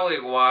probably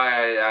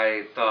why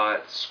I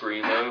thought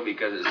Screamo,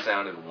 because it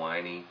sounded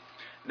whiny.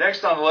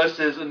 Next on the list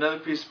is another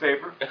piece of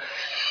paper.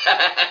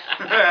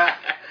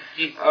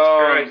 Jesus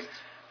Christ.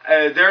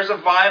 There's a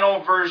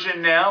vinyl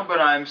version now, but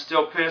I'm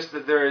still pissed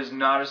that there is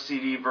not a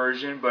CD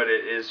version, but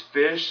it is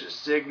Fish,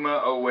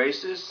 Sigma,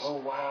 Oasis. Oh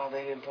wow,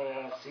 they didn't put it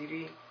on a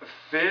CD?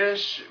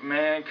 Fish,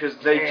 man, because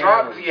they Damn.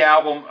 dropped the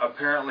album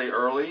apparently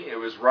early. It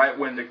was right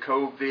when the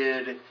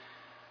COVID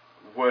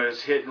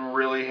was hitting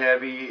really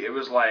heavy. It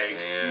was like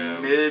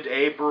Damn.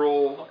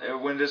 mid-April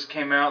when this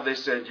came out. They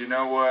said, you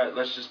know what,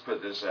 let's just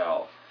put this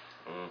out.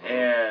 Mm-hmm.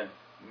 And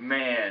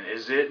man,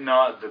 is it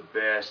not the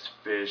best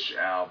Fish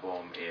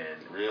album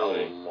in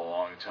Really? a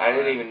long time? I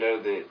didn't even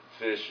know that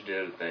Fish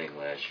did a thing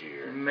last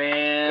year.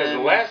 Man. Because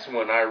the last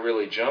one I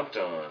really jumped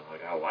on.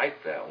 Like, I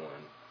liked that one.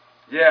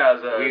 Yeah,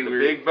 the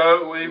Big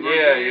Boat we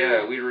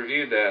reviewed. we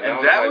reviewed that.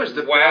 And that was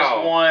the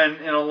best one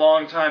in a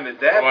long time at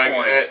that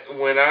point.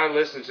 When I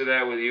listened to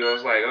that with you, I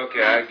was like,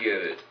 okay, I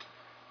get it.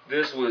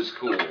 This was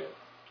cool.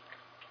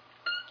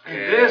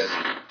 And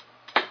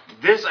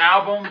this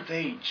album,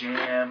 they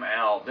jam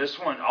out. This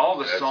one, all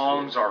the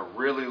songs are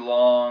really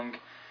long,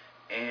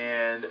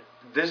 and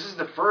this is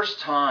the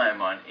first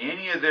time on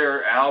any of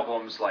their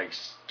albums, like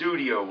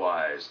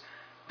studio-wise,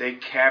 they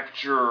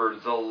capture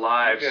the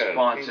live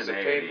spontaneity. Piece of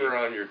paper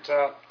on your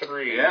top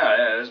 3. Yeah,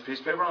 there's a piece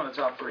of paper on the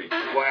top 3.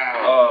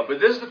 Wow. But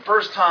this is the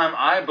first time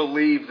I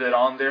believe that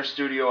on their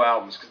studio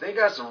albums, because they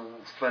got some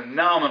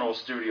phenomenal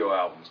studio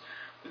albums,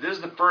 but this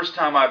is the first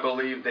time I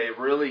believe they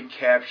really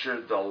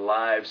captured the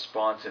live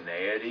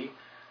spontaneity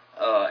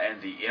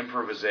and the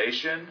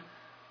improvisation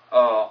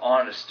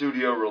on a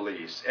studio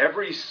release.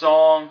 Every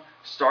song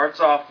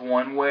starts off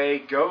one way,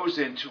 goes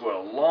into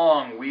a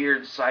long,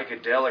 weird,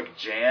 psychedelic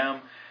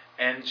jam,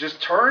 and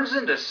just turns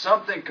into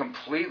something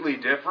completely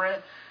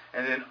different.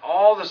 And then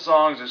all the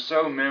songs are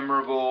so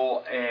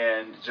memorable,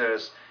 and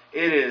just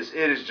it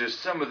is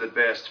just some of the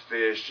best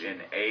Fish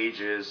in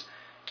ages.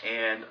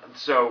 And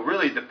so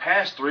really the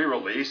past 3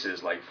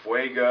 releases, like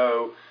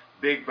Fuego,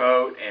 Big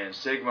Boat, and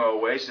Sigma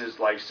Oasis,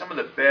 like some of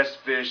the best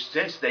Fish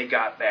since they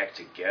got back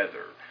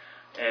together.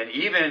 And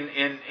even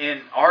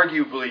in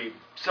arguably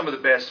some of the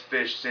best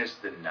Fish since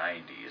the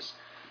 90s.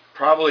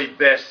 Probably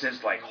best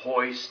since like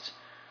Hoist,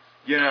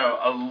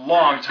 a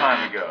long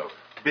time ago.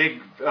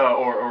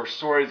 Or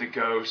Story of the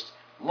Ghost,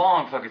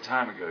 long fucking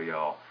time ago,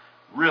 y'all.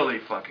 Really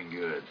fucking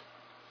good.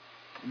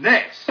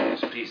 Next.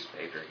 There's a piece of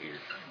paper here.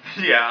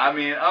 Yeah,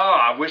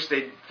 I wish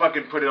they'd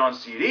fucking put it on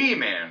CD,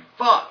 man.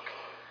 Fuck.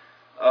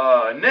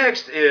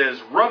 Next is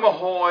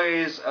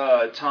Rumahoy's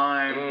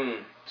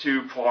Time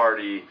to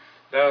Party.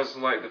 That was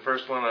like the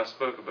first one I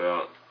spoke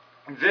about.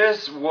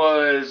 This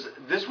was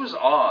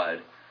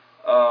odd.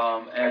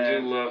 And I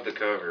do love the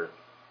cover.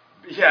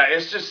 Yeah,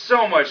 it's just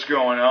so much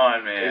going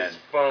on, man. It's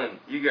fun.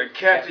 You got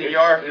Captain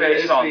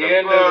Yarface on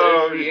the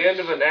boat. It's the end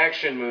of an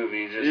action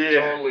movie. Just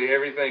totally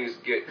everything's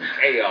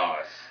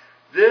chaos.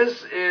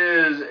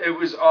 It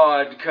was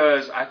odd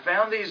because I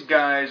found these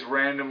guys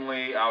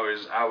randomly. I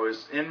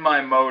was in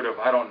my mode of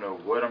I don't know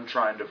what I'm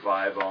trying to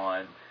vibe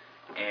on,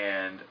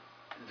 and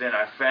then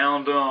I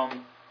found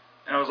them,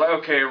 and I was like,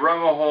 okay,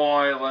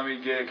 Rumahoy, let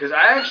me get it. Because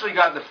I actually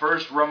got the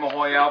first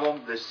Rumahoy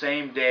album the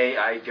same day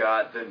I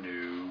got the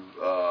new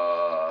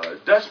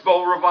Dust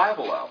Bowl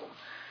Revival album.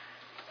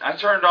 I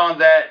turned on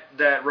that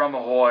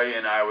Rumahoy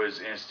and I was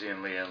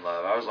instantly in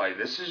love. I was like,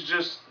 this is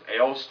just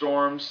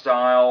Ailstorm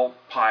style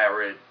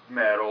pirate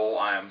metal.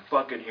 I am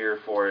fucking here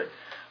for it.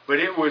 But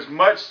it was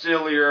much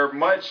sillier,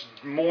 much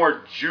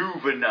more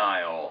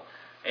juvenile.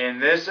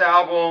 And this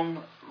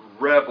album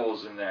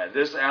revels in that.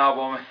 This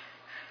album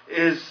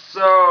is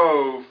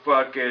so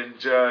fucking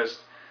just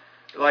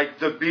like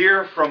the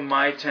beer from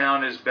my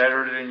town is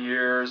better than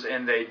yours,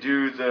 and they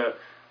do the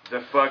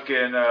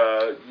fucking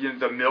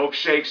the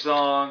milkshake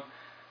song.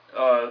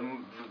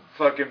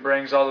 Fucking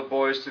brings all the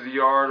boys to the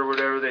yard or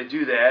whatever. They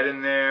do that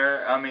in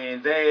there.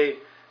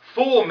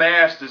 Full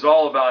Mast is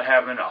all about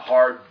having a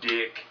hard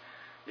dick.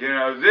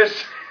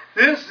 This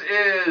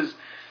is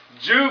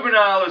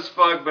juvenile as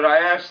fuck, but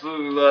I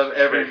absolutely love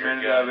every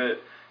minute of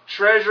it.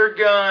 Treasure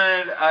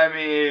Gun, I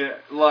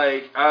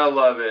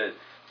love it.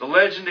 The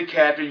Legend of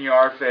Captain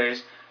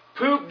Yarface.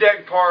 Poop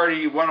Deck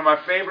Party, one of my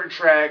favorite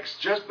tracks,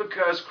 just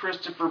because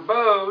Christopher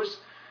Bose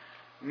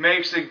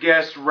makes a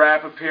guest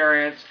rap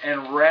appearance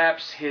and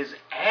raps his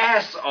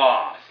ass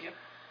off. Yep.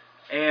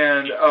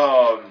 And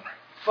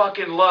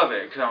fucking love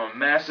it, because I'm a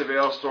massive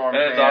Ailstorm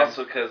fan. And it's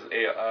also because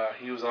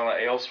he was on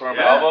an Ailstorm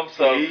album,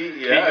 so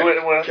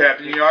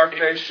Captain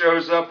Yarface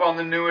shows up on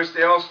the newest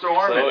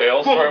Ailstorm. So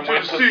Ailstorm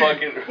went to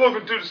fucking...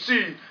 Welcome to the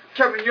sea.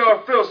 Captain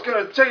Yarface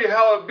gonna tell you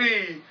how it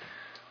be.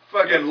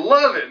 Fucking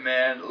love it,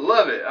 man.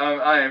 Love it.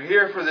 I am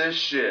here for this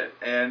shit.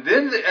 And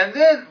then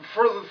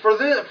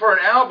for an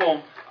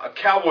album,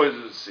 Cowboys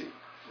of the Sea.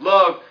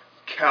 Love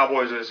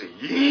Cowboys of the Sea.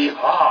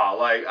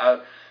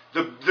 Yeehaw!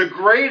 The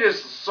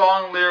greatest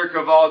song lyric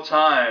of all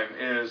time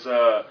is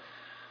I'm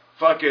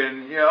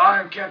Captain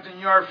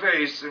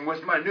Yarface and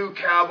with my new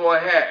cowboy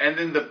hat. And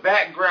then the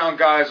background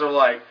guys are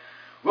like,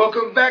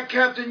 welcome back,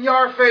 Captain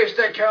Yarface.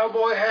 That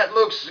cowboy hat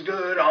looks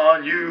good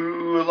on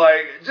you.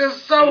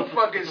 Just so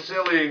fucking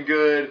silly and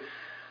good.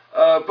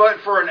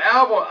 But for an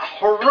album,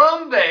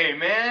 Harambe,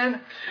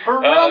 man.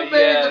 Harambe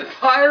the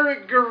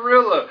Pirate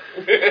Gorilla.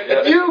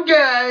 You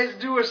guys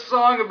do a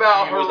song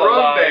about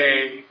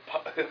Harambe.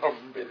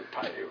 Harambe the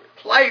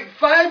Pirate.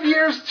 5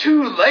 years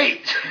too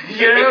late.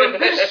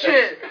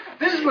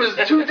 This was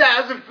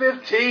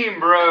 2015,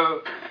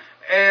 bro.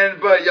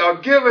 But y'all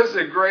give us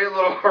a great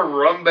little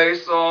Harambe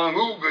song.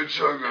 Ooga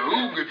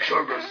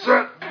chugga,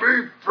 set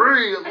me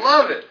free.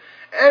 Love it.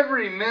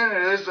 Every minute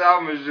of this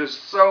album is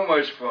just so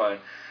much fun.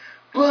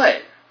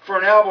 But for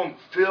an album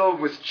filled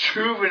with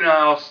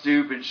juvenile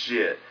stupid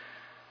shit.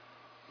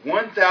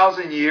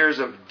 1,000 Years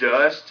of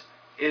Dust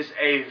is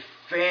a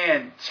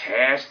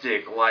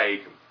fantastic,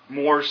 like,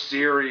 more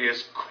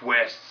serious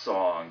quest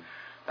song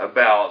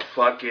about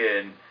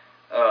fucking,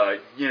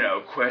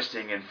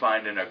 questing and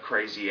finding a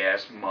crazy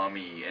ass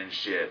mummy and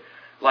shit.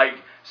 Like,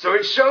 so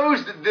it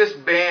shows that this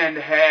band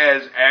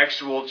has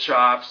actual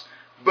chops,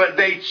 but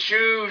they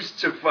choose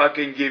to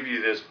fucking give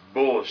you this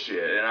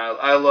bullshit. And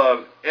I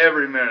love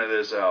every minute of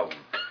this album.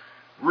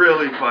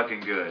 Really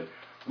fucking good.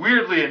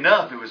 Weirdly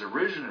enough, it was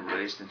originally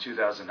released in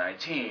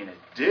 2019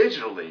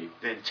 digitally,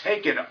 then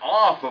taken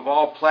off of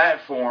all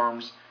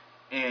platforms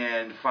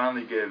and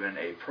finally given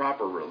a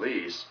proper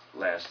release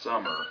last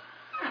summer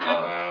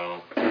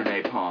through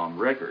Napalm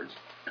Records.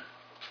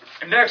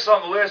 Next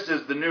on the list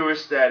is the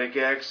newest Static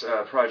X,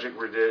 Project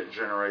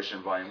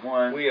Regeneration Volume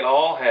 1. We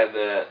all had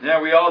that.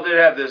 Yeah, we all did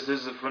have this.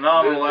 This is a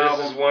phenomenal album.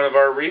 This is one of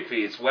our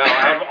repeats. Wow,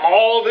 out of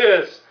all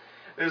this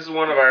is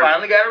one of our...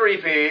 Finally got a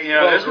repeat. You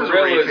know, well, this was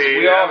Gorillas. a repeat.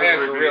 We all That had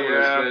was a repeat,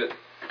 Gorillas,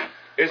 but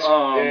it's...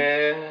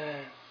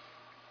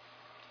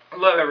 I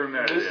love every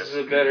minute of this. This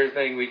is a better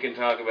thing we can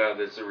talk about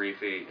that's a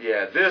repeat.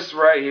 Yeah, this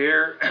right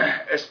here,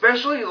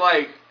 especially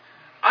like,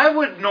 I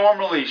would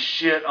normally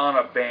shit on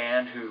a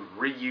band who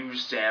reuse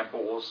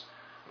samples,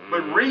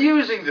 but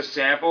reusing the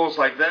samples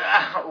like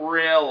that,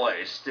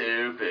 really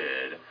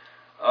stupid.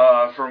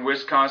 From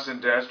Wisconsin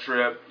Death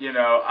Trip,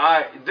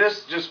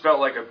 this just felt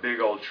like a big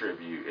old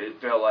tribute. It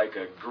felt like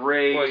a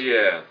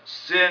great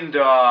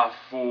send-off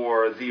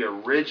for the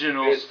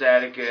original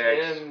Static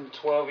X. 10,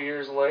 12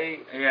 years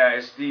late. Yeah,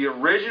 it's the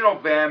original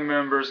band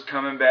members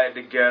coming back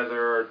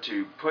together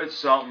to put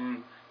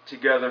something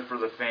together for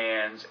the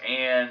fans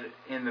and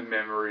in the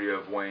memory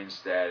of Wayne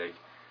Static.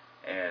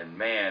 And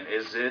man,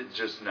 is it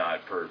just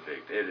not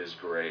perfect. It is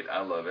great.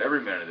 I love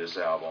every minute of this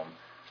album.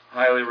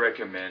 Highly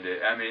recommend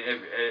it. I mean,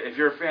 if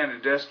you're a fan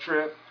of Death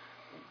Trip,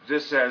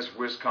 this has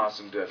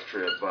Wisconsin Death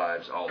Trip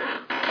vibes all over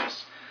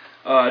this.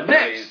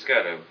 Next, It's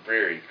got a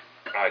very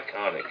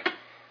iconic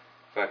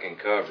fucking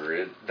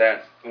cover.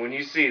 When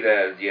you see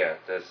that,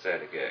 that's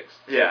Static X.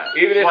 yeah,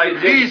 Even if like it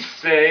didn't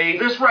say...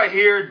 this right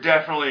here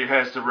definitely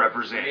has to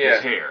represent his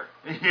hair.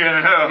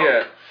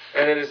 Yeah,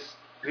 and it is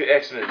the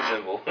X-Men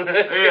symbol.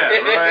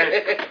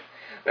 right.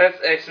 That's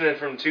X-Men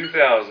from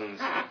 2000s.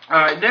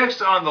 Alright,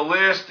 next on the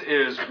list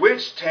is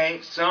Witch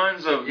Taint,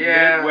 Sons of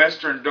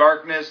Midwestern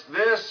Darkness.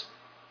 This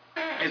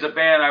is a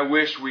band I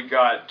wish we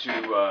got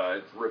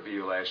to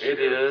review last year. It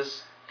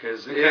is.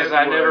 Because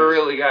I never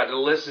really got to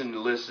listen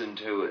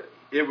to it.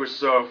 It was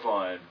so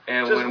fun.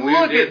 And just when we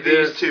look did at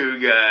this, these two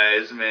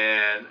guys,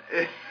 man.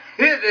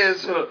 It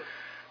is...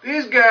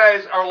 these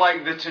guys are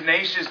like the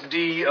Tenacious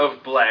D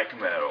of black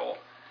metal.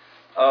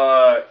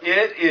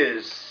 It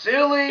is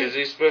silly. Is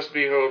he supposed to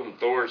be holding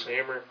Thor's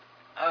hammer?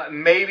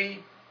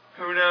 Maybe.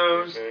 Who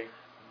knows? Okay.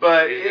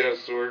 But He's got a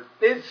sword.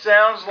 it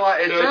sounds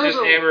like... So it's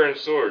just hammer and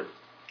sword.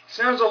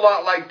 Sounds a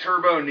lot like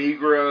Turbo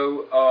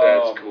Negro.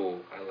 That's cool.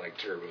 I like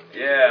Turbo Negro.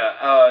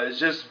 Yeah, it's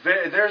just...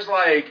 There's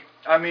like...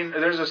 I mean,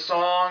 there's a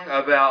song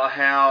about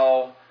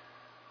how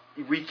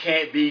we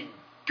can't be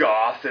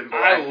goth and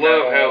black I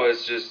love metal. how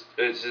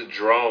it's a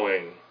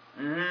drawing.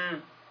 Mm-hmm.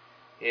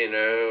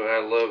 I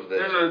love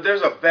that.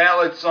 There's a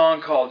ballad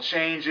song called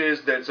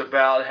Changes that's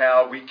about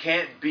how we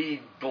can't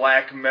be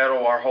black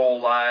metal our whole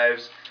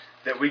lives.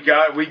 That we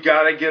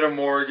gotta get a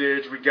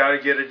mortgage, we gotta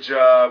get a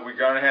job, we're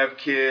gonna have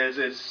kids.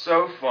 It's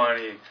so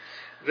funny.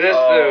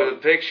 The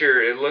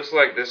picture, it looks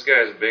like this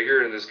guy's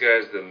bigger and this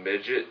guy's the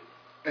midget.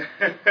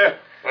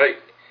 Like,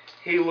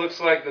 he looks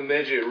like the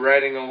midget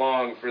riding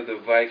along for the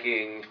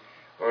Viking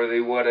or the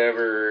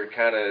whatever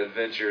kind of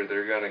adventure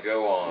they're going to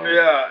go on.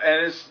 Yeah,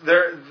 and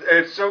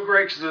it's so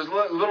great because there's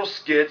little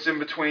skits in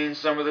between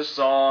some of the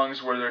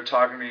songs where they're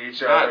talking to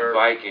each other. Not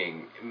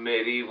Viking,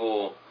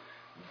 medieval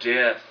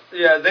death.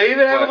 Yeah, they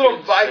even have a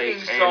little fucking Viking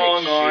satanic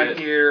song on shit.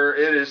 here.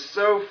 It is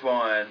so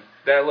fun.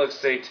 That looks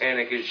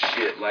satanic as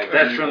shit. Like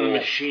That's evil. from The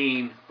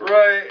Machine.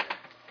 Right.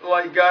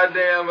 Like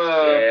goddamn,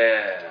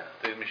 Yeah.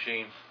 The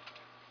Machine.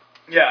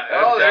 Yeah.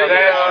 That's- There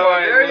that's you go.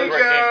 why- There you that's where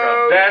it came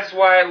go. from. That's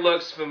why it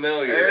looks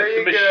familiar. There It's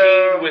you The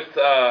go. Machine with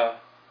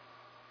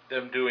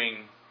them doing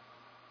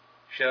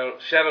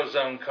Shadow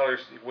Zone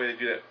colors, the way they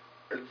do that.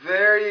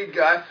 There you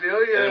go. I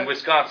feel you. And then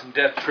Wisconsin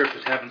Death Trip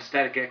was having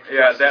Static X.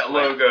 Yeah, that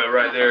logo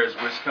right there is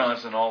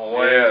Wisconsin all the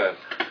way. Yeah.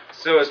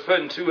 So it's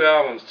putting two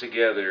albums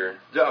together.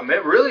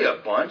 Really a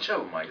bunch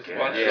of them, I guess.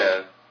 bunch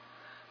of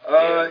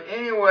Yeah.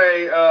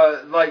 Anyway,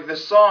 like the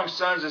song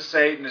 "Sons of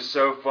Satan" is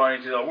so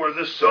funny. Too. Like, we're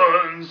the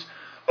sons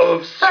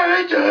of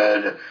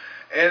Satan,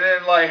 and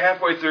then like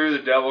halfway through,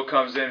 the devil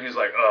comes in. He's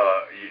like,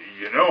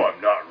 you know,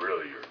 I'm not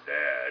really your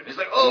dad. He's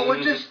like, oh,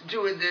 we're just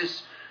doing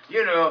this,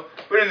 you know.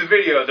 But in the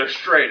video, they're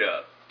straight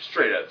up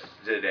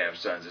the damn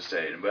Sons of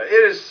Satan. But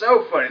it is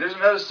so funny. There's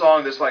another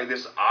song that's like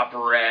this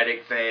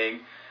operatic thing,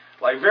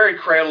 like very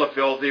Cradle of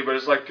Filthy, but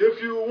it's like,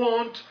 if you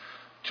want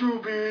to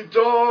be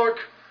dark,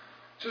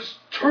 just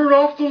turn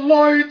off the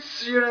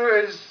lights. You know,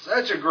 it's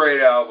such a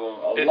great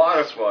album. A lot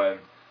of fun.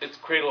 It's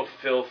Cradle of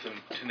Filth and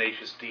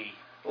Tenacious D.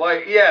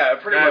 Like, yeah,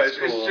 pretty That's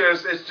much. cool.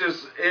 It's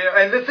just,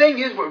 and the thing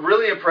is, what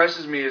really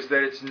impresses me is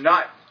that it's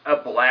not a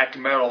black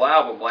metal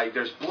album. Like,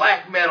 there's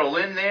black metal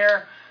in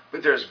there,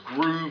 but there's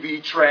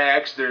groovy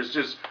tracks. There's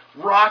just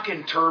rock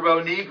and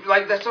turbo negro,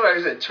 like that's what I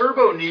said,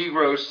 turbo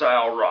negro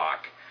style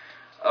rock,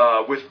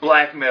 with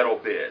black metal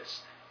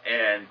bits.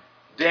 And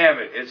damn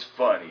it, it's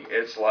funny.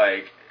 It's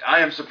like,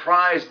 I am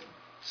surprised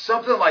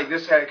something like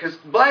this had, because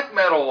black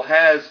metal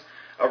has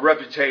a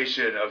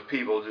reputation of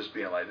people just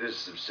being like, this is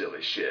some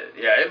silly shit.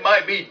 Yeah, it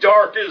might be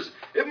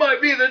it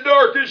might be the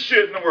darkest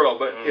shit in the world,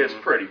 but it's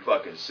pretty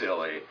fucking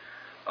silly.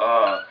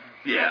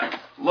 Yeah,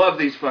 love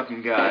these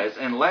fucking guys.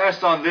 And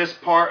last on this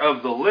part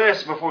of the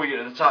list, before we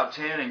get to the top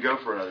 10 and go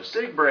for another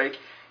cig break,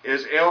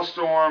 is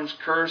Ailstorm's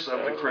Curse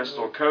of the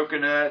Crystal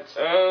Coconut.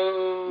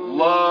 Oh.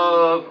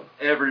 Love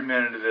every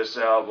minute of this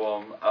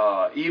album.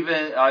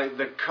 Even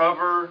the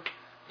cover...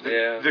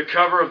 The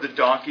cover of the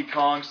Donkey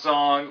Kong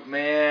song,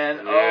 man.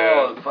 Yeah.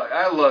 Oh, fuck,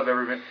 I love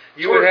every minute.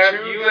 You would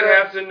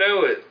have to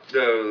know it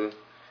though.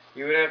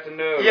 You would have to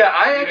know. Yeah,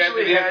 I You'd actually have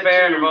to be a had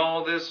fan to. of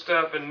all this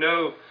stuff and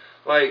know,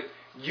 like,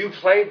 you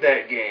played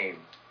that game,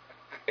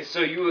 so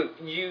you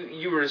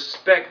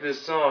respect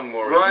this song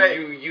more. Right.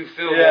 You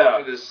feel Yeah. more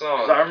for this song.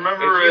 'Cause I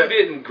remember if you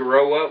didn't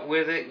grow up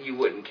with it, you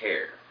wouldn't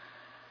care.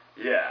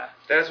 Yeah.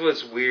 That's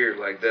what's weird.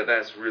 Like that.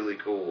 That's really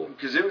cool.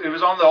 Because it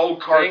was on the old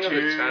cartoon. Thing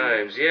of the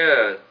times.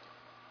 Yeah.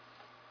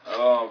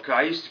 Oh,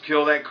 I used to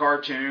kill that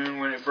cartoon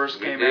when it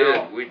first came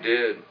out. We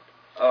did.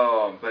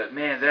 But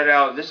man,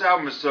 this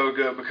album is so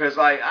good because,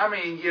 like, I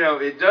mean, you know,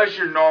 it does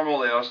your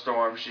normal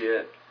Ailstorm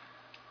shit,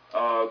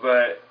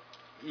 but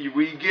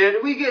we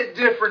get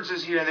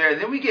differences here and there,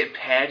 and then we get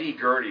Patty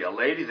Gurdy, a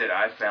lady that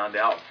I found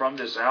out from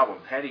this album,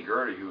 Patty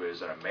Gurdy, who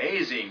is an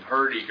amazing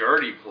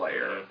hurdy-gurdy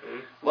player.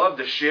 Mm-hmm. Love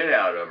the shit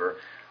out of her.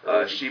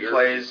 She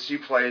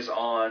plays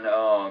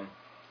on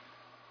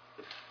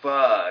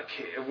fuck,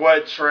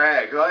 what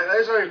track?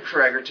 There's a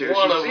track or two.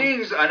 She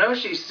sings. I know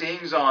she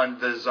sings on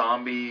the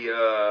Zombie.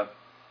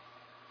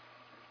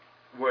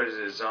 What is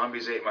it?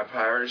 Zombies Ate My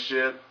Pirate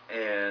Ship,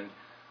 and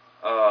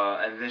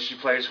then she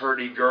plays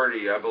Hurdy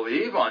Gurdy, I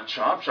believe, on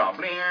Chomp Chomp.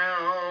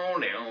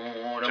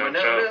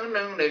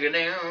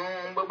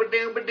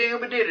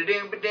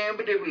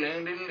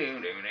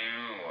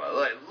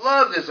 I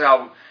love this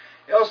album.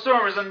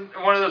 Ailstorm is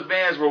one of those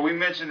bands where we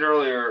mentioned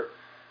earlier.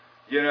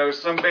 You know,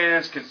 some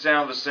bands can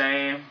sound the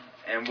same,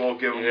 and we'll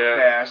give them a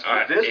pass.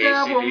 But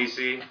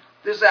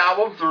this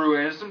album threw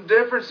in some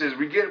differences.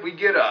 We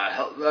get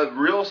a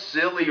real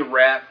silly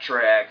rap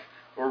track,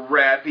 or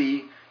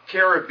rappy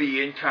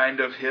Caribbean kind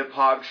of hip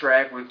hop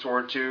track with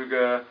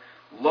Tortuga.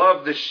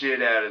 Love the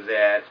shit out of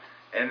that.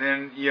 And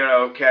then, you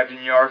know, Captain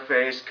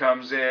Yarface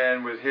comes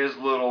in with his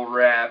little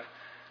rap.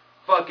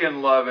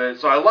 Fucking love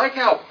it. So I like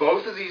how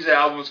both of these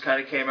albums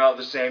kind of came out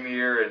the same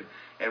year,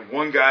 and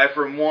one guy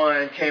from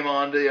one came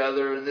on to the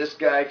other, and this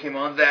guy came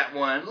on that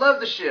one.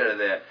 Love the shit out of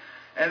that.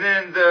 And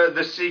then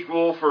the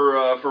sequel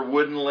for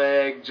Wooden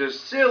Leg,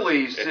 just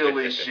silly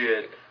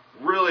shit.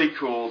 Really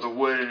cool, the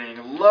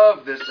Woodening.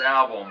 Love this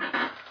album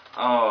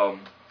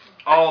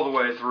all the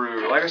way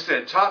through. Like I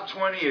said, top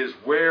 20 is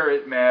where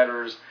it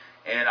matters.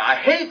 And I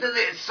hate that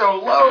it's so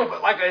low,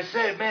 but like I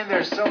said, man,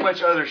 there's so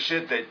much other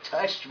shit that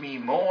touched me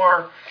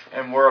more.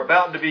 And we're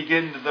about to be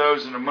getting to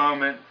those in a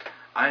moment.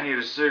 I need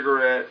a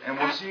cigarette, and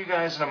we'll see you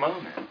guys in a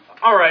moment.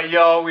 All right,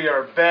 y'all, we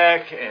are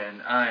back,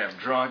 and I am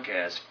drunk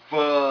as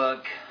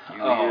fuck.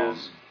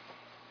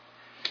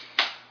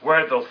 We're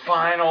at the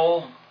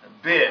final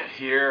bit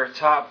here,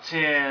 top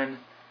 10,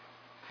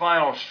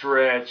 final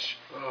stretch.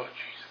 Oh,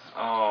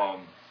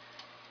 Jesus.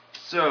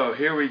 So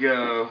here we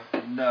go.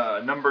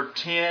 Number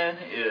 10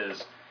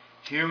 is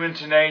Human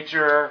to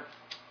Nature,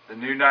 the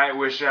new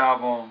Nightwish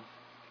album.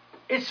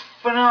 It's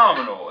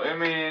phenomenal. I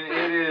mean,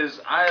 it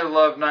is. I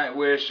love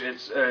Nightwish.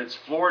 It's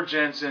Floor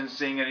Jensen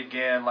singing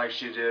again like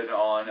she did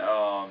on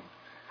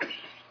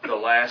the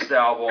last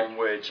album,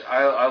 which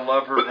I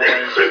love her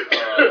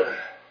voice.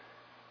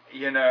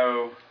 You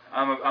know,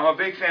 I'm a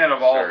big fan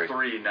of all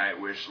three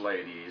Nightwish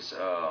ladies.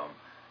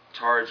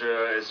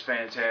 Tarja is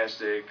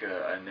fantastic.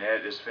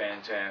 Annette is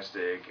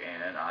fantastic,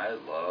 and I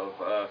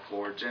love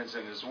Floor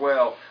Jensen as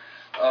well.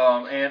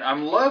 And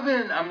I'm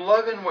loving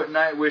what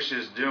Nightwish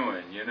is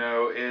doing. You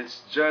know,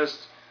 it's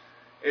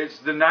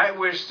the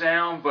Nightwish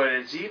sound, but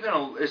it's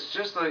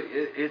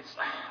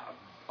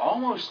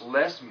almost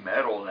less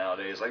metal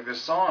nowadays. Like the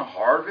song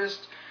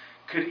Harvest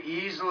could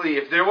easily,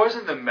 if there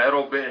wasn't the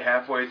metal bit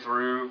halfway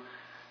through,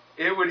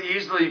 it would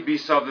easily be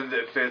something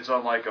that fits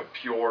on like a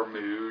Pure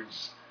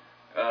Moods.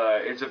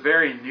 It's a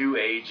very new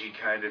agey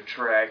kind of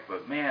track,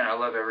 but man, I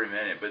love every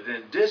minute. But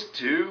then disc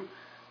 2,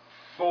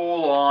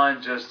 full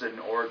on just an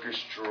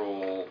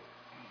orchestral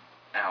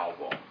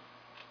album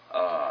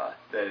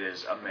that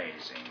is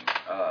amazing.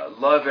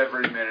 Love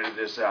every minute of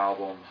this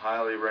album.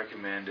 Highly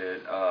recommend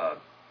it.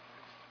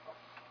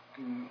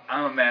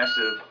 I'm a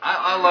massive.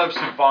 I love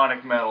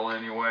symphonic metal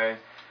anyway,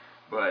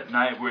 but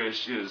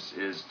Nightwish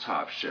is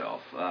top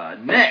shelf.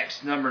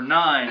 Next, number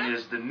 9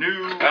 is the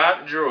new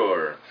top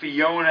drawer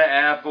Fiona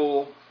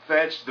Apple.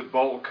 Fetch the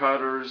Bolt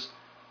Cutters.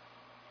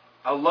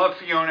 I love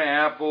Fiona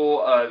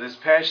Apple. This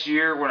past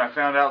year, when I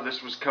found out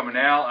this was coming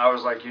out, I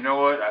was like, you know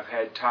what? I've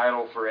had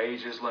Tidal for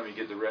ages. Let me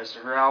get the rest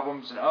of her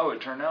albums. And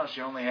it turned out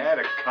she only had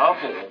a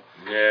couple.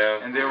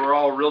 Yeah. And they were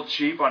all real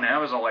cheap on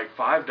Amazon, like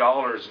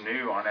 $5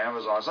 new on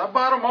Amazon. So I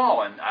bought them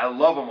all, and I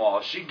love them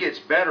all. She gets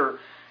better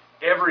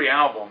every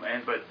album,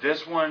 but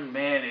this one,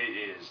 man,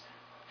 it is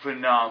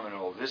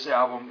phenomenal. This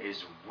album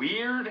is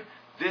weird.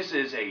 This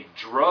is a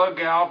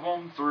drug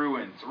album through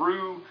and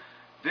through.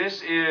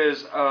 This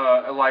is,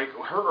 like,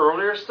 her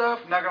earlier stuff,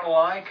 not gonna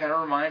lie, kind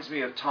of reminds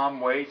me of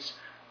Tom Waits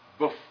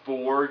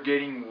before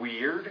getting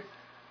weird.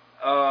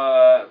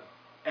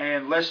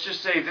 And let's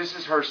just say this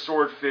is her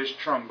Swordfish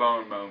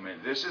Trombone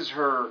moment. This is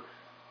her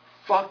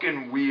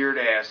fucking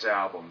weird-ass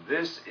album.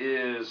 This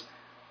is,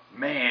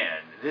 man,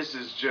 this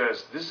is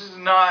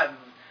not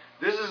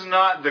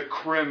the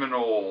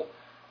Criminal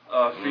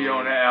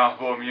Fiona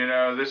album, you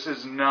know. This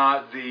is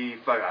not the,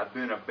 fuck, I've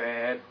been a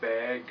bad,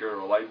 bad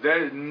girl. Like,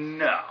 that,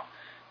 no.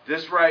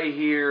 This right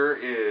here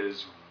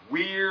is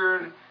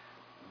weird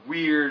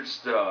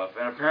stuff.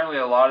 And apparently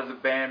a lot of the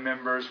band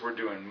members were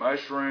doing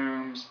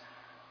mushrooms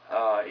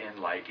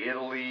in like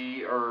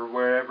Italy or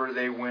wherever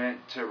they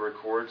went to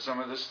record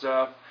some of the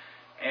stuff.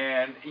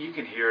 And you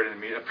can hear it in the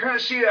music.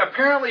 Apparently, she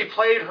apparently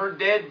played her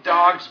dead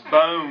dog's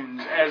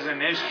bones as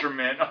an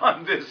instrument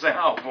on this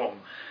album.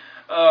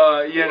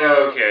 You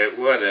know. Okay,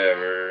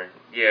 whatever.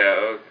 Yeah,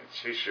 okay,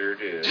 she sure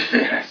did.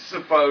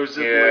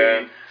 Supposedly.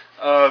 Yeah.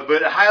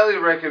 But I highly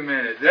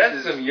recommend it.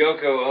 That's some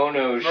Yoko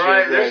Ono shit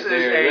right there. This is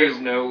There's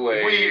no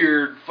way.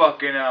 Weird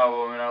fucking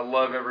album, and I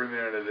love every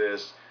minute of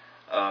this.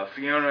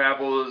 Fiona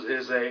Apple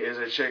is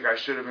a chick I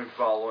should have been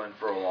following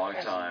for a long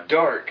time.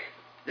 Dark.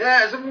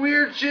 Yeah, some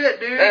weird shit,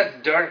 dude.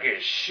 That's dark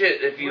as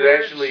shit if you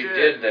Weird actually shit.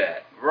 did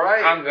that.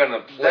 Right. I'm gonna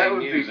play That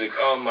would be- music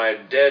on my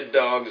dead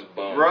dog's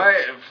bones.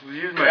 Right.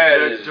 Use my That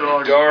dead is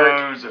dog's dark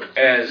bones and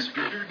as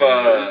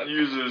fuck.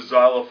 Use a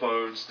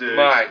xylophone stick.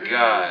 My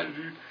God.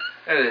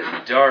 That is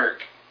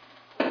dark.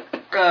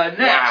 Next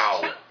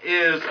Wow.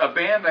 is a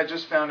band I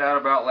just found out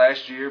about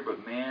last year,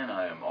 but man,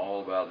 I am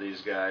all about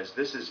these guys.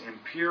 This is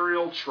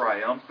Imperial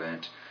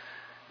Triumphant.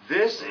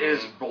 This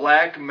is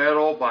black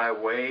metal by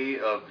way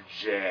of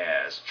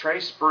jazz.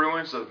 Trace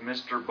Bruins of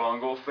Mr.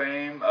 Bungle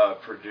fame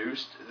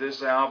produced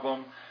this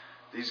album.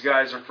 These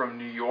guys are from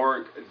New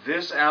York.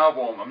 This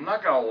album, I'm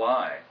not gonna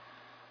lie,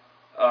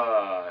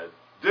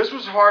 this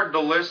was hard to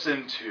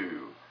listen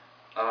to.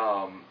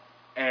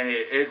 And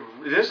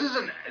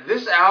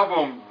this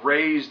album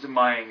raised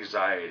my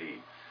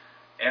anxiety,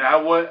 and I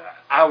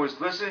was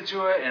listening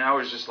to it, and I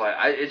was just like,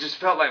 it just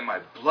felt like my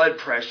blood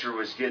pressure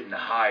was getting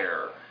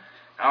higher.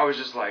 I was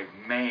just like,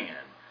 man,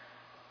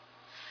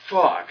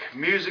 fuck,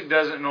 music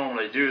doesn't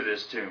normally do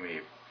this to me.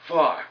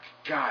 Fuck,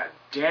 god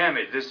damn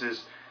it, this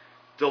is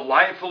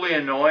delightfully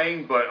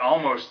annoying, but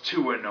almost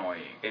too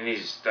annoying. It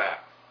needs to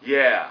stop.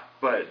 Yeah,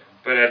 but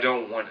I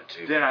don't want it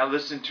to. then I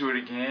listened to it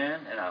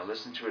again, and I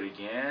listened to it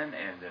again,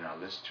 and then I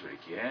listened to it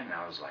again, and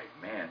I was like,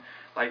 man,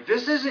 like,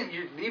 this isn't,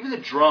 even the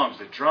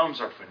drums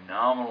are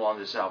phenomenal on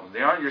this album.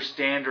 They aren't your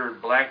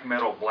standard black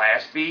metal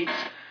blast beats.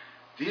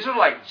 These are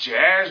like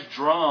jazz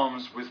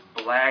drums with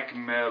black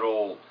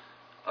metal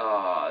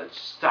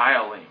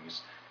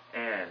stylings,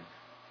 and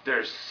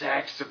there's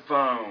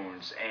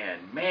saxophones,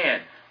 and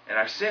man, and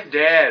I sent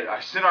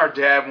our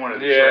dad one of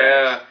the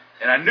tracks.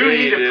 And I knew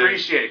he'd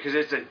appreciate it because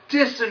it's a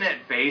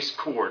dissonant bass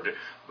chord.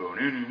 And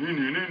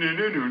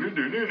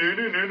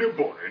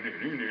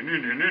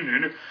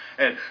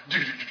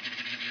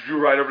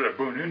right over there.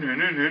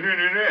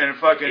 And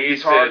fucking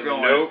guitar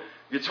going. Nope.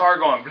 Guitar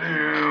going.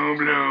 Bloom,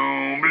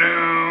 bloom,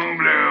 bloom,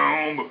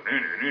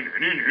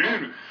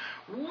 bloom.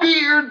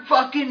 Weird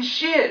fucking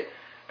shit.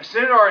 I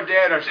sent it to our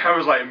dad, and I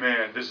was like,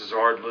 man, this is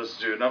hard to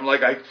listen to. And I'm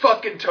like, I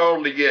fucking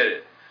totally get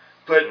it.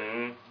 But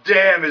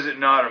damn, is it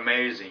not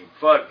amazing?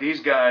 Fuck,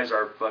 these guys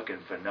are fucking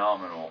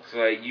phenomenal. It's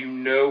like, you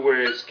know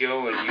where it's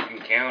going. You can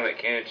count it,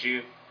 can't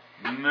you?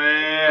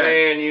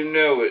 Man, you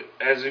know it.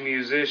 As a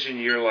musician,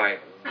 you're like,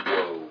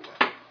 whoa.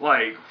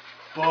 Like,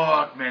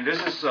 fuck, man, this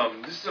is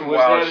some Was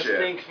wild that a shit.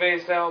 Stink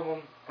Face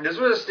album? This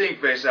was a Stink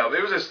Face album.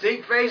 It was a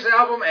Stink Face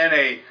album and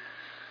a.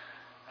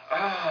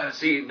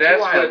 See, that's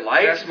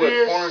what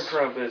this? Porn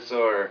Crumpets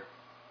are.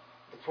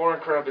 The Porn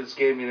Crumpets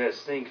gave me that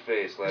stink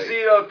face. Like,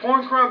 See,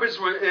 Porn Crumpets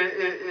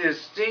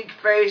is Stink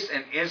Face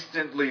and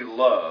Instantly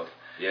Love.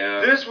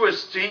 yeah. This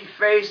was Stink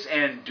Face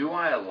and Do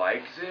I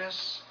Like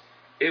This?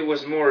 It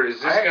was more,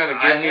 is this going to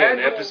give me an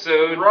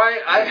episode? Right,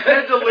 I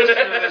had to listen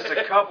to this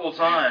a couple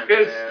times,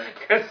 man.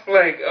 It's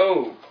like,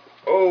 oh.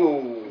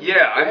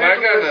 Yeah, I am had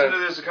to gonna, listen to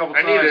this a couple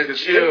I times need to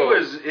because chill.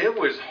 it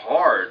was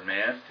hard,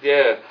 man.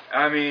 Yeah.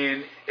 I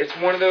mean, It's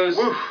one of those,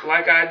 Woof.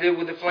 like I did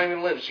with the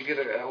Flaming Lips. You get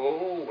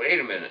wait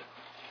a minute.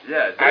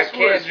 yeah, this I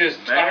can't was, just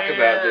talk man,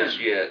 about this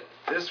yet.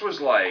 This was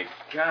like,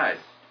 god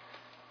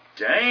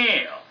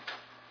damn.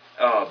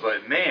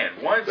 But man,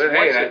 once But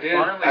hey, it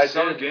finally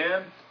sunk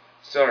in.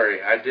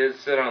 Sorry, I did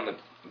sit on the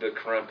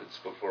Crumpets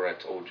before I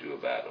told you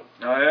about them.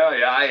 Oh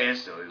yeah, I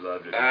instantly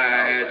loved it.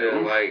 I had to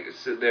oof.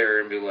 sit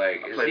there and be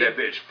like, I played that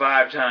bitch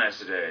 5 times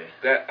today.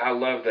 I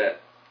love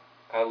that.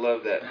 I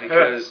love that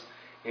because,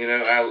 you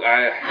know,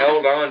 I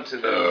held on to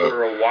them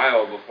for a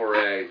while before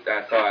I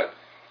thought,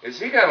 is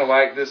he going to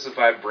like this if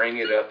I bring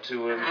it up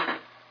to him?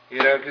 You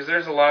know, because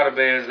there's a lot of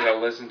bands that I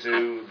listen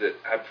to that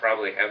I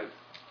probably haven't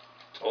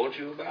told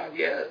you about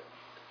yet,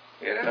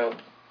 you know?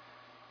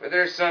 But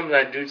there's some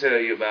that I do tell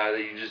you about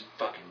that you just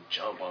fucking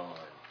jump on.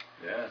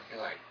 Yeah.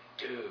 You're like,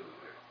 dude.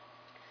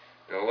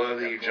 And I love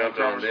that you jumped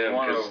on them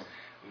because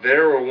they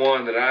were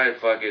one that I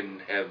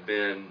fucking I've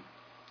been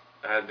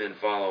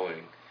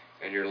following.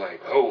 And you're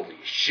like, holy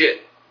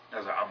shit. I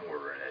was like, I'm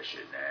ordering that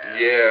shit now.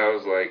 Yeah, I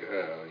was like,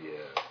 oh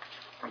yeah.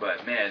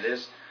 But man,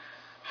 this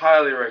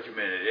highly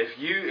recommended. If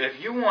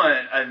you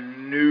want a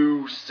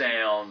new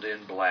sound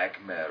in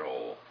black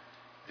metal,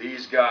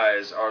 these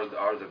guys are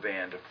the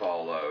band to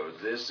follow.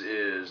 This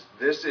is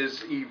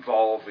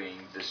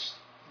evolving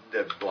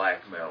the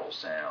black metal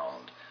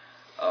sound,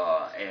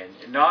 and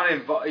not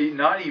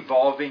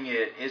evolving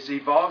it. It's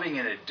evolving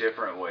in a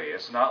different way.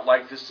 It's not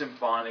like the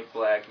symphonic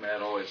black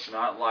metal. It's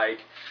not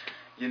like,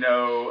 you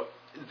know,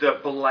 the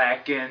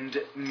blackened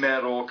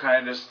metal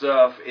kind of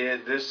stuff.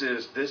 This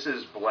is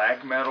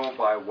black metal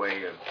by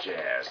way of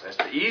jazz. That's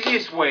the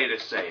easiest way to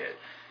say it.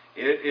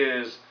 It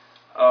is,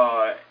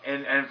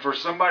 and for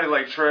somebody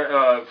like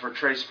for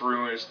Trace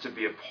Bruins to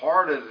be a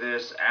part of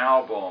this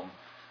album,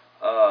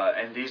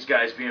 and these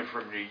guys being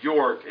from New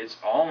York, it's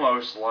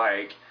almost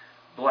like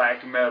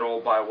black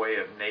metal by way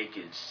of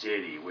Naked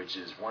City, which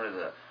is one of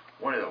the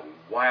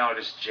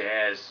wildest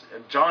jazz.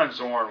 John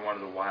Zorn, one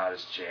of the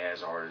wildest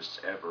jazz artists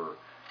ever.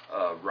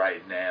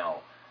 Right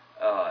now,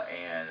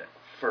 and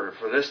for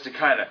this to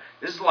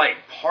this is like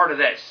part of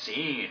that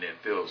scene. It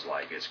feels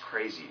like it's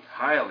crazy.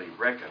 Highly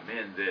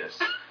recommend this,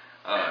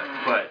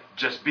 but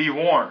just be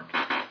warned,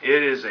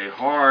 it is a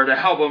hard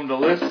album to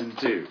listen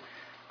to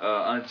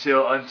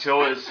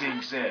until it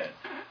sinks in.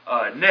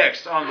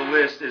 Next on the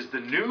list is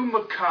the new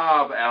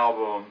Macabre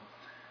album,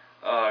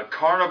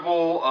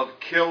 Carnival of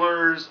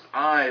Killers.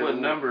 What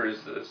number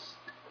is this?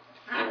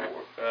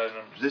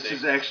 This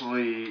is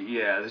actually,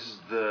 this is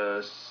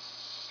the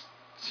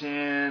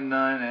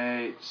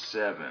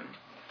 10987.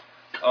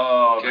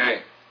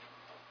 Okay.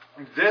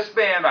 This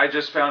band I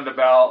just found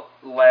about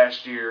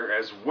last year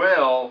as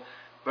well,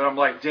 but I'm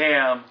like,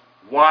 damn,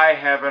 why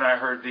haven't I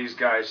heard these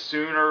guys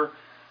sooner?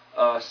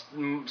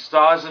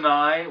 Stas and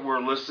I were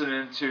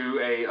listening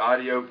to a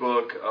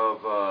audiobook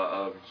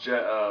of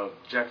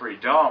Jeffrey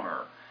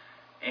Dahmer,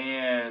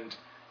 and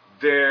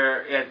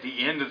there, at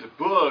the end of the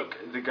book,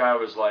 the guy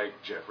was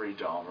like, Jeffrey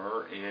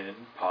Dahmer in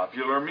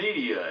popular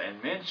media,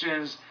 and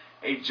mentions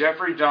a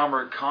Jeffrey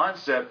Dahmer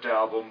concept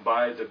album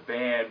by the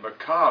band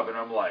Macabre, and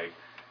I'm like,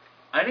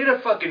 I need to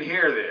fucking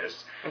hear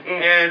this.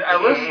 And I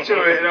listened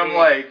to it, and I'm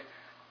like,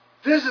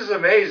 this is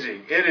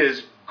amazing. It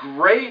is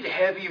great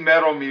heavy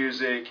metal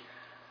music,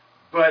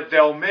 but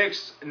they'll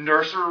mix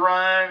nursery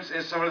rhymes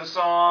in some of the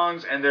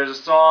songs, and there's a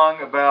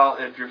song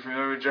about, if you're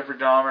familiar with Jeffrey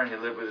Dahmer, and he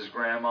lived with his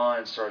grandma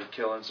and started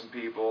killing some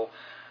people.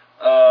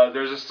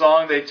 There's a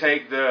song they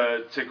take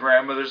to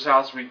Grandmother's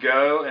House We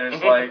Go, and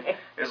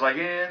it's like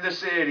in the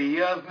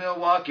city of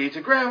Milwaukee,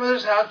 to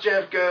Grandmother's house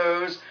Jeff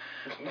goes.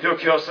 He'll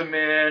kill some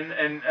men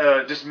and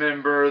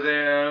dismember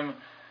them.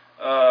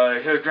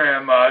 His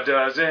grandma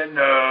doesn't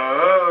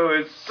know.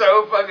 It's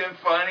so fucking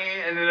funny.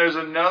 And then there's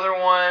another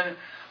one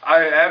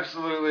I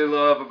absolutely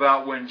love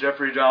about when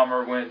Jeffrey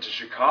Dahmer went to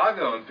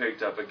Chicago and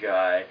picked up a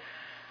guy,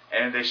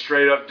 and they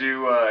straight up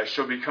do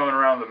She'll Be Coming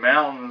Around the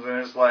Mountains, and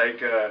it's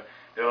like,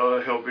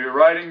 he'll be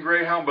riding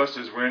Greyhound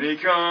buses when he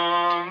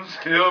comes.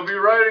 He'll be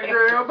riding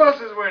Greyhound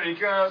buses when he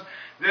comes.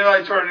 Then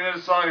I turn it into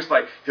the song. It's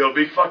like, he'll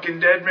be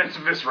fucking dead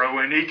Memphis Row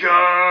when he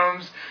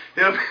comes.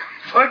 He'll be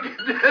fucking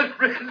dead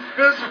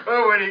Memphis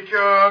Row when he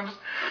comes.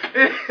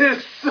 It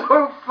is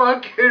so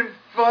fucking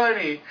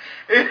funny.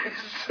 It is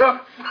so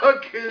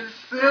fucking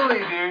silly,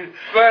 dude.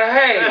 But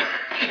hey,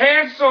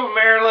 cancel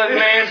Marilyn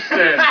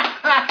Manson.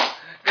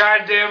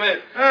 God damn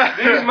it.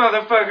 These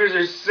motherfuckers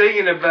are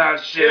singing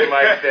about shit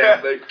like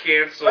that, but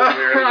cancel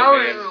Marilyn Manson. I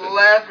was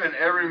laughing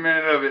every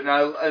minute of it,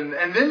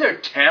 and then they're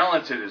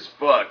talented as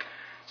fuck.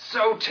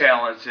 So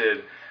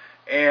talented.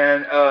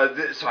 And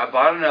so I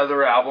bought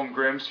another album,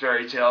 Grimm's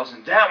Fairy Tales,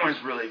 and that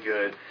one's really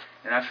good.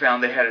 And I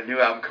found they had a new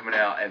album coming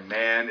out, and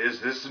man, is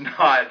this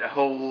not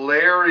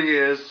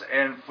hilarious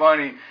and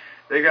funny.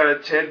 They got a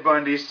Ted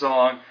Bundy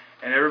song,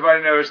 and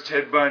everybody knows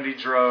Ted Bundy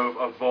drove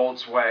a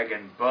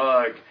Volkswagen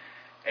Bug.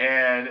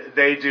 And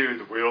they do,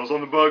 the wheels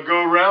on the bug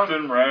go round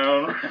and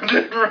round, round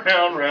and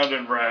round, round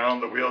and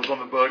round. The wheels on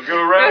the bug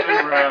go round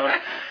and round.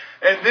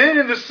 And then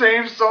in the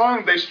same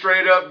song, they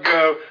straight up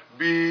go,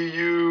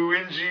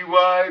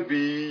 B-U-N-G-Y,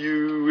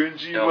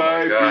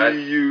 B-U-N-G-Y,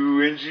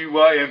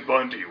 B-U-N-G-Y, and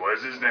Bundy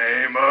was his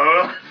name.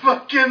 Oh, I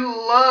fucking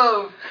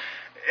love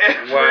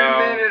every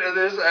minute of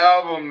this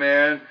album,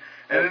 man.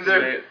 And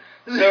then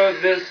so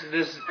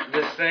this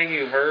thing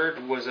you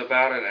heard was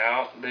about an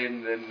album. They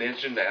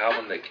mentioned the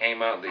album that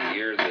came out the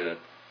year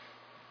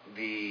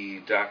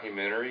the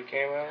documentary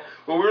came out?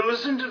 Well, we were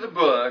listening to the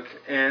book,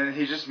 and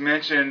he just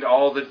mentioned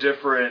all the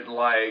different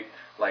like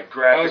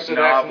graphic so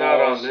novels. that's not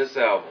on this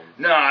album.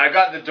 No, I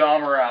got the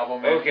Dahmer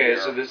album. in Okay,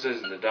 here. so this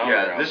isn't the Dahmer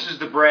Yeah, album. this is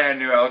the brand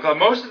new album.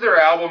 Most of their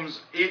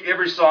albums,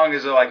 every song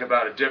is like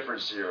about a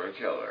different serial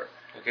killer.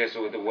 Okay,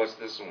 so what's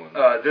this one?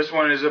 This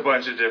one is a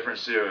bunch of different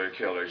serial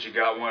killers. You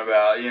got one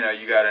about, you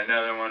got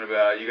another one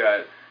about,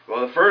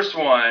 well, the first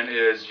one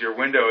is Your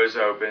Window is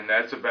Open.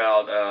 That's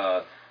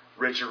about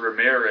Richard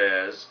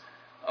Ramirez,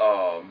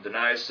 the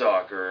Night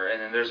Stalker.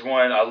 And then there's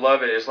one, I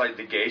love it, it's like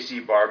the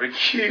Gacy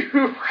Barbecue.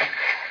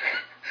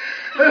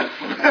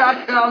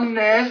 How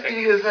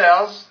nasty his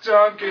house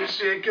stunk and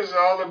shit because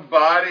all the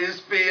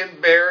bodies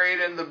being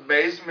buried in the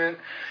basement.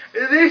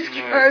 These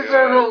guys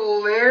are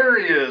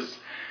hilarious.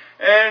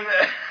 And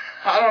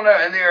I don't know,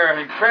 and they are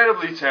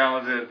incredibly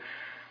talented.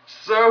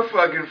 So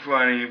fucking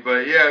funny.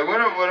 But yeah,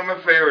 one of my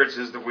favorites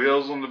is The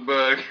Wheels on the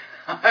Bug.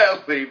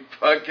 Highly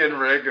fucking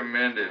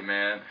recommend it,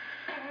 man.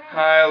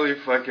 Highly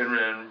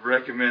fucking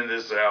recommend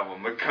this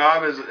album.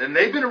 Macabre is, and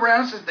they've been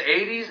around since the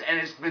 80s, and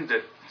it's been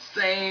the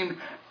same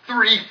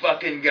 3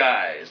 fucking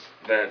guys.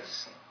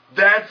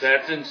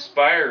 That's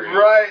inspiring.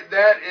 Right,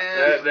 that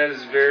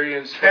is very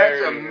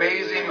inspiring. That's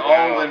amazing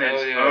all in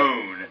its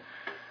own.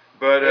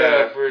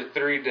 But for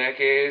 3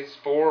 decades,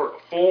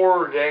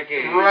 4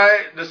 decades.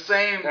 Right, the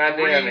same.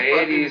 Goddamn, the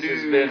 80s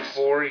has been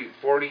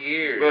 40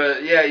 years.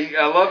 But yeah,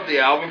 I love the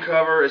album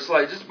cover. It's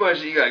like just a bunch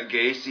of, you got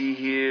Gacy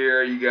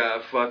here, you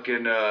got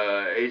fucking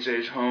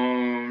H.H.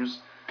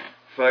 Holmes,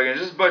 fucking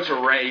just a bunch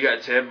of you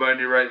got Ted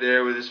Bundy right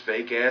there with his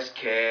fake ass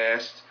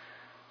cast.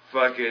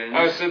 Fucking.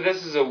 Oh, so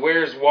this is a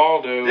Where's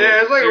Waldo?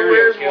 Yeah, it's like a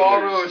Where's killers.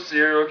 Waldo of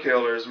serial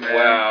killers, man.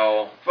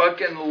 Wow.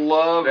 Fucking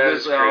love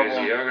That's this album.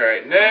 crazy.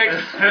 Alright,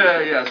 next.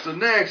 Yeah, so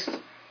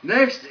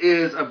next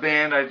is a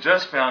band I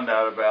just found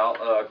out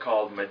about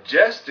called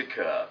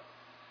Majestica.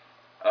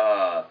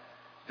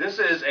 This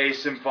is a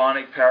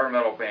symphonic power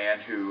metal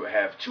band who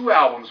have 2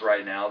 albums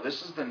right now.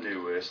 This is the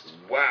newest.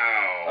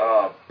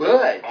 Wow.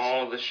 But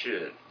all the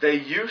shit. They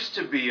used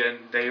to be,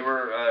 they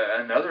were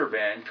another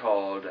band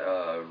called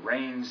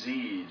Rain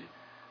Zed,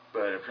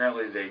 but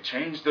apparently they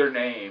changed their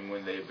name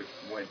when they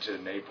went to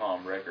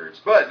Napalm Records.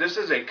 But this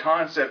is a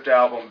concept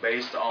album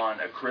based on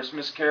A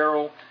Christmas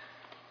Carol,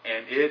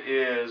 and it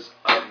is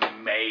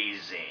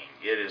amazing.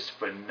 It is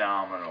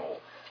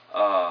phenomenal.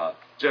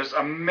 Just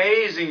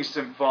amazing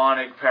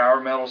symphonic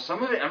power metal.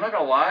 Some of it, I'm not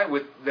gonna lie,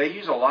 they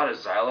use a lot of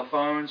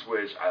xylophones,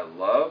 which I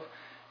love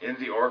in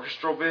the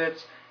orchestral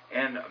bits.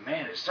 And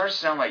man, it starts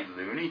to sound like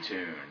Looney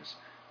Tunes.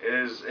 It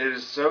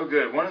is so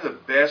good. One of the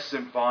best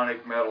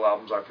symphonic metal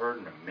albums I've heard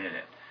in a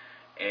minute.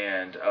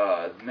 And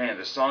man,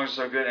 the songs are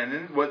so good. And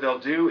then what they'll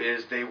do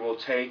is they will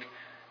take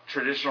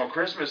traditional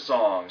Christmas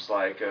songs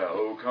like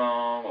 "Oh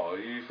Come All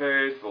Ye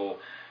Faithful"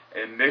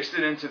 and mix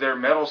it into their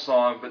metal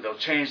song, but they'll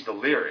change the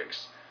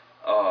lyrics.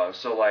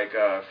 So like,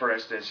 for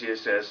instance, he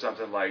says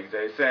something like,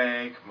 "They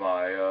think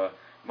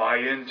my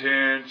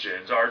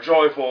intentions are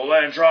joyful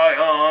and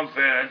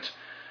triumphant."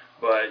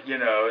 But,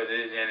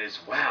 and it's,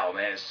 wow,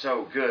 man, it's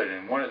so good.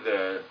 And one of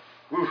the,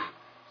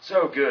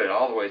 so good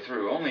all the way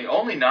through.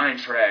 Only 9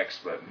 tracks,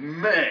 but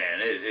man,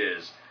 it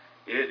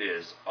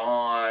is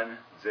on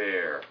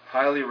there.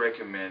 Highly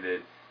recommend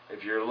it.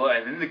 If you're,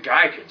 and then the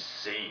guy can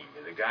sing.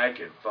 The guy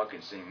can fucking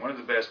sing. One of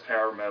the best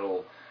power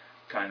metal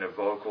kind of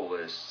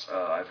vocalists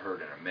I've heard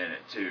in a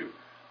minute, too.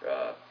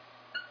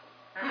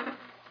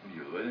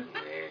 You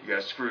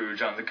got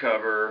Scrooge on the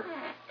cover.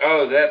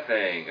 Oh, that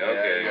thing. Okay.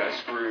 Yeah, you got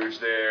Scrooge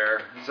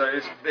there. So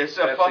it's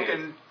a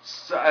fucking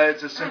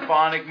it's a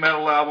symphonic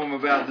metal album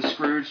about the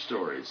Scrooge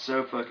story. It's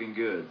so fucking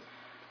good.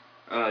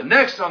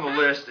 Next on the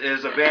list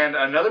is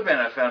another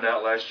band I found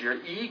out last year,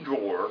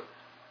 Igor.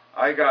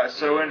 I got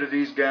so into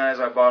these guys,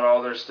 I bought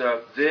all their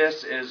stuff.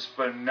 This is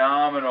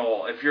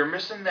phenomenal. If you're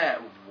missing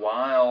that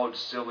wild,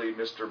 silly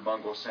Mr.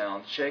 Bungle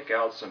sound, check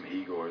out some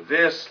Igor.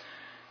 This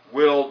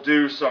will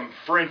do some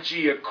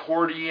Frenchy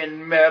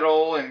accordion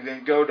metal and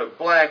then go to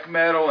black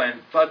metal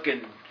and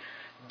fucking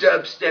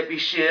dubsteppy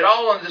shit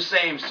all in the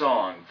same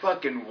song.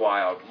 Fucking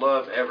wild.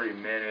 Love every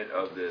minute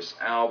of this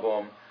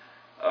album.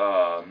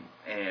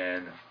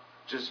 And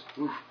just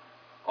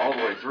all the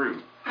way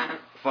through.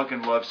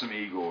 Fucking love some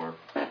Igor.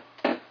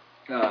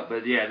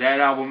 But yeah, that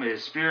album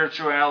is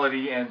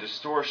Spirituality and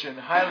Distortion.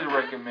 Highly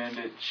recommend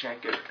it.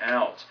 Check it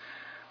out.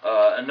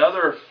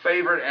 Another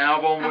favorite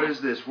album. What is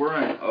this?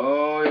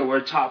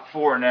 We're top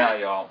 4 now,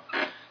 y'all.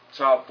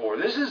 Top 4.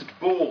 This is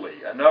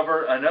Bully,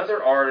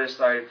 another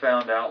artist I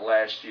found out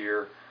last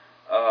year.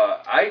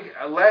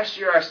 Last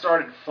year I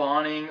started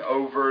fawning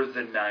over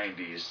the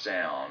 90s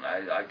sound.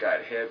 I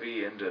got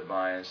heavy into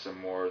buying some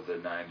more of the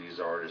 90s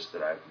artists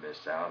that I've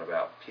missed out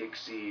about.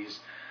 Pixies,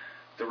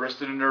 the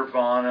rest of the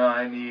Nirvana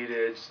I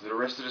needed, the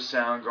rest of the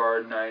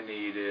Soundgarden I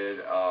needed,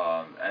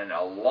 and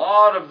a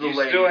lot of the lady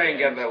You still ain't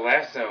bands. got that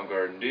last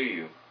Soundgarden, do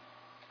you?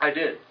 I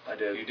did.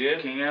 You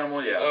did? King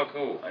Animal, yeah. Oh,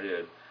 cool. I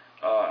did.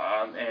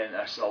 And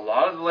a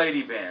lot of the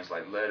lady bands,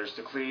 like Letters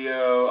to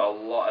Cleo, a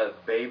lot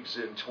of Babes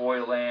in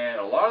Toyland,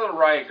 a lot of the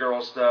Riot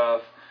Girl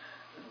stuff,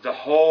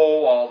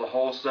 all the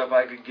whole stuff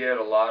I could get.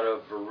 A lot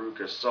of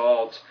Veruca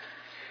Salt.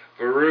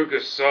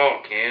 Veruca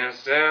Salt, can't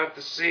stop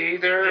to see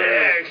there.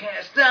 Yeah,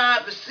 can't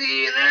stop to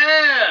see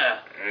that.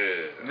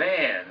 Yeah.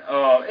 Man,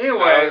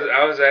 anyway.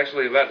 I was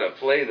actually about to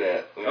play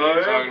that when we Oh, were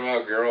yeah? talking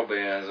about girl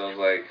bands. I was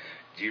like,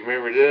 do you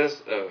remember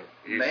this? Oh,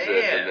 you Man.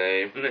 said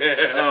the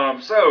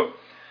name. So,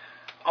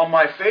 on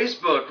my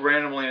Facebook,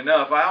 randomly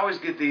enough, I always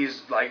get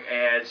these like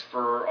ads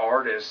for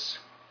artists,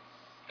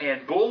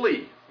 and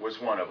Bully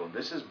was one of them.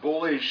 This is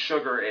Bully's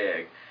Sugar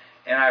Egg,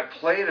 and I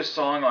played a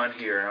song on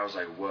here, and I was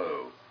like,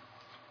 whoa,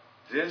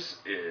 this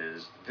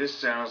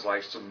sounds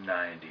like some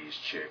 90s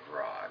chick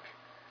rock.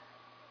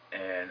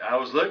 And I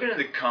was looking at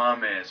the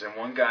comments, and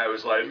one guy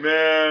was like,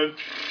 man,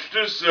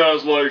 this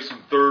sounds like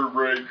some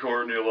third-rate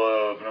Courtney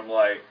Love. And I'm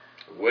like,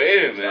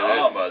 Wait a minute.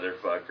 nah,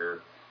 motherfucker.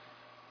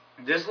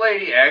 This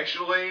lady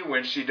actually,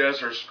 when she does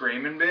her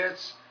screaming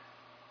bits,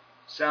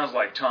 sounds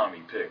like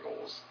Tommy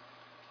Pickles.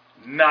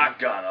 Not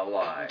gonna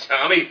lie.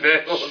 Tommy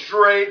Pickles.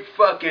 Straight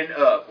fucking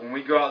up. When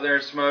we go out there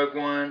and smoke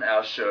one,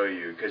 I'll show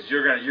you, because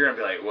you're gonna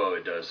be like, whoa,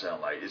 it does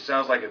sound like. It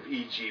sounds like if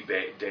E.G.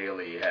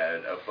 Daily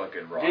had a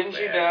fucking rock Didn't band.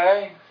 she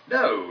die?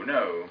 No.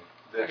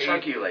 The Okay.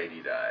 Chunky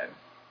lady died.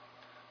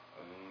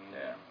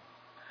 Yeah.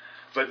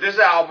 But this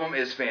album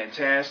is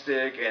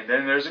fantastic, and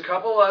then there's a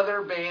couple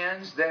other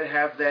bands that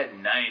have that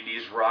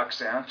 90s rock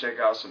sound. Check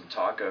out some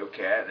Taco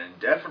Cat and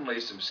definitely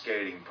some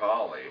Skating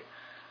Polly.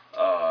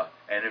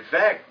 And in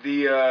fact,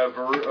 the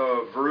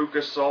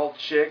Veruca Salt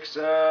chicks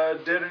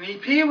did an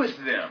EP with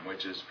them,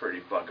 which is pretty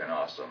fucking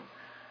awesome.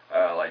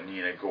 Like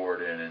Nina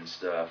Gordon and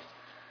stuff.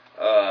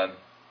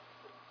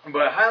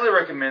 But I highly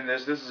recommend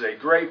this. This is a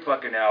great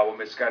fucking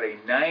album. It's got a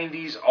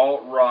 90s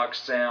alt-rock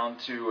sound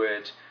to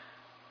it.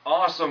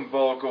 Awesome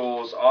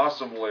vocals,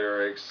 awesome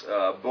lyrics.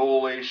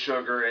 Bully,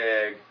 Sugar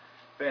Egg.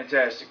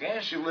 Fantastic.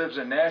 And she lives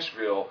in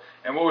Nashville.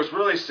 And what was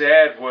really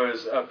sad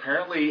was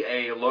apparently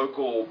a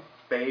local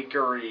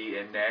bakery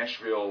in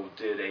Nashville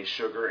did a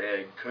Sugar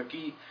Egg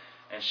cookie.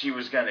 And she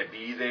was going to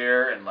be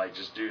there and like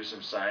just do some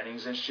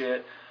signings and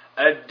shit.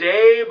 A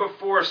day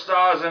before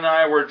Stas and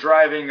I were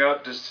driving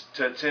up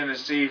to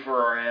Tennessee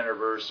for our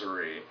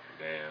anniversary.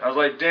 Damn. I was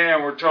like,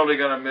 damn, we're totally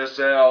going to miss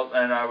out.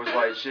 And I was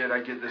like, shit, I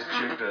get this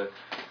chick to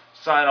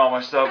sign all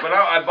my stuff. But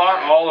I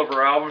bought all of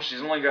her albums.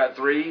 She's only got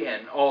 3,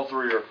 and all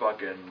 3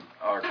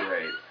 are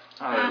great.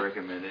 Highly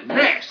recommend it.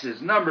 Next is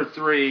number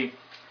 3,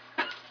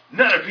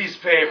 Not a Piece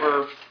of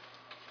Paper.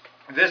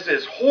 This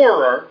is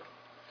Horror.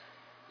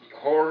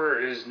 Horror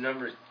is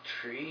number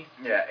 3.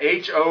 Yeah,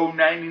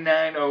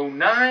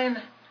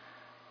 HO9909.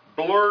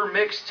 Blur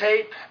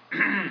mixtape.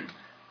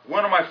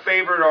 One of my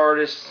favorite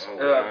artists,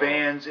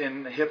 bands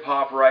in hip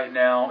hop right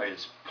now.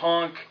 It's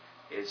punk,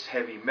 it's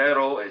heavy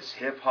metal, it's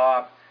hip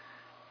hop.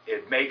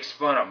 It makes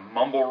fun of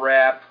mumble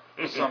rap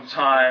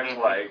sometimes,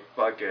 like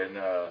fucking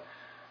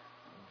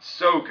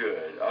so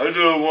good. I just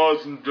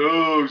want some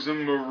dogs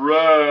in my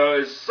ride.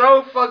 It's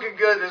so fucking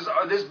good.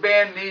 This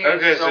band needs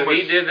Okay, so so much.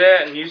 he did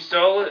that and you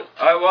stole it?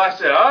 I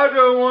said, I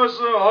just want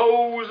some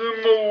hoes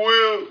in my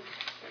whip.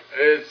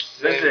 They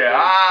said,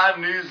 I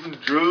need some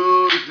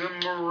drugs in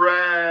my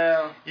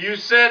round. You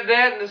said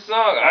that in the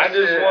song. I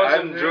just want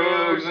some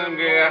drugs and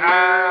get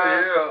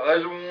high. Yeah, I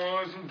just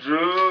want some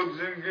drugs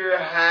and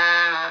get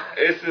high.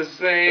 It's the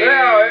same.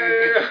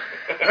 Yeah.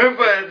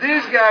 But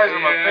these guys are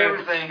my Yeah.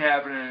 favorite thing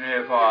happening in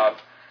hip hop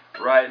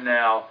right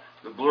now.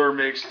 The Blur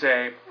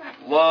mixtape.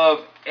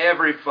 Love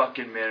every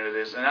fucking minute of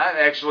this. And I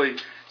actually,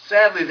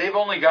 sadly, they've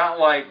only got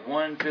like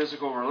one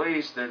physical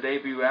release, their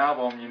debut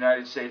album,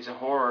 United States of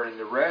Horror, and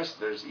the rest,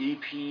 there's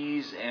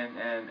EPs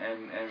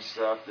and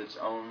stuff that's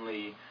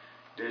only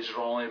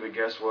digital only. But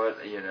guess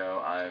what? You know,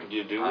 I have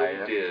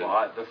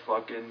bought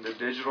the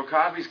digital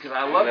copies because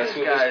I love That's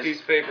these what guys. this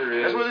piece of paper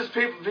is. That's what this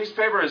piece of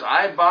paper is.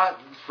 I bought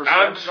for $7.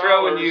 I'm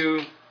showing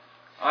you.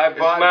 I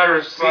bought my their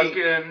receipt.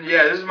 fucking,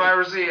 yeah, this is my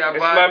receipt. It's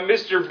my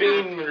Mr.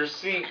 Bean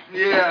receipt.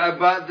 Yeah, I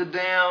bought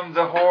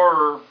the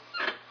Horror.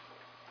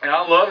 And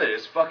I love it.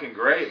 It's fucking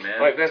great, man.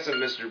 Like, that's a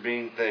Mr.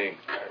 Bean thing.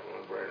 I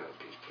want to write on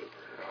a piece of paper.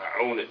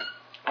 I own it.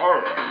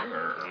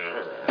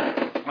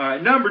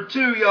 Alright, number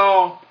 2,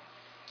 y'all.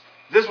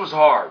 This was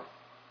hard.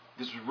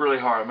 This was really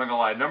hard. I'm not gonna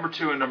lie. Number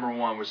 2 and number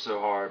 1 was so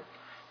hard.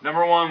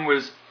 Number 1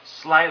 was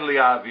slightly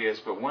obvious,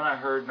 but when I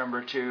heard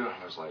number 2,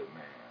 I was like,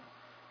 man,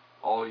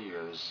 all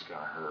year this is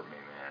gonna hurt me,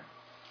 man.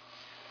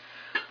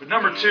 But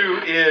number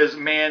 2 is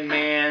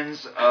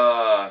Man's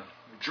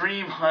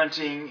Dream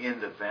Hunting in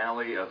the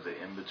Valley of the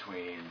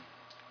In-Between.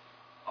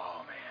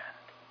 Oh man,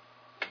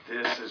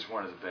 this is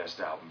one of the best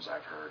albums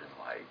I've heard in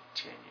like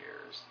 10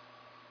 years.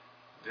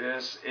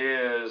 This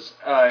is,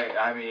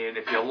 I mean,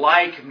 if you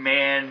like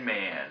Man,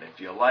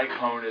 if you like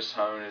Honus,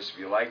 if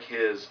you like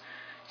his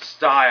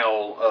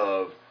style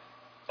of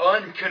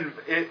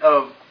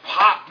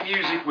pop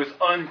music with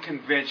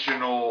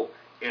unconventional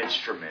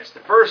instruments.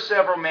 The first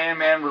several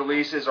Man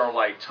releases are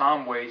like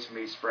Tom Waits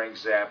meets Frank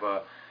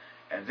Zappa,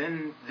 and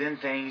then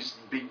things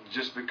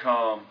just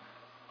become,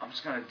 I'm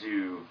just going to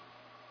do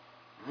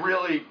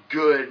really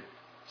good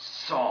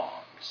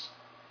songs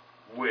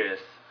with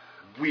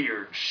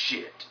weird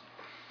shit.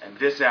 And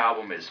this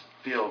album is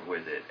filled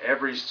with it.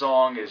 Every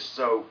song is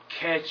so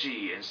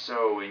catchy and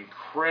so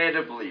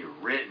incredibly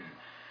written.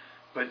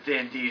 But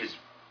then these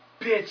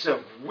bits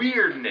of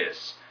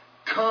weirdness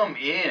come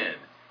in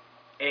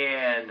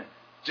and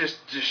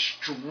just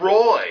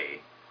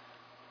destroy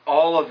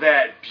all of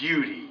that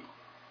beauty.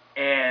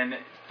 And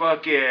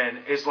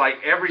fucking, it's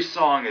like every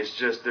song is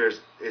just,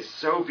 it's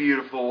so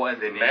beautiful,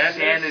 and then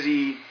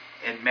insanity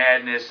and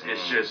madness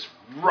is just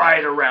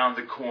right around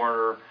the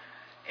corner.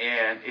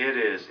 And it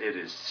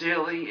is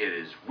silly, it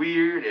is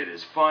weird, it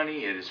is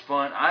funny, it is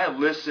fun. I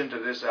listened to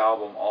this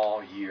album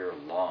all year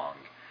long.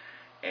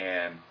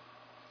 And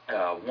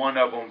one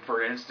of them,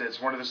 for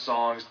instance, one of the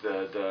songs,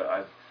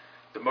 the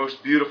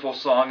most beautiful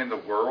song in the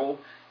world,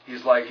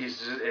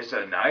 it's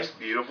a nice,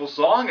 beautiful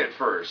song at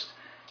first.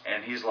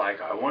 And he's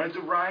like, I wanted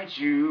to write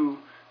you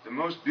the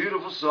most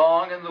beautiful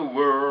song in the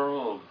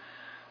world.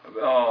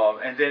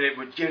 And then it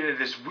would get into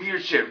this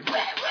weird shit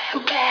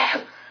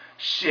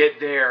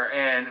there,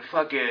 and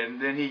fucking,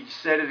 then he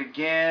said it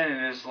again,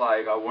 and it's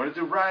like, I wanted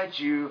to write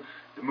you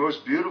the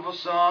most beautiful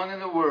song in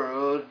the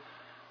world.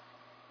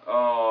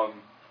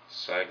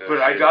 But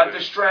I got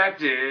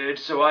distracted,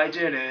 so I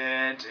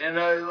didn't. And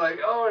I was like,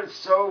 oh, it's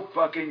so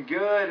fucking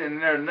good.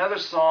 And there's another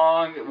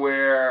song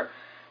where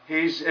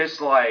it's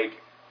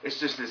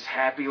just this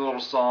happy little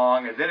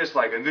song. And then it's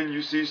like, and then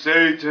you see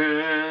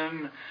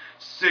Satan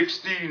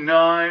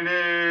 69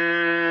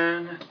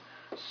 in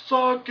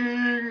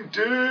sucking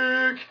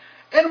dick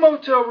in a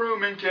motel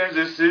room in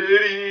Kansas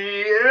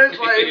City. And it's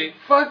like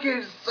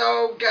fucking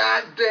so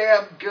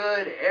goddamn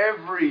good.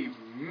 Every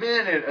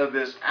minute of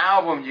this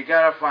album, you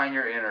gotta find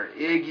your inner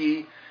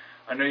Iggy.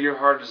 I Know Your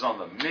Heart Is on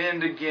the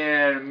Mend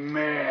Again.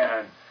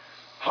 Man,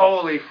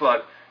 holy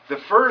fuck. The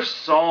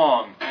first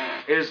song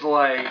is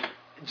like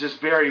just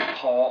very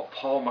Paul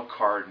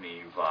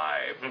McCartney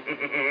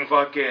vibe.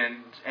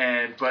 Fucking,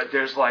 but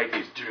there's like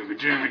these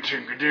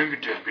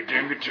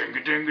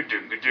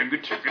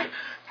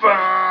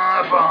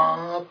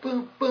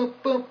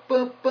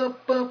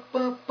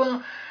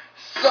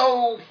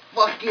so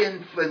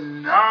fucking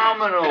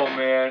phenomenal,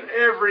 man.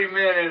 Every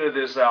minute of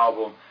this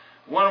album.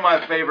 One of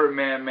my favorite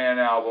Man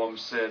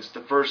albums since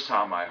the first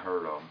time I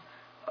heard them.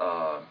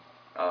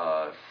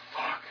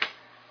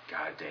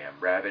 Goddamn,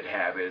 Rabbit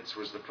Habits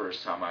was the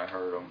first time I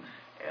heard them.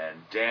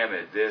 And damn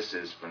it, this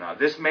is phenomenal.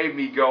 This made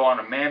me go on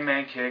a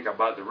Man kick. I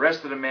bought the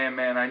rest of the Man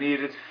I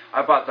needed.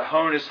 I bought the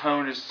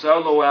Honus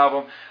solo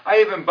album. I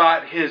even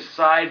bought his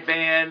side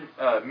band,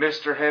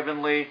 Mr.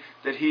 Heavenly,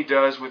 that he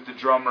does with the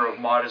drummer of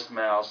Modest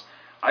Mouse.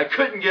 I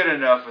couldn't get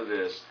enough of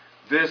this.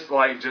 This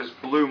just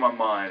blew my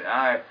mind.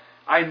 I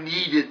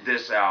needed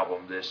this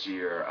album this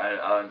year.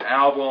 An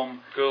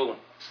album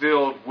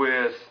filled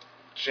with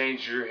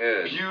Change Your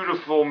Head,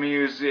 beautiful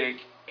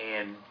music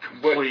and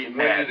complete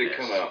madness. When did it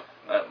come out?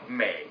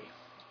 May.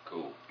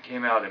 Cool.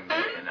 Came out in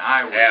May, and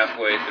I was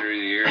halfway through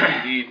the year.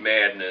 You need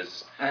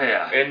madness.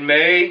 Yeah. In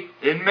May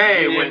when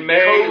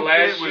COVID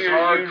last was year,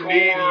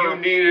 hardcore,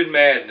 you needed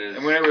madness.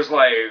 And when it was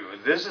like,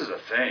 this is a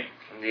thing.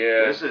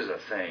 Yeah. This is a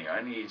thing.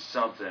 I need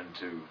something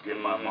to get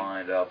my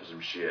mind off of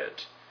some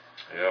shit.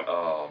 Yep.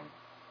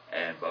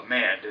 But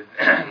man,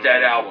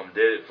 that album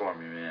did it for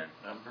me, man.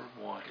 Number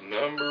one.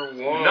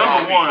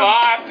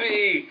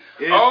 Poppy.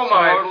 It's Oh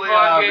my totally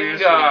fucking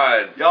obvious.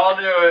 God. Y'all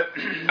knew it.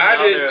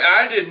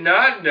 I did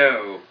not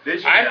know.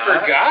 Did you I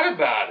not? forgot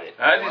about it.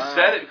 I just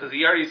said it because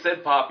he already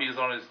said Poppy is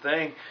on his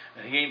thing,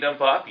 and he ain't done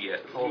Poppy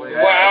yet.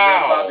 Yeah,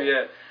 Wow.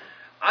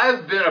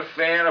 I've been a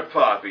fan of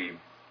Poppy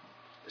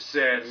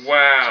since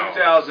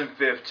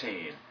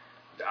 2015.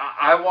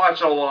 I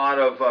watch a lot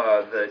of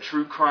the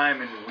true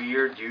crime and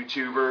weird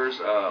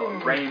YouTubers.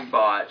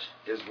 Rainbot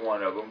is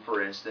one of them,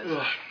 for instance.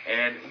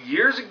 And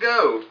years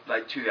ago,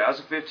 like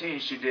 2015,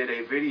 she did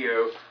a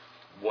video,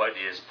 What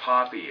is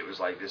Poppy? It was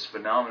like this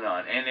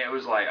phenomenon. And it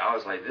was like, I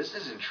was like, this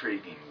is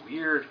intriguing.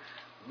 Weird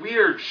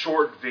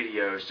short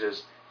videos,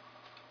 just,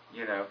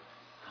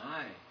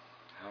 hi,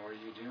 how are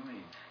you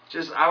doing?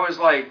 I was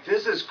like,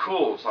 this is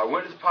cool. So I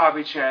went to the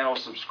Poppy channel,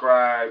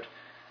 subscribed,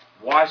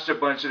 watched a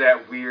bunch of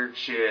that weird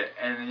shit,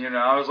 and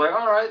I was like,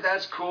 all right,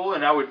 that's cool.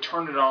 And I would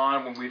turn it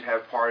on when we'd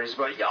have parties,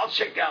 but y'all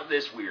check out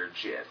this weird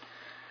shit.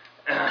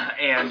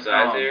 And was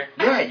I there?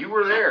 Yeah, you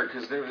were there,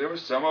 because there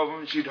was some of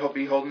them. She'd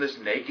be holding this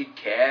naked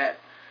cat,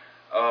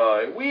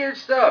 weird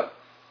stuff.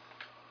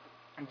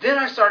 Then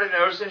I started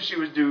noticing she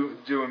was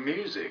doing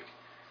music,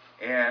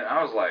 and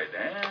I was like,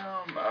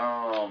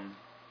 damn,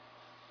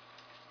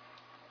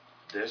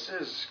 this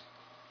is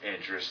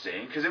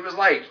interesting, because it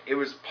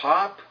was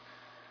pop.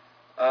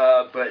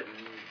 But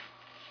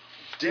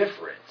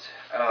different,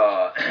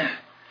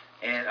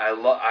 and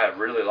I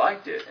really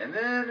liked it. And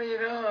then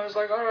I was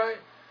like, all right.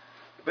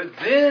 But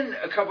then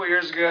a couple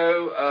years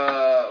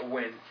ago,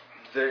 when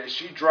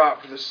she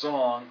dropped the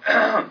song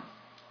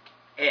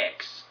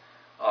X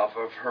off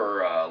of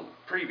her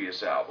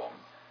previous album,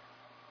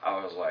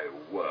 I was like,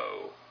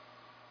 whoa,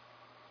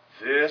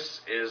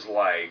 this is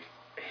like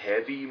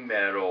heavy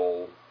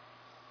metal,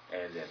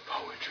 and then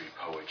poetry.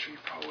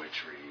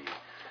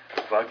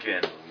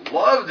 fucking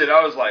loved it.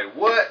 I was like,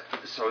 what?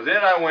 So then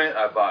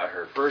I bought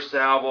her first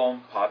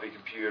album, Poppy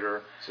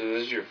Computer. So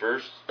this is your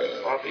first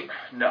Poppy?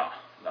 No.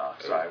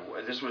 So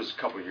this was a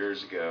couple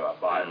years ago.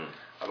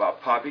 I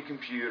bought Poppy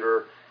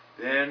Computer.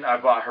 Then I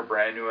bought her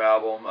brand new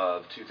album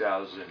of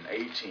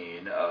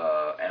 2018,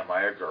 Am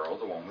I a Girl,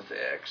 the one with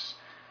X,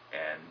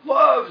 and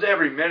loved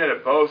every minute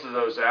of both of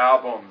those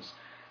albums.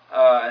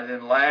 And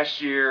then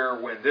last year,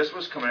 when this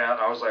was coming out,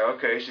 I was like,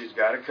 okay, she's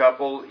got a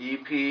couple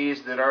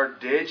EPs that are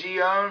digi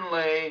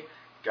only.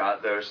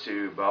 Got those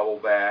two, Bubble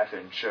Bath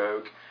and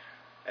Choke.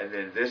 And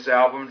then this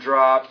album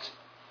dropped,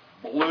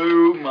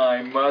 blew my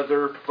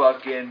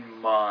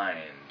motherfucking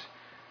mind.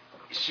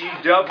 She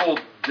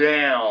doubled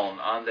down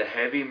on the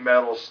heavy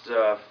metal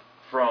stuff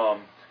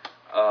from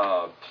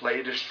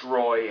Play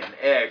Destroy and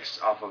X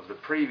off of the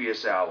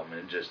previous album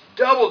and just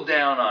doubled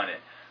down on it.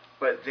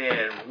 But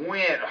then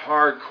went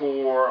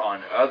hardcore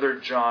on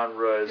other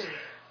genres,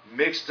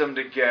 mixed them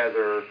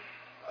together,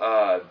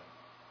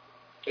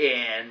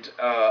 and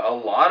a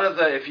lot of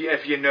the,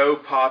 if you know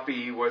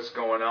Poppy, what's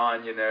going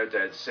on, you know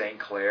that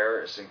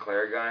Sinclair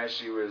guy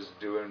she was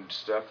doing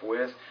stuff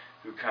with,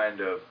 who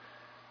kind of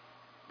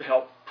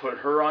helped put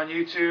her on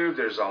YouTube.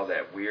 There's all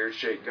that weird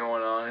shit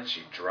going on, and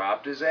she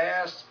dropped his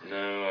ass.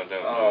 No, I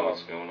don't know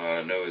what's going on.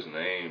 I know his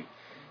name.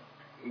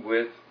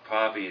 With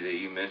Poppy, that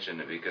you mentioned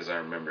it because I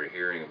remember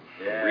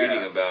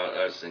reading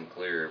about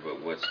Sinclair,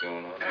 but what's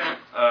going on?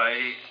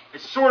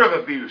 It's sort of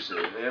abusive.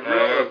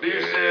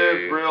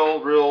 Abusive,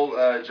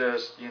 real,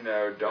 just,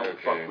 don't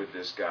fuck with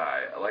this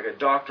guy. Like a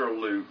Dr.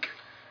 Luke.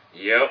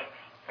 Yep.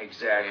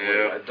 Exactly.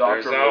 Yep. A Dr.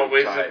 There's Luke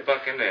always type. a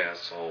fucking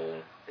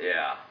asshole.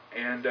 Yeah.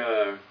 And,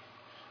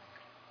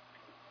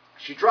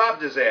 she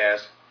dropped his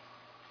ass.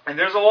 And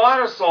there's a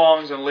lot of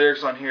songs and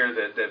lyrics on here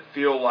that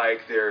feel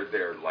like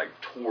they're like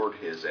toward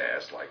his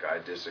ass, like I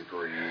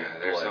disagree.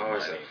 There's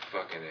always a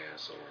fucking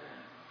asshole.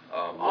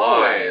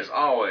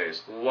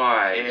 Always.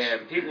 Why?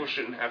 And people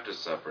shouldn't have to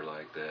suffer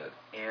like that.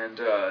 And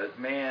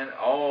man,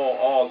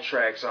 all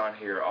tracks on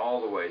here,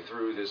 all the way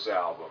through this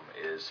album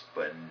is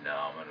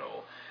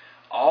phenomenal.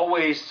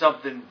 Always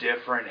something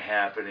different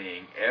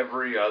happening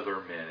every other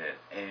minute,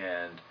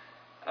 and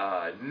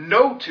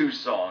no two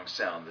songs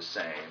sound the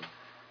same.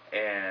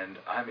 And,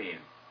 I mean,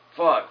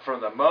 fuck, from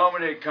the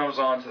moment it comes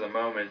on to the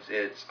moment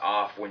it's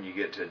off when you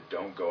get to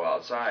Don't Go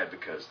Outside,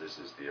 because this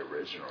is the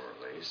original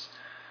release.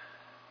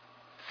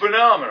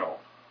 Phenomenal.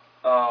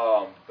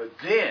 But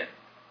then,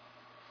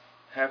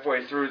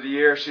 halfway through the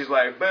year, she's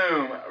like,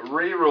 boom,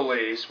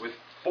 re-release with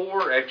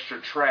 4 extra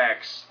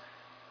tracks.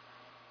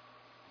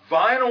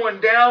 Vinyl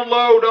and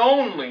download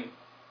only.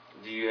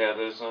 Do you have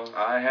those songs?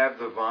 I have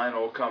the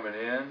vinyl coming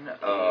in.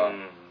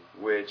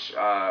 Which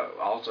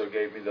also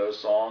gave me those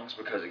songs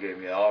because it gave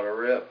me the auto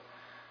rip.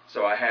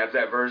 So I have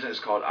that version.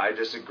 It's called I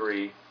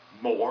Disagree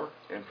More,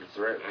 in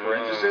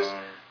parenthesis.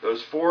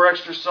 Those 4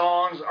 extra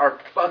songs are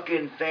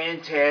fucking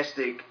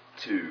fantastic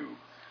too.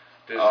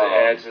 Does it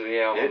add to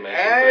the album?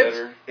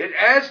 Better? It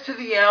adds to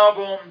the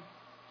album,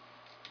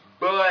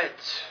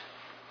 but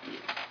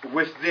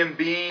with them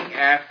being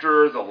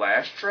after the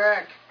last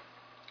track,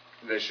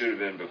 they should have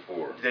been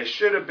before. They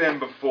should have been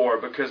before,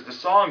 because the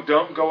song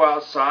Don't Go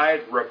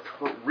Outside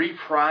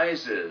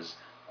reprises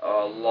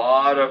a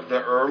lot of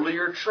the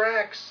earlier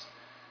tracks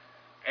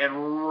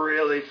and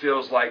really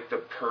feels like the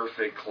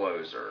perfect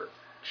closer.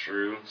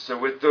 True. So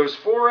with those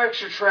 4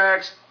 extra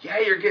tracks, yeah,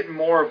 I'm getting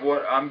more of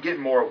what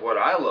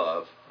I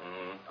love.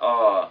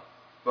 Mm-hmm.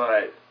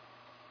 But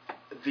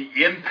the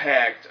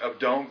impact of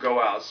Don't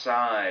Go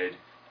Outside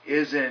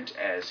isn't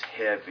as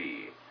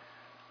heavy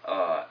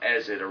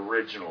as it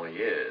originally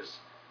is,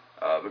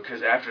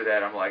 because after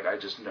that I'm like, I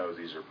just know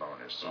these are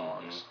bonus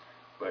songs.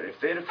 Mm-hmm. But if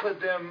they'd have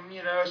put them,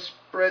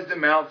 spread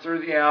them out through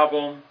the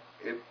album,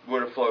 it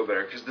would have flowed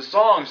better, because the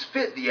songs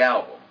fit the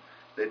album.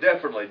 They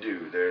definitely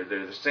do. They're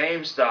the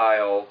same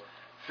style,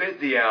 fit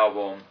the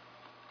album,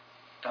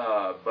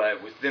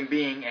 but with them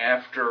being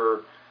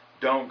after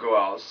Don't Go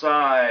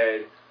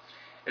Outside,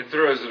 it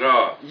throws it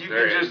off. You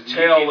can just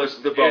tell it's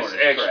the bonus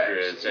It's extra.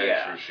 tracks. It's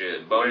extra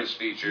shit. Bonus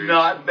features.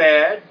 Not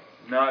bad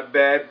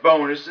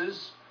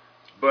bonuses,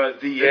 but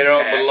they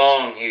don't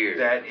belong here.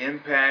 That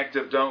impact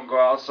of Don't Go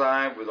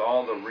Outside with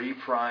all the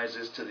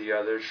reprises to the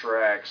other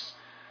tracks,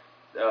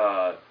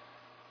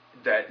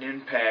 that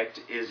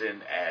impact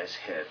isn't as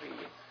heavy.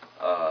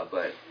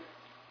 But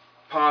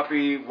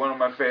Poppy, one of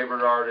my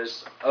favorite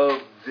artists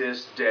of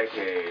this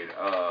decade.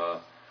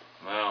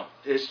 Wow.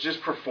 It's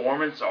just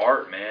performance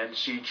art, man.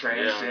 She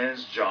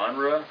transcends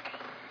genre.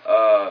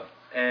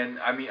 And,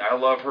 I mean, I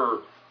love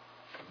her.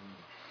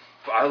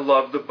 I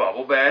love the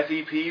Bubble Bath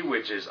EP,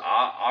 which is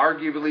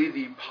arguably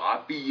the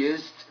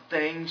poppiest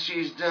thing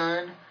she's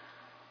done.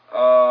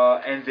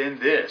 And then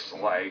this,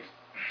 like,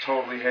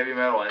 totally heavy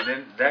metal. And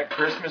then that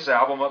Christmas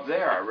album up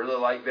there, I really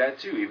like that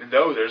too. Even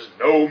though there's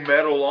no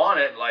metal on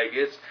it, like,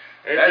 it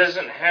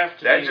doesn't have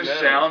to that be just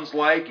metal. sounds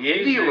like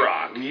indie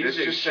rock.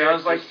 Music This just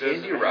sounds like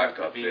doesn't indie rock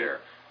have up to be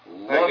there.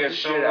 Like Love if the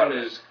shit out someone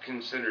of it. is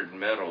considered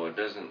metal, it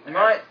doesn't.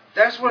 Right?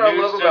 That's what I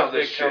New love stuff about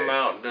this that chick. come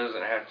out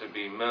doesn't have to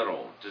be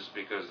metal just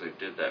because they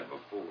did that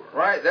before.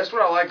 Right? That's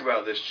what I like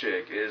about this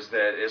chick is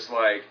that it's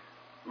like,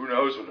 who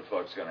knows what the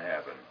fuck's gonna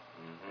happen.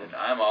 Mm-hmm. And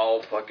I'm all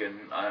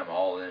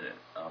in it.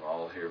 I'm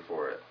all here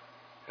for it.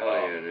 Hell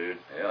yeah, dude.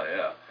 Hell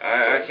yeah.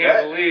 I So can't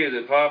that- believe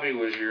that Poppy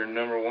was your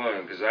number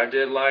one because I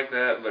did like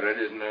that, but I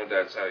didn't know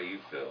that's how you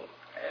felt.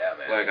 Yeah,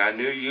 man. Like I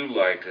knew you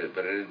liked it,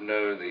 but I didn't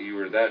know that you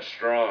were that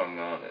strong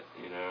on it.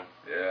 You know.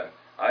 Yeah.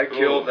 I Cool.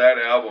 killed that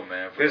album,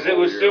 man. Because it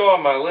was still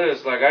on my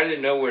list. Like I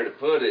didn't know where to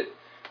put it,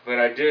 but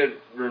I did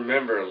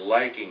remember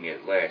liking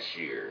it last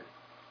year.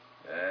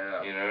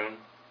 Yeah. You know.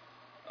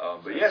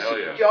 But yes, Hell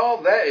yeah.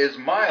 y'all, that is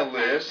my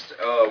list.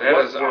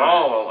 That is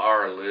all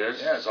our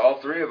list. Yeah, it's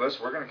all three of us.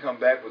 We're gonna come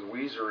back with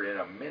Weezer in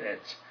a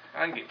minute.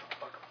 I can get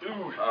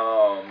food.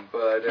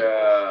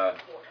 But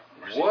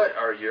what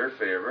are your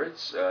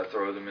favorites?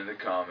 Throw them in the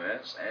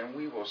comments, and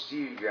we will see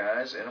you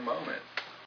guys in a moment.